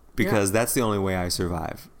that, because that's the only way I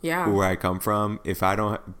survive. Where I come from, if I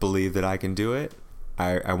don't believe that I can do it,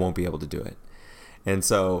 I won't be able to do it. And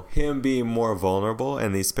so him being more vulnerable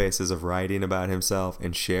in these spaces of writing about himself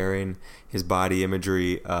and sharing his body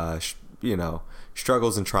imagery,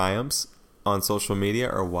 struggles and triumphs on social media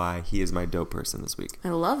are why he is my dope person this week. I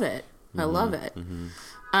love it. I love it.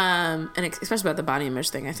 And especially about the body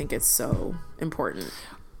image thing, I think it's so important.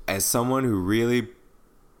 As someone who really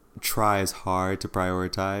tries hard to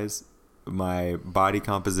prioritize my body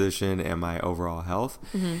composition and my overall health,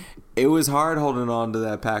 it was hard holding on to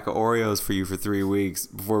that pack of Oreos for you for 3 weeks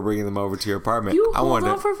before bringing them over to your apartment. You hold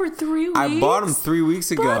on for 3 weeks? I bought them 3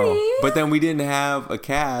 weeks ago, buddy. But then we didn't have a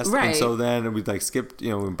cast, and so then we skipped,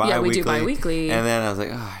 we bi-weekly. Yeah, we do bi-weekly. And then I was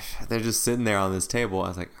like, oh, they're just sitting there on this table. I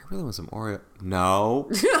was like, I really want some Oreo. No.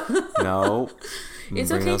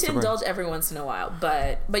 It's okay to indulge every once in a while,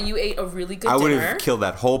 but you ate a really good dinner. I would have killed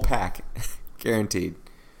that whole pack, guaranteed.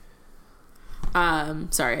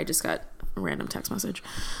 Sorry, I just got a random text message.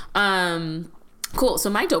 Cool. So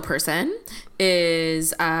my dope person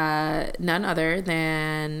is none other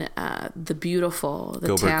than the beautiful, the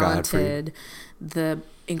Gilbert talented, Gottfried. The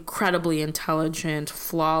incredibly intelligent,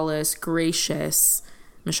 flawless, gracious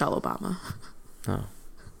Michelle Obama. Oh.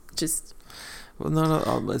 Just. Well,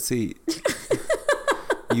 no. Let's see.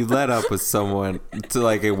 You led up with someone to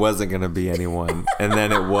it wasn't going to be anyone, and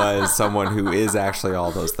then it was someone who is actually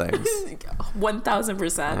all those things.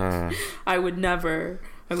 1,000%. I would never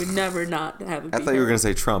not have it. I thought you were going to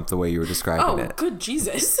say Trump the way you were describing it. Oh, good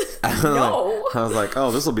Jesus! No. I was like,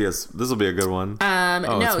 oh, this will be a good one.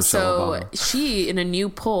 No. So she, in a new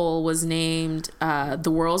poll, was named the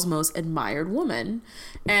world's most admired woman,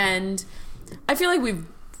 and I feel like we've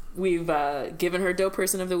given her dope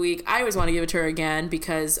person of the week. I always want to give it to her again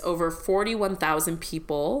because over 41,000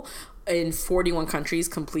 people in 41 countries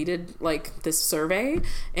completed this survey,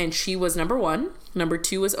 and she was number 1. Number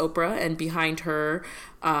 2 was Oprah, and behind her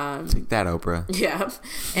take that, Oprah. Yeah.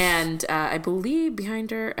 And I believe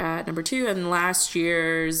behind her at number 2, and last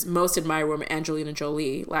year's most admired woman, Angelina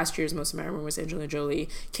Jolie. Last year's most admired woman was Angelina Jolie,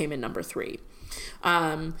 came in number 3.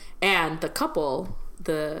 And the couple,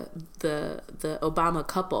 the Obama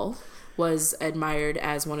couple, was admired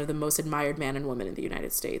as one of the most admired man and woman in the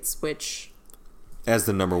United States, which... As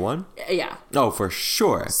the number 1? Yeah. Oh, for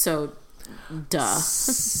sure. So, duh.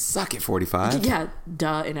 Suck it, 45. Yeah,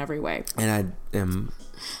 duh in every way. And I am...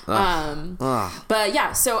 But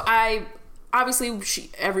yeah, so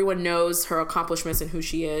obviously everyone knows her accomplishments and who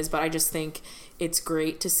she is, but I just think it's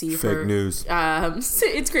great to see her. Fake news.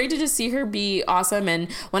 It's great to just see her be awesome.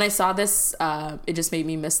 And when I saw this, it just made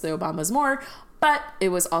me miss the Obamas more. But it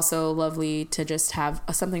was also lovely to just have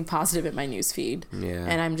something positive in my news feed. Yeah.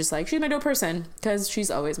 And I'm just like, she's my dope person, because she's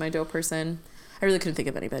always my dope person. I really couldn't think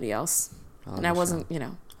of anybody else. And I wasn't, I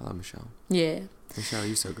love Michelle. Yeah. Michelle,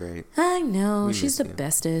 you're so great. I know. She's the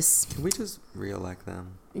bestest. Can we just re-elect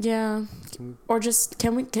them? Yeah. Or just,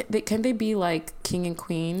 can they be like king and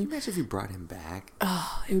queen? Can you imagine if you brought him back?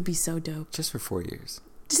 Oh, it would be so dope. Just for 4 years.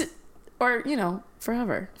 Or,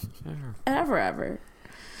 forever. Ever.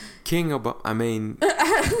 King Obama,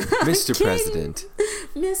 Mr. King, President.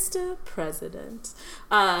 Mr. President.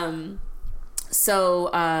 But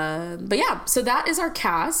yeah, so that is our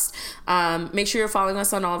cast. Make sure you're following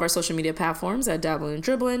us on all of our social media platforms at Dabbling and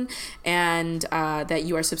Dribbling, and that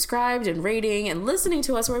you are subscribed and rating and listening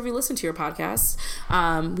to us wherever you listen to your podcasts.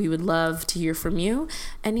 We would love to hear from you.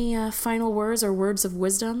 Any final words or words of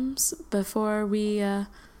wisdoms before we,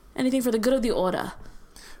 anything for the good of the order?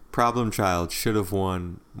 Problem Child should have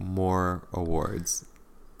won more awards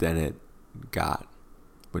than it got,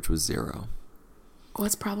 which was 0.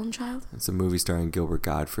 What's Problem Child? It's a movie starring Gilbert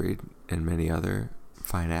Gottfried and many other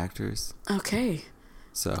fine actors. Okay.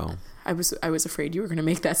 So I was afraid you were going to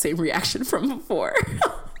make that same reaction from before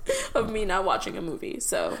of me not watching a movie.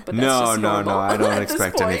 So, but that's just normal. I don't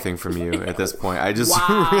expect anything from you at this point. I just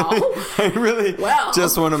wow. really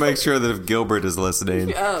just want to make sure that if Gilbert is listening,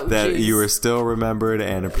 that you are still remembered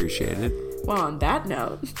and appreciated. Well, on that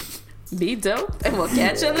note, be dope, and we'll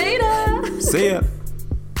catch you later. See ya.